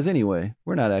 singles guys anyway.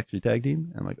 We're not actually tag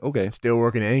team. I'm like, okay. Still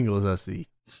working angles, I see.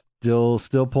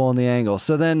 Still pulling the angle.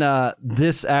 So then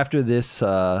after this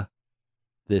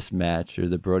match or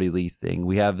the Brody Lee thing,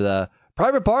 we have the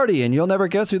Private Party, and you'll never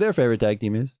guess who their favorite tag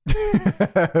team is.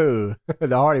 The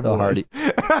Hardy Boys.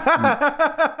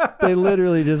 They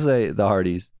literally just say the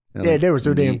Hardys. Yeah, they were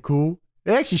so damn cool.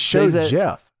 They actually showed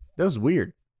Jeff. That was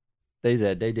weird. They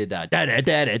said they did that.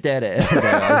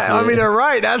 I mean, they're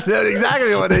right. That's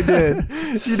exactly what they did.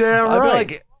 You damn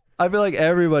right. I feel like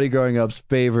everybody growing up's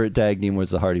favorite tag team was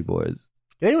the Hardy Boys.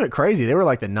 They went crazy. They were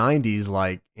like the 90s,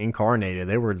 like incarnated.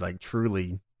 They were like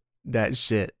truly that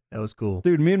shit. That was cool.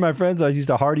 Dude, me and my friends always used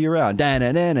to hardy around.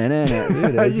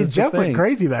 Dude, Jeff went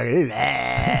crazy back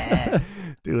then.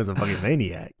 Dude was a fucking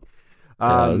maniac.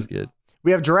 That was good.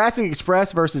 We have Jurassic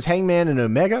Express versus Hangman and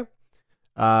Omega.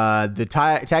 The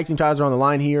tag team titles are on the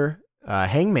line here.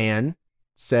 Hangman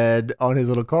said on his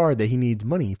little card that he needs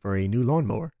money for a new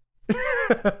lawnmower.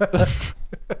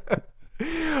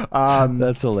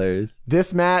 That's hilarious.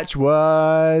 This match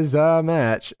was a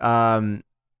match.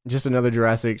 Just another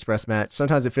Jurassic Express match.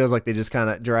 Sometimes it feels like they just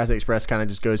kind of Jurassic Express kind of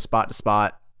just goes spot to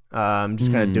spot.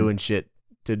 Just kind of doing shit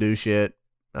to do shit.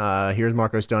 Here's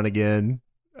Marco Stunt again.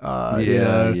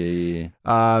 It's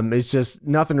just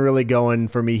nothing really going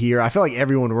for me here. I feel like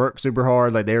everyone worked super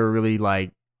hard. Like they were really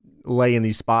like laying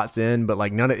these spots in, but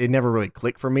like it never really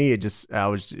clicked for me. It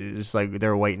was just like they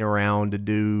were waiting around to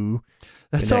do.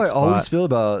 That's how I always feel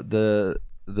about the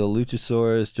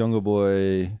Luchasaurus, Jungle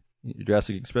Boy,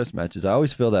 Jurassic Express matches. I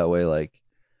always feel that way. Like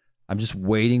I'm just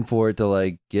waiting for it to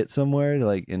like get somewhere,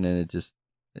 like, and then it just,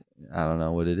 I don't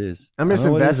know what it is. I'm just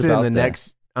invested in the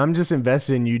next. I'm just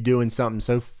invested in you doing something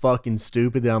so fucking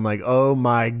stupid that I'm like, oh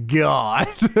my god,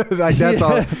 like that's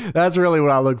all. That's really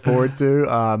what I look forward to.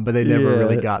 But they never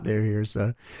really got there here.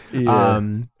 So,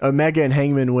 Omega and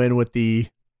Hangman win with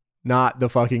not the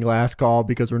fucking last call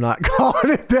because we're not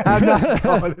calling it that. I'm not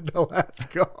calling it the last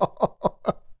call.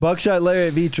 Buckshot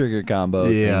Lariat V-trigger combo.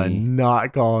 Yeah,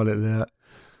 not calling it that.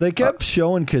 They kept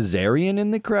showing Kazarian in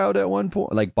the crowd at one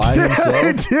point, like by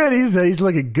himself. Dude, he's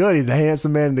looking good. He's a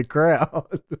handsome man in the crowd.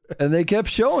 And they kept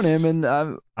showing him,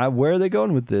 and where are they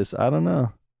going with this? I don't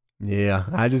know. Yeah,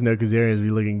 I just know Kazarian's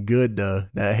be looking good though.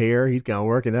 That hair, he's kind of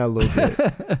working out a little bit.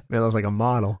 Man, looks like a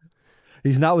model.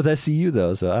 He's not with SCU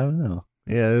though, so I don't know.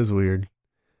 Yeah, it is weird.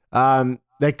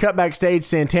 They cut backstage.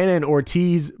 Santana and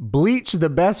Ortiz bleached the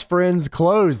best friends'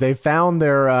 clothes. They found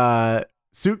their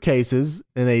suitcases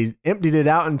and they emptied it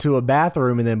out into a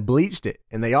bathroom and then bleached it.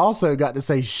 And they also got to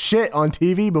say shit on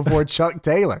TV before Chuck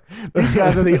Taylor. These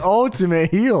guys are the ultimate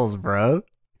heels, bro.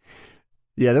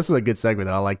 Yeah, this was a good segment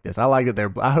though. I like this. I like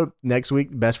that I hope next week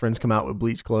best friends come out with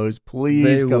bleached clothes.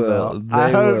 Please come out.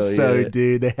 I hope so,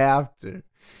 dude. They have to.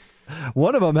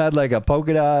 One of them had like a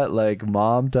polka dot, like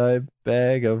mom type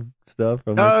bag of stuff.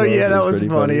 From that was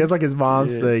funny. It's like his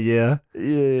mom's thing. Yeah.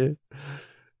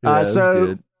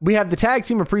 So we have the tag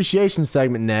team appreciation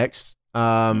segment next,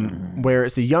 where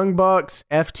it's the Young Bucks,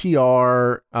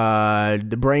 FTR,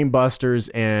 the Brain Busters,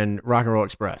 and Rock and Roll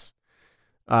Express.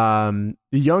 The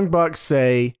Young Bucks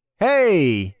say,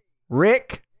 "Hey,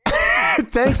 Rick,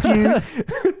 thank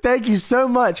you so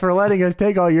much for letting us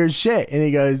take all your shit." And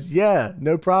he goes, "Yeah,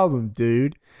 no problem,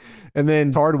 dude." And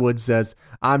then Hardwood says,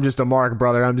 "I'm just a mark,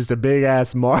 brother. I'm just a big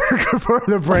ass mark for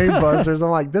the Brain Busters."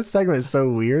 I'm like, this segment is so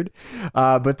weird.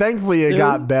 But thankfully it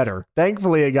got better.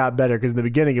 Thankfully it got better because in the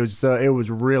beginning it was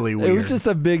really weird. It was just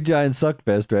a big giant suck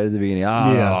fest right at the beginning.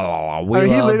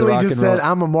 He literally just said,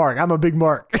 "I'm a mark. I'm a big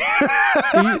mark."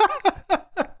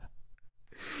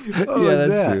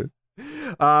 That's true.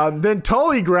 Then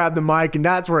Tully grabbed the mic, and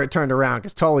that's where it turned around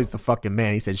because Tully's the fucking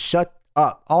man. He said, "Shut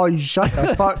up. All you shut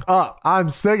the fuck up. I'm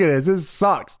sick of this. This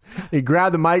sucks." He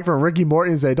grabbed the mic from Ricky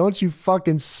Morton and said, "Don't you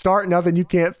fucking start nothing you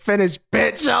can't finish,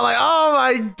 bitch." I'm like, oh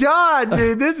my God,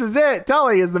 dude, this is it.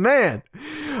 Tully is the man.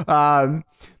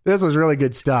 This was really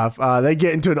good stuff. They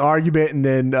get into an argument, and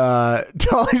then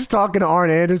Tully's talking to Arn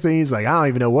Anderson. He's like, "I don't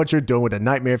even know what you're doing with the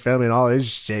Nightmare Family and all this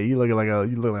shit. You look like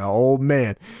an old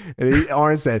man." And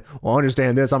Arn said, "Well,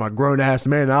 understand this. I'm a grown ass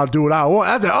man, and I'll do what I want."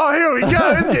 I said, "Oh, here we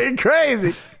go. It's getting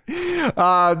crazy."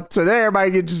 So then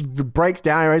everybody just breaks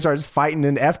down. Everybody starts fighting,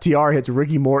 and FTR hits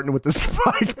Ricky Morton with the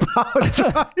spike power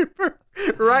driver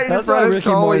right in front of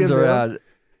Tully.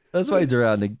 That's why he's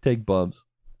around to take bumps.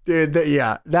 Dude,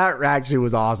 that actually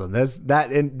was awesome.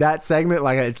 That segment,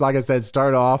 like I said,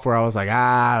 started off where I was like,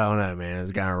 I don't know, man,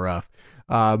 it's kind of rough,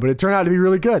 but it turned out to be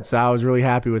really good. So I was really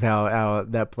happy with how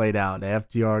that played out. The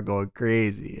FTR going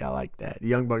crazy, I like that. The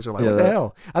Young Bucks are like, what the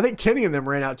hell? I think Kenny and them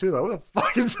ran out too. Like, what the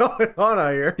fuck is going on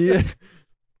out here? Yeah,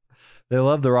 they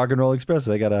love the Rock and Roll Express.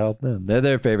 So they got to help them. They're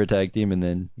their favorite tag team, and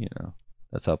then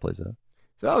that's how it plays out.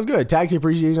 So that was good. Tag team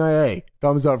appreciation. Hey,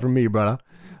 thumbs up from me, brother.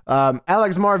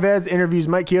 Alex Marvez interviews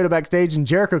Mike Chioda backstage, and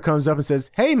Jericho comes up and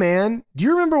says, "Hey man, do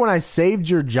you remember when I saved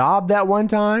your job that one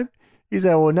time?" He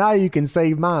said, "Well, now you can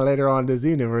save mine later on this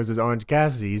evening versus Orange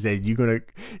Cassidy." He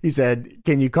said,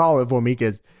 "Can you call it for me?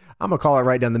 Because I'm gonna call it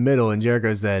right down the middle." And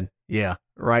Jericho said, "Yeah,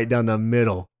 right down the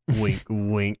middle." Wink,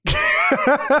 wink.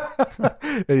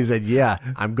 And he said, "Yeah,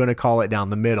 I'm gonna call it down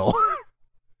the middle."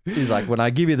 He's like, "When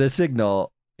I give you the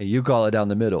signal, you call it down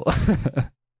the middle."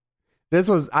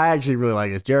 I actually really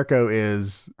like this. Jericho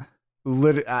is,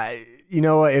 you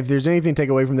know what? If there's anything to take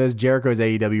away from this, Jericho's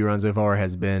AEW run so far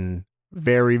has been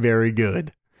very, very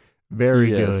good. Very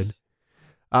good.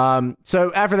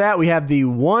 So after that, we have the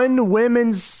one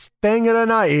women's thing of the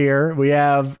night here. We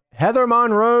have Heather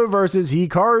Monroe versus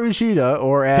Hikaru Shida,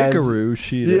 or as Hikaru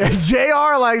Shida.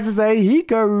 JR likes to say,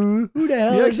 Hikaru. Who the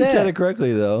hell You is actually that? said it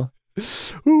correctly, though.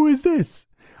 Who is this?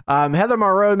 Heather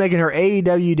Monroe making her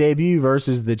AEW debut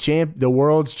versus the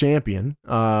world's champion.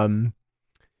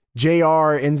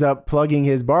 JR ends up plugging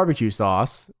his barbecue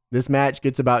sauce. This match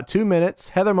gets about 2 minutes.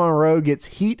 Heather Monroe gets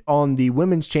heat on the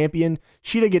women's champion.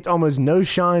 Shida gets almost no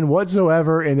shine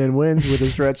whatsoever and then wins with a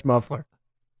stretch muffler.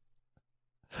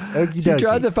 She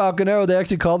tried the Falcon Arrow. They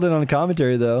actually called it on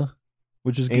commentary, though,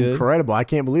 which is good. Incredible. I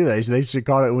can't believe that. They should have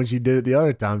called it when she did it the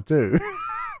other time, too.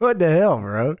 What the hell,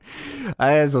 bro?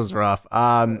 This was rough.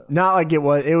 Not like it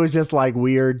was. It was just like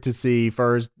weird to see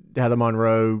first Heather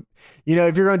Monroe. You know,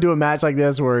 if you're going to do a match like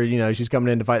this where, you know, she's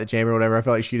coming in to fight the champion or whatever, I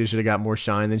felt like Shida should have got more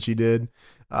shine than she did.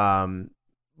 But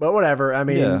whatever. I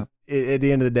mean, at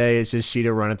the end of the day, it's just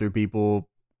Shida running through people.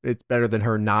 It's better than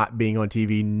her not being on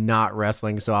TV, not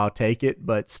wrestling, so I'll take it.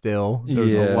 But still,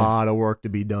 there's a lot of work to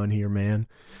be done here, man.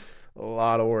 A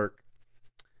lot of work.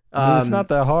 It's not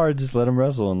that hard. Just let them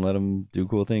wrestle and let them do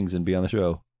cool things and be on the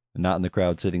show, and not in the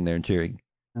crowd sitting there and cheering.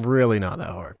 Really not that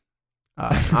hard.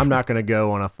 I'm not going to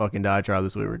go on a fucking diatribe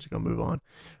this week. We're just going to move on.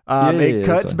 It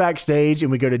cuts backstage,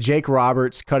 and we go to Jake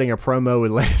Roberts cutting a promo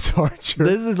with Lance Archer.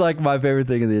 This is like my favorite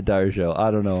thing in the entire show.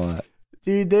 I don't know why.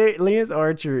 Dude, Lance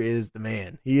Archer is the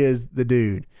man. He is the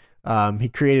dude. He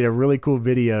created a really cool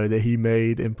video that he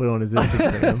made and put on his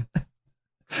Instagram.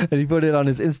 And he put it on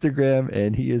his Instagram,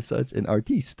 and he is such an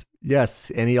artiste.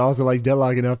 Yes, and he also likes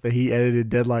Deadlock enough that he edited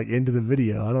Deadlock into the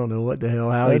video. I don't know what the hell,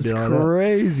 how he did all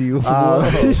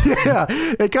that. That's crazy. Yeah,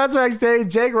 it cuts backstage.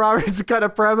 Jake Roberts cut a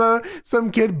promo. Some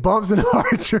kid bumps into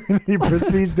Archer, and he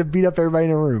proceeds to beat up everybody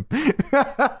in the room.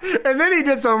 And then he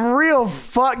did some real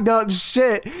fucked up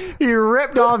shit. He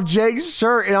ripped off Jake's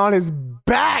shirt, and on his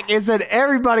back it said,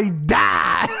 "Everybody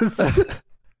dies."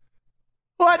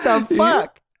 What the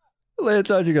fuck?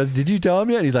 Lance Archer goes, "Did you tell him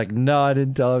yet?" And he's like, "No, I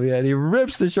didn't tell him yet." And he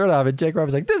rips the shirt off, and Jake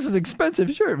Roberts is like, "This is an expensive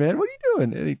shirt, man. What are you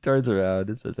doing?" And he turns around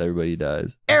and says, "Everybody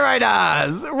dies." Everybody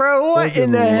dies. Bro, what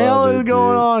in the hell is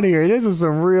going on here? This is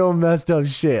some real messed up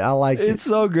shit. I like it. It's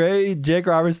so great. Jake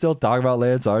Roberts still talking about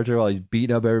Lance Archer while he's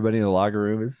beating up everybody in the locker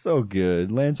room. It's so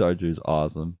good. Lance Archer is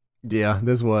awesome. Yeah,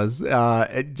 this was.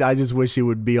 I just wish he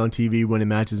would be on TV winning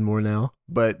matches more now.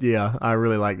 But yeah, I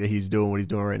really like that he's doing what he's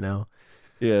doing right now.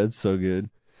 Yeah, it's so good.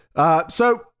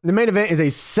 So the main event is a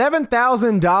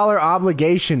 $7,000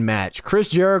 obligation match. Chris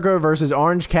Jericho versus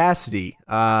Orange Cassidy.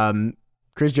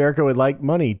 Chris Jericho would like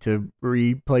money to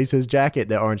replace his jacket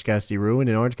that Orange Cassidy ruined,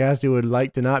 and Orange Cassidy would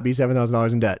like to not be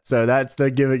 $7,000 in debt. So that's the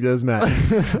gimmick of this match.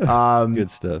 Good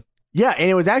stuff. Yeah, and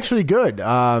it was actually good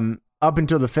up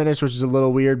until the finish, which is a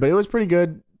little weird, but it was pretty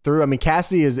good through. I mean,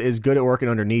 Cassidy is good at working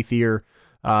underneath here.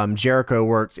 Jericho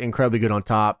works incredibly good on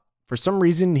top. For some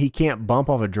reason, he can't bump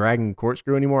off a dragon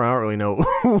corkscrew anymore. I don't really know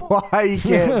why he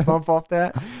can't bump off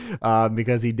that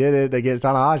because he did it against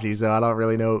Tanahashi. So I don't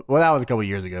really know. Well, that was a couple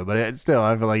years ago, but still,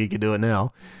 I feel like he could do it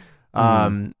now.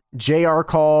 JR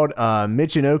called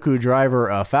Michinoku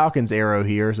driver Falcon's Arrow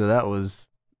here. So that was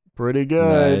pretty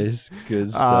good. Nice.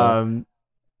 Good stuff.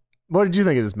 What did you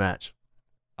think of this match?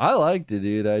 I liked it,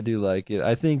 dude. I do like it.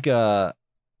 I think,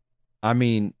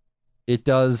 it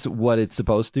does what it's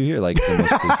supposed to here, like the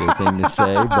most cliche thing to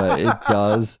say, but it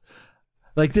does.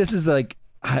 Like, this is like,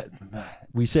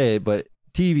 we say it, but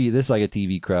TV, this is like a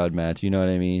TV crowd match, you know what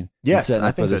I mean? Yes,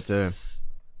 I think so too.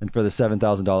 And for the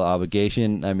 $7,000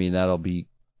 obligation, I mean, that'll be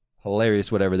hilarious,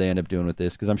 whatever they end up doing with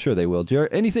this, because I'm sure they will.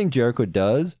 Anything Jericho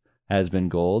does has been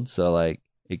gold, so like,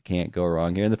 it can't go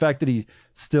wrong here. And the fact that he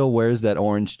still wears that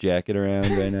orange jacket around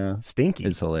right now Stinky.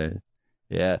 is hilarious.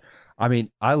 Yeah. I mean,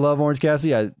 I love Orange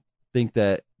Cassidy. I think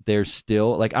that they're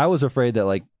still like, I was afraid that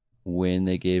like when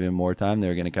they gave him more time they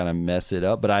were going to kind of mess it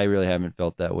up, but I really haven't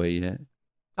felt that way yet.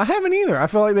 I haven't either. I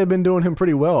feel like they've been doing him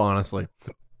pretty well, honestly,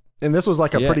 and this was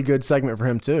like a pretty good segment for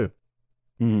him too.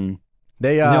 Mm-hmm.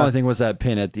 The only thing was that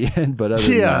pin at the end, but other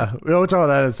than that, we'll talk about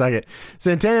that in a second.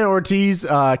 Santana and Ortiz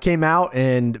came out,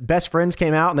 and Best Friends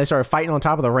came out, and they started fighting on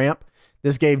top of the ramp.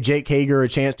 This gave Jake Hager a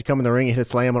chance to come in the ring and hit a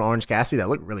slam on Orange Cassidy. That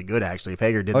looked really good, actually, if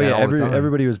Hager did that all the time.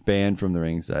 Everybody was banned from the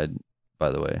ringside,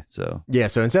 by the way. So yeah,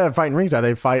 so instead of fighting ringside,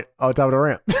 they fight on top of the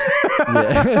ramp.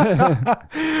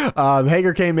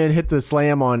 Hager came in, hit the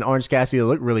slam on Orange Cassidy. It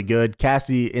looked really good.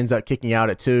 Cassidy ends up kicking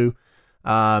out at 2,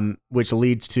 which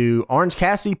leads to Orange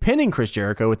Cassidy pinning Chris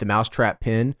Jericho with the mousetrap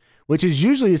pin, which is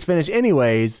usually his finish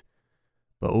anyways.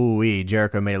 But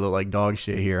Jericho made it look like dog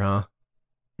shit here, huh?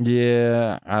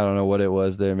 Yeah, I don't know what it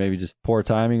was there. Maybe just poor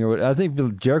timing or what. I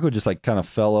think Jericho just like kind of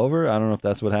fell over. I don't know if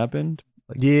that's what happened.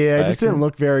 It just didn't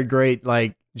look very great.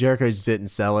 Like Jericho just didn't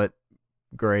sell it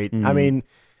great. Mhm. I mean,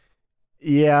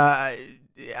 yeah,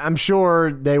 I'm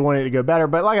sure they wanted it to go better,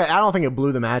 but like I don't think it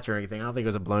blew the match or anything. I don't think it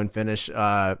was a blown finish.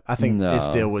 I think No. it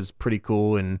still was pretty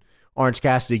cool, and Orange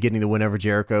Cassidy getting the win over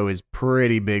Jericho is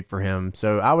pretty big for him.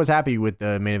 So I was happy with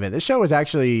the main event. This show was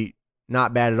actually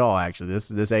not bad at all. Actually,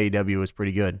 this AEW was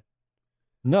pretty good.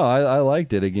 No, I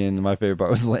liked it. Again, my favorite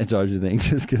part was the Lance Archer thing,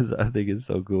 just because I think it's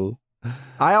so cool.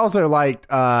 I also liked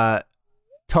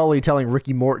Tully telling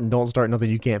Ricky Morton, "Don't start nothing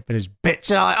you can't finish, bitch."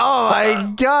 And I'm like, oh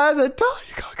my god, I said, Tully,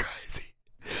 you going crazy.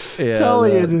 Yeah,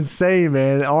 Tully is insane,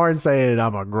 man. Orange saying,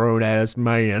 "I'm a grown ass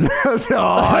man." I was like,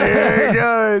 oh, here it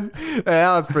goes.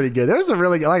 That was pretty good. There was some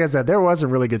really, like I said, there was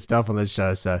some really good stuff on this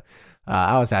show. So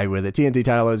I was happy with it. TNT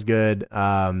title was good.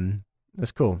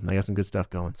 That's cool. They got some good stuff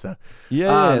going. So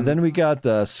yeah. And then we got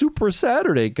Super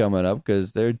Saturday coming up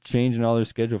because they're changing all their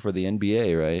schedule for the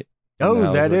NBA, right?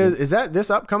 oh, that is that this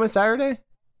upcoming Saturday?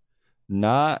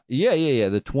 Not yeah.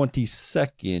 The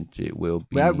 22nd it will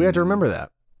be. We have to remember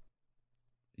that.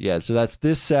 Yeah, so that's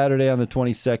this Saturday on the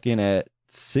 22nd at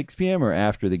 6 p.m. or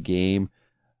after the game.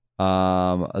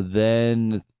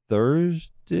 Then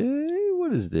Thursday,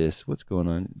 what is this? What's going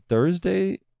on?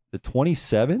 Thursday, the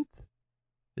 27th?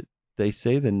 They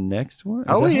say the next one?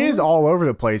 It is all over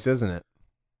the place, isn't it?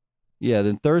 Yeah,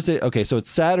 then Thursday. Okay, so it's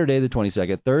Saturday the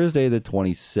 22nd, Thursday the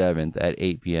 27th at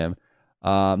 8 p.m.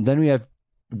 Then we have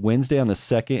Wednesday on the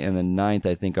 2nd and the 9th,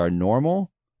 I think, are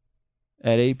normal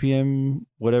at 8 p.m.,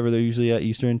 whatever they're usually at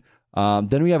Eastern.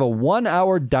 Then we have a 1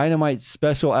 hour Dynamite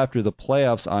special after the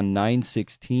playoffs on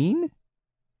 9/16,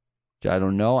 which I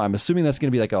don't know. I'm assuming that's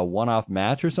going to be like a one-off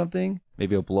match or something,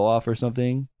 maybe a blow-off or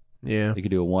something. Yeah. They could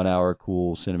do a 1 hour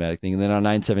cool cinematic thing. And then on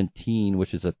 9/17,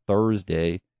 which is a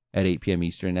Thursday at 8 p.m.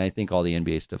 Eastern, I think all the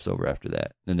NBA stuff's over after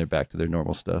that. Then they're back to their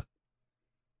normal stuff.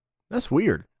 That's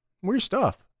weird. Weird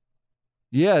stuff.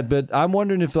 Yeah, but I'm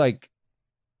wondering if, like,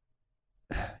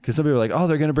 because some people are like, oh,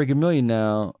 they're going to break 1 million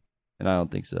now. And I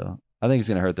don't think so. I think it's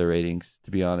going to hurt their ratings,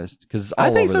 to be honest. Because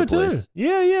I think over so the place. too.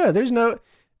 Yeah. There's no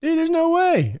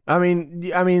way. I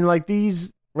mean, like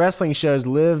these wrestling shows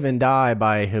live and die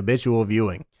by habitual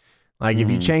viewing. Like if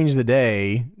you change the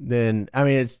day, then I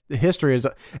mean, it's the history is.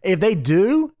 If they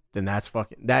do, then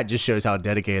that just shows how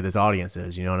dedicated this audience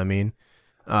is. You know what I mean?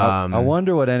 I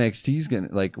wonder what NXT's gonna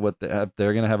like.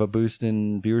 They're gonna have a boost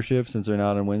in viewership since they're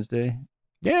not on Wednesday.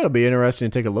 Yeah, it'll be interesting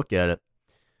to take a look at it.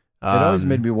 It always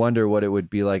made me wonder what it would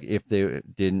be like if they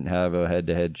didn't have a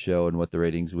head-to-head show and what the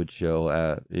ratings would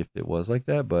show if it was like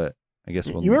that. But I guess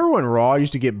You remember when Raw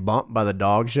used to get bumped by the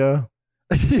dog show?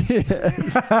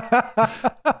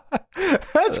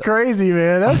 That's crazy,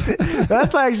 man.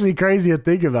 That's actually crazy to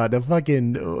think about. The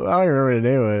fucking I don't remember the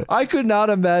name of it. I could not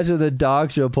imagine the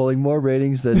dog show pulling more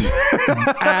ratings than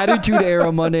Attitude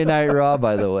Era Monday Night Raw.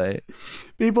 By the way,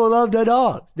 people love the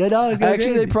dogs. The dogs.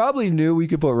 Actually, they probably knew we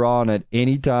could put Raw on at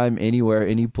any time, anywhere,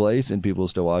 any place, and people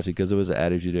still watch it because it was an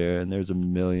Attitude Era, and there's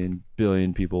 1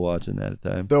 billion people watching that at a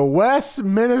time. The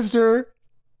Westminster.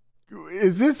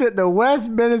 Is this at the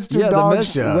Westminster Dog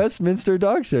Show? Westminster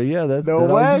Dog Show. Yeah, the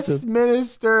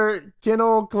Westminster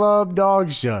Kennel Club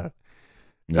Dog Show.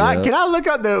 Yeah. Can I look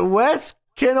up the West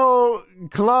Kennel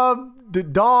Club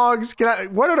dogs?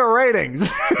 What are the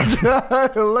ratings? Can I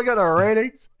look at the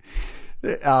ratings?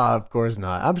 Of course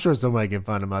not. I'm sure somebody can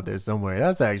find them out there somewhere.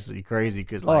 That's actually crazy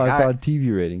because I found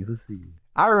TV ratings. Let's see.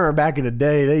 I remember back in the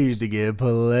day, they used to get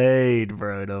played,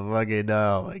 bro. The fucking,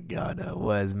 oh my God, the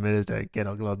Westminster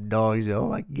Kennel Club Dog Show. Oh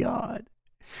my God.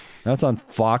 That's on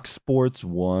Fox Sports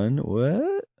 1.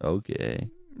 What? Okay.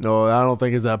 No, I don't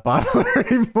think it's that popular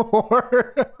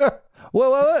anymore.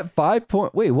 What? 5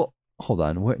 point. Wait, well, hold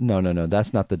on. No.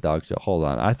 That's not the dog show. Hold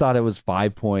on. I thought it was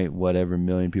 5 point whatever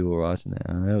million people were watching that.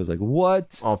 I was like,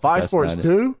 what? On Fox Sports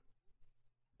 2?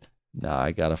 No,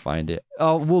 I gotta find it.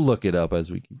 Oh, we'll look it up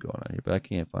as we keep going on here, but I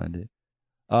can't find it.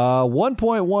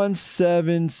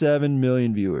 1.177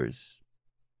 million viewers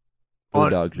for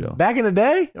the dog show. Back in the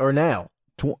day or now?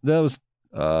 That was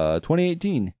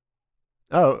 2018.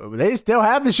 Oh, they still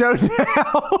have the show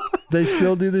now. They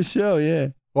still do the show, yeah.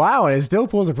 Wow, and it still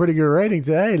pulls a pretty good rating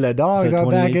today. The dogs are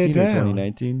back in town.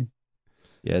 2019.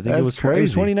 Yeah, I think That's it was crazy. It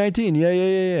was 2019. Yeah,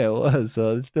 it was.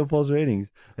 So it still pulls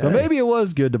ratings. So maybe it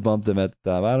was good to bump them at the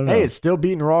time. I don't know. Hey, it's still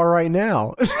beating Raw right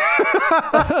now.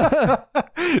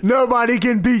 Nobody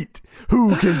can beat.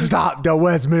 Who can stop the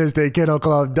Westminster Kennel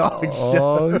Club Dog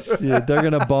Show? Oh, shit. They're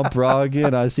going to bump Raw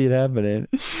again. I see it happening.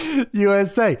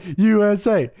 USA.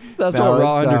 That's what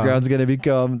Raw Underground's going to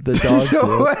become, the dog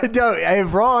show.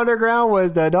 If Raw Underground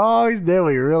was the dogs, then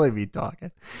we really be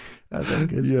talking. That's some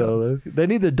good stuff. They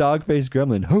need the dog face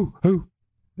gremlin. Who?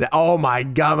 Oh my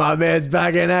God, my man's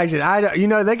back in action.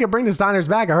 They could bring the Steiners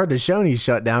back. I heard the Shoney's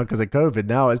shut down because of COVID.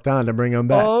 Now it's time to bring them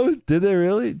back. Oh, did they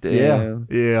really? Damn.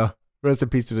 Yeah. Rest in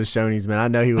peace to the Shoney's, man. I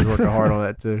know he was working hard on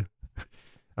that too.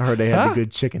 I heard they had the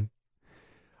good chicken.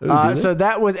 So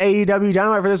that was AEW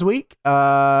Dynamite for this week.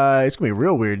 It's gonna be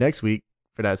real weird next week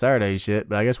for that Saturday shit,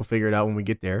 but I guess we'll figure it out when we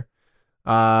get there.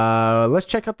 Let's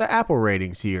check out the Apple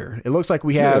ratings here. It looks like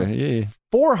we have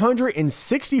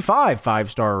 465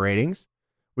 5-star ratings.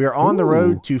 We are on the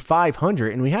road to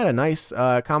 500, and we had a nice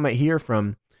comment here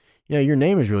from, your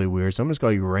name is really weird, so I'm just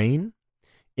going to call you Rain.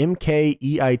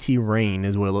 MKEIT Rain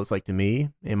is what it looks like to me.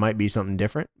 It might be something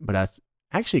different, but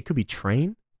it could be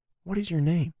Train. What is your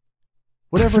name?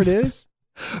 Whatever it is,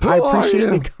 I appreciate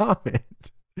the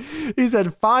comment. He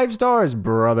said 5 stars,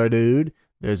 brother, dude.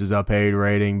 This is a paid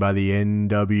rating by the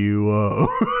NWO.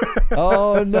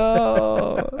 Oh,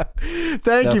 no.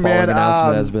 Thank you, man.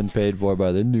 Announcement has been paid for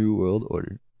by the New World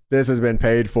Order. This has been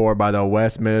paid for by the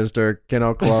Westminster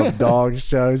Kennel Club Dog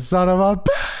Show. Son of a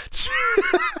bitch.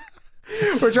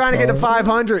 We're trying to get to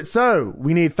 500. So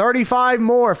we need 35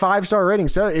 more 5-star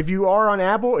ratings. So if you are on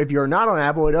Apple, if you're not on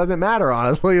Apple, it doesn't matter,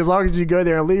 honestly. As long as you go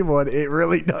there and leave one, it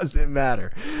really doesn't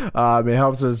matter. It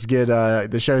helps us get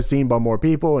the show seen by more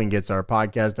people and gets our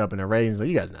podcast up in the ratings. So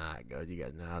you guys know how it goes. You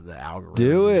guys know how the algorithm.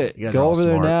 Do it. Go over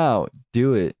there now.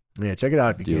 Do it. Yeah, check it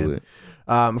out if you can. Do it.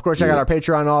 Of course, check out our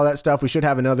Patreon and all that stuff. We should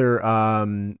have another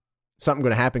something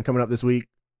going to happen coming up this week.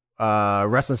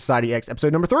 Wrestling Society X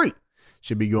episode number 3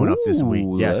 should be going up this week.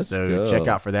 Yes, so check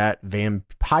out for that.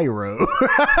 Vampiro.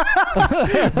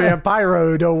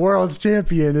 Vampiro, the world's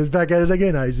champion, is back at it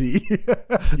again, IZ.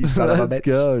 You son of a bitch. Let's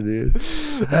go, dude.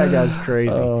 That guy's crazy.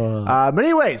 But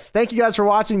anyways, thank you guys for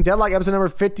watching Deadlock episode number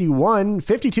 51.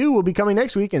 52 will be coming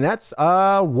next week, and that's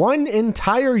one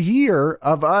entire year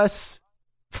of us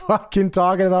fucking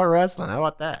talking about wrestling. How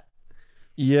about that?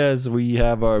 Yes, we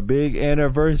have our big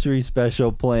anniversary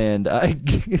special planned.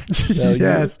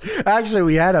 Yes. Actually,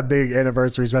 we had a big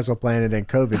anniversary special planned, and then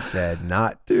COVID said,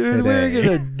 not today. We're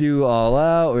going to do all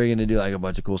out. We're going to do like a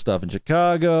bunch of cool stuff in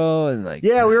Chicago. And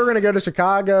we were going to go to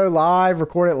Chicago live,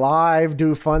 record it live,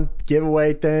 do a fun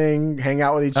giveaway thing, hang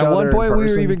out with each other. At one point, we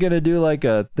were even going to do like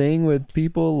a thing with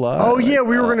people live. Oh, yeah,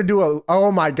 we were going to do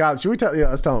oh my God. Should we tell you?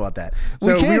 Let's tell them about that.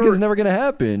 So we can't, because it's never going to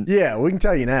happen. Yeah, we can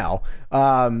tell you now.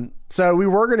 So we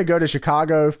were going to go to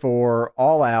Chicago for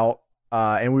All Out,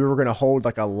 and we were going to hold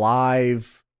like a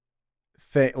live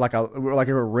thing, like a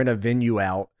rent a venue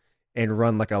out and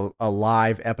run like a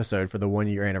live episode for the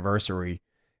 1-year anniversary,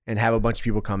 and have a bunch of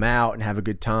people come out and have a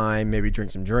good time, maybe drink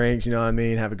some drinks, you know what I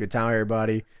mean? Have a good time,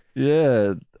 everybody.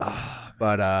 Yeah.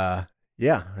 But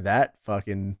yeah, that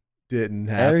fucking didn't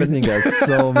happen. Everything got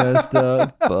so messed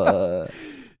up. But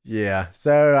yeah,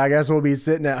 so I guess we'll be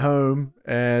sitting at home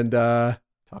and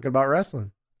talking about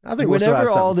wrestling. I think whenever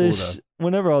all this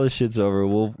shit's over,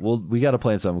 we got to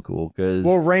plan something cool, because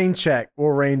we'll rain check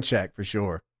for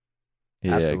sure.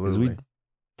 Yeah, because we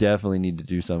definitely need to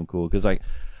do something cool. Because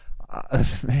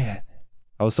man,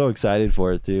 I was so excited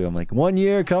for it too. I'm like, 1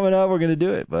 year coming up, we're gonna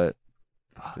do it. But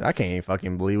I can't even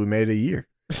fucking believe we made it a year.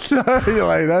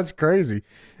 Like, that's crazy.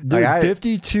 Dude,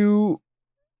 52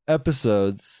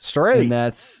 episodes straight, and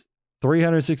that's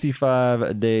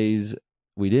 365 days.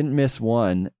 We didn't miss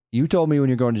one. You told me when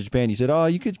you're going to Japan, you said, oh,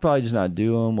 you could probably just not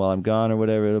do them while I'm gone or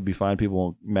whatever. It'll be fine. People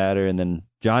won't matter. And then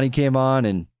Johnny came on,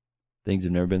 and things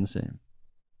have never been the same.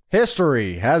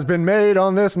 History has been made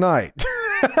on this night.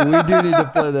 We do need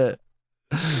to play that.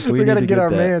 We got to get our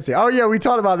man here. Oh, yeah, we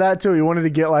talked about that, too. We wanted to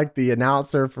get, like, the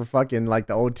announcer for fucking, like,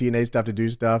 the old TNA stuff to do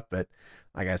stuff. But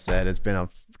like I said,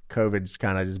 COVID's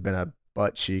kind of just been a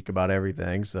butt cheek about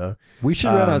everything. So we should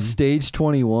run on Stage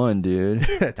 21, dude.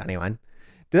 21.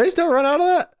 Do they still run out of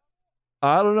that?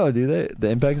 I don't know. Do they? The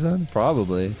Impact Zone?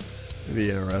 Probably. It'd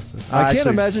be interesting. I can't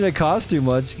imagine it costs too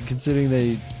much, considering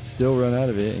they still run out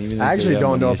of it. Even I actually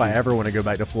don't know if I ever want to go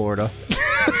back to Florida.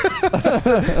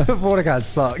 Florida kind of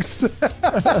sucks.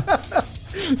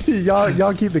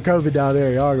 y'all keep the COVID down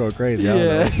there. Y'all go crazy.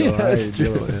 Yeah, that's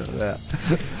true.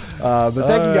 But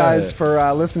thank you guys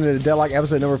for listening to Deadlock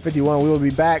episode number 51. We will be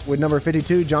back with number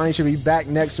 52. Johnny should be back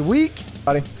next week.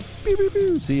 Buddy.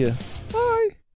 See ya.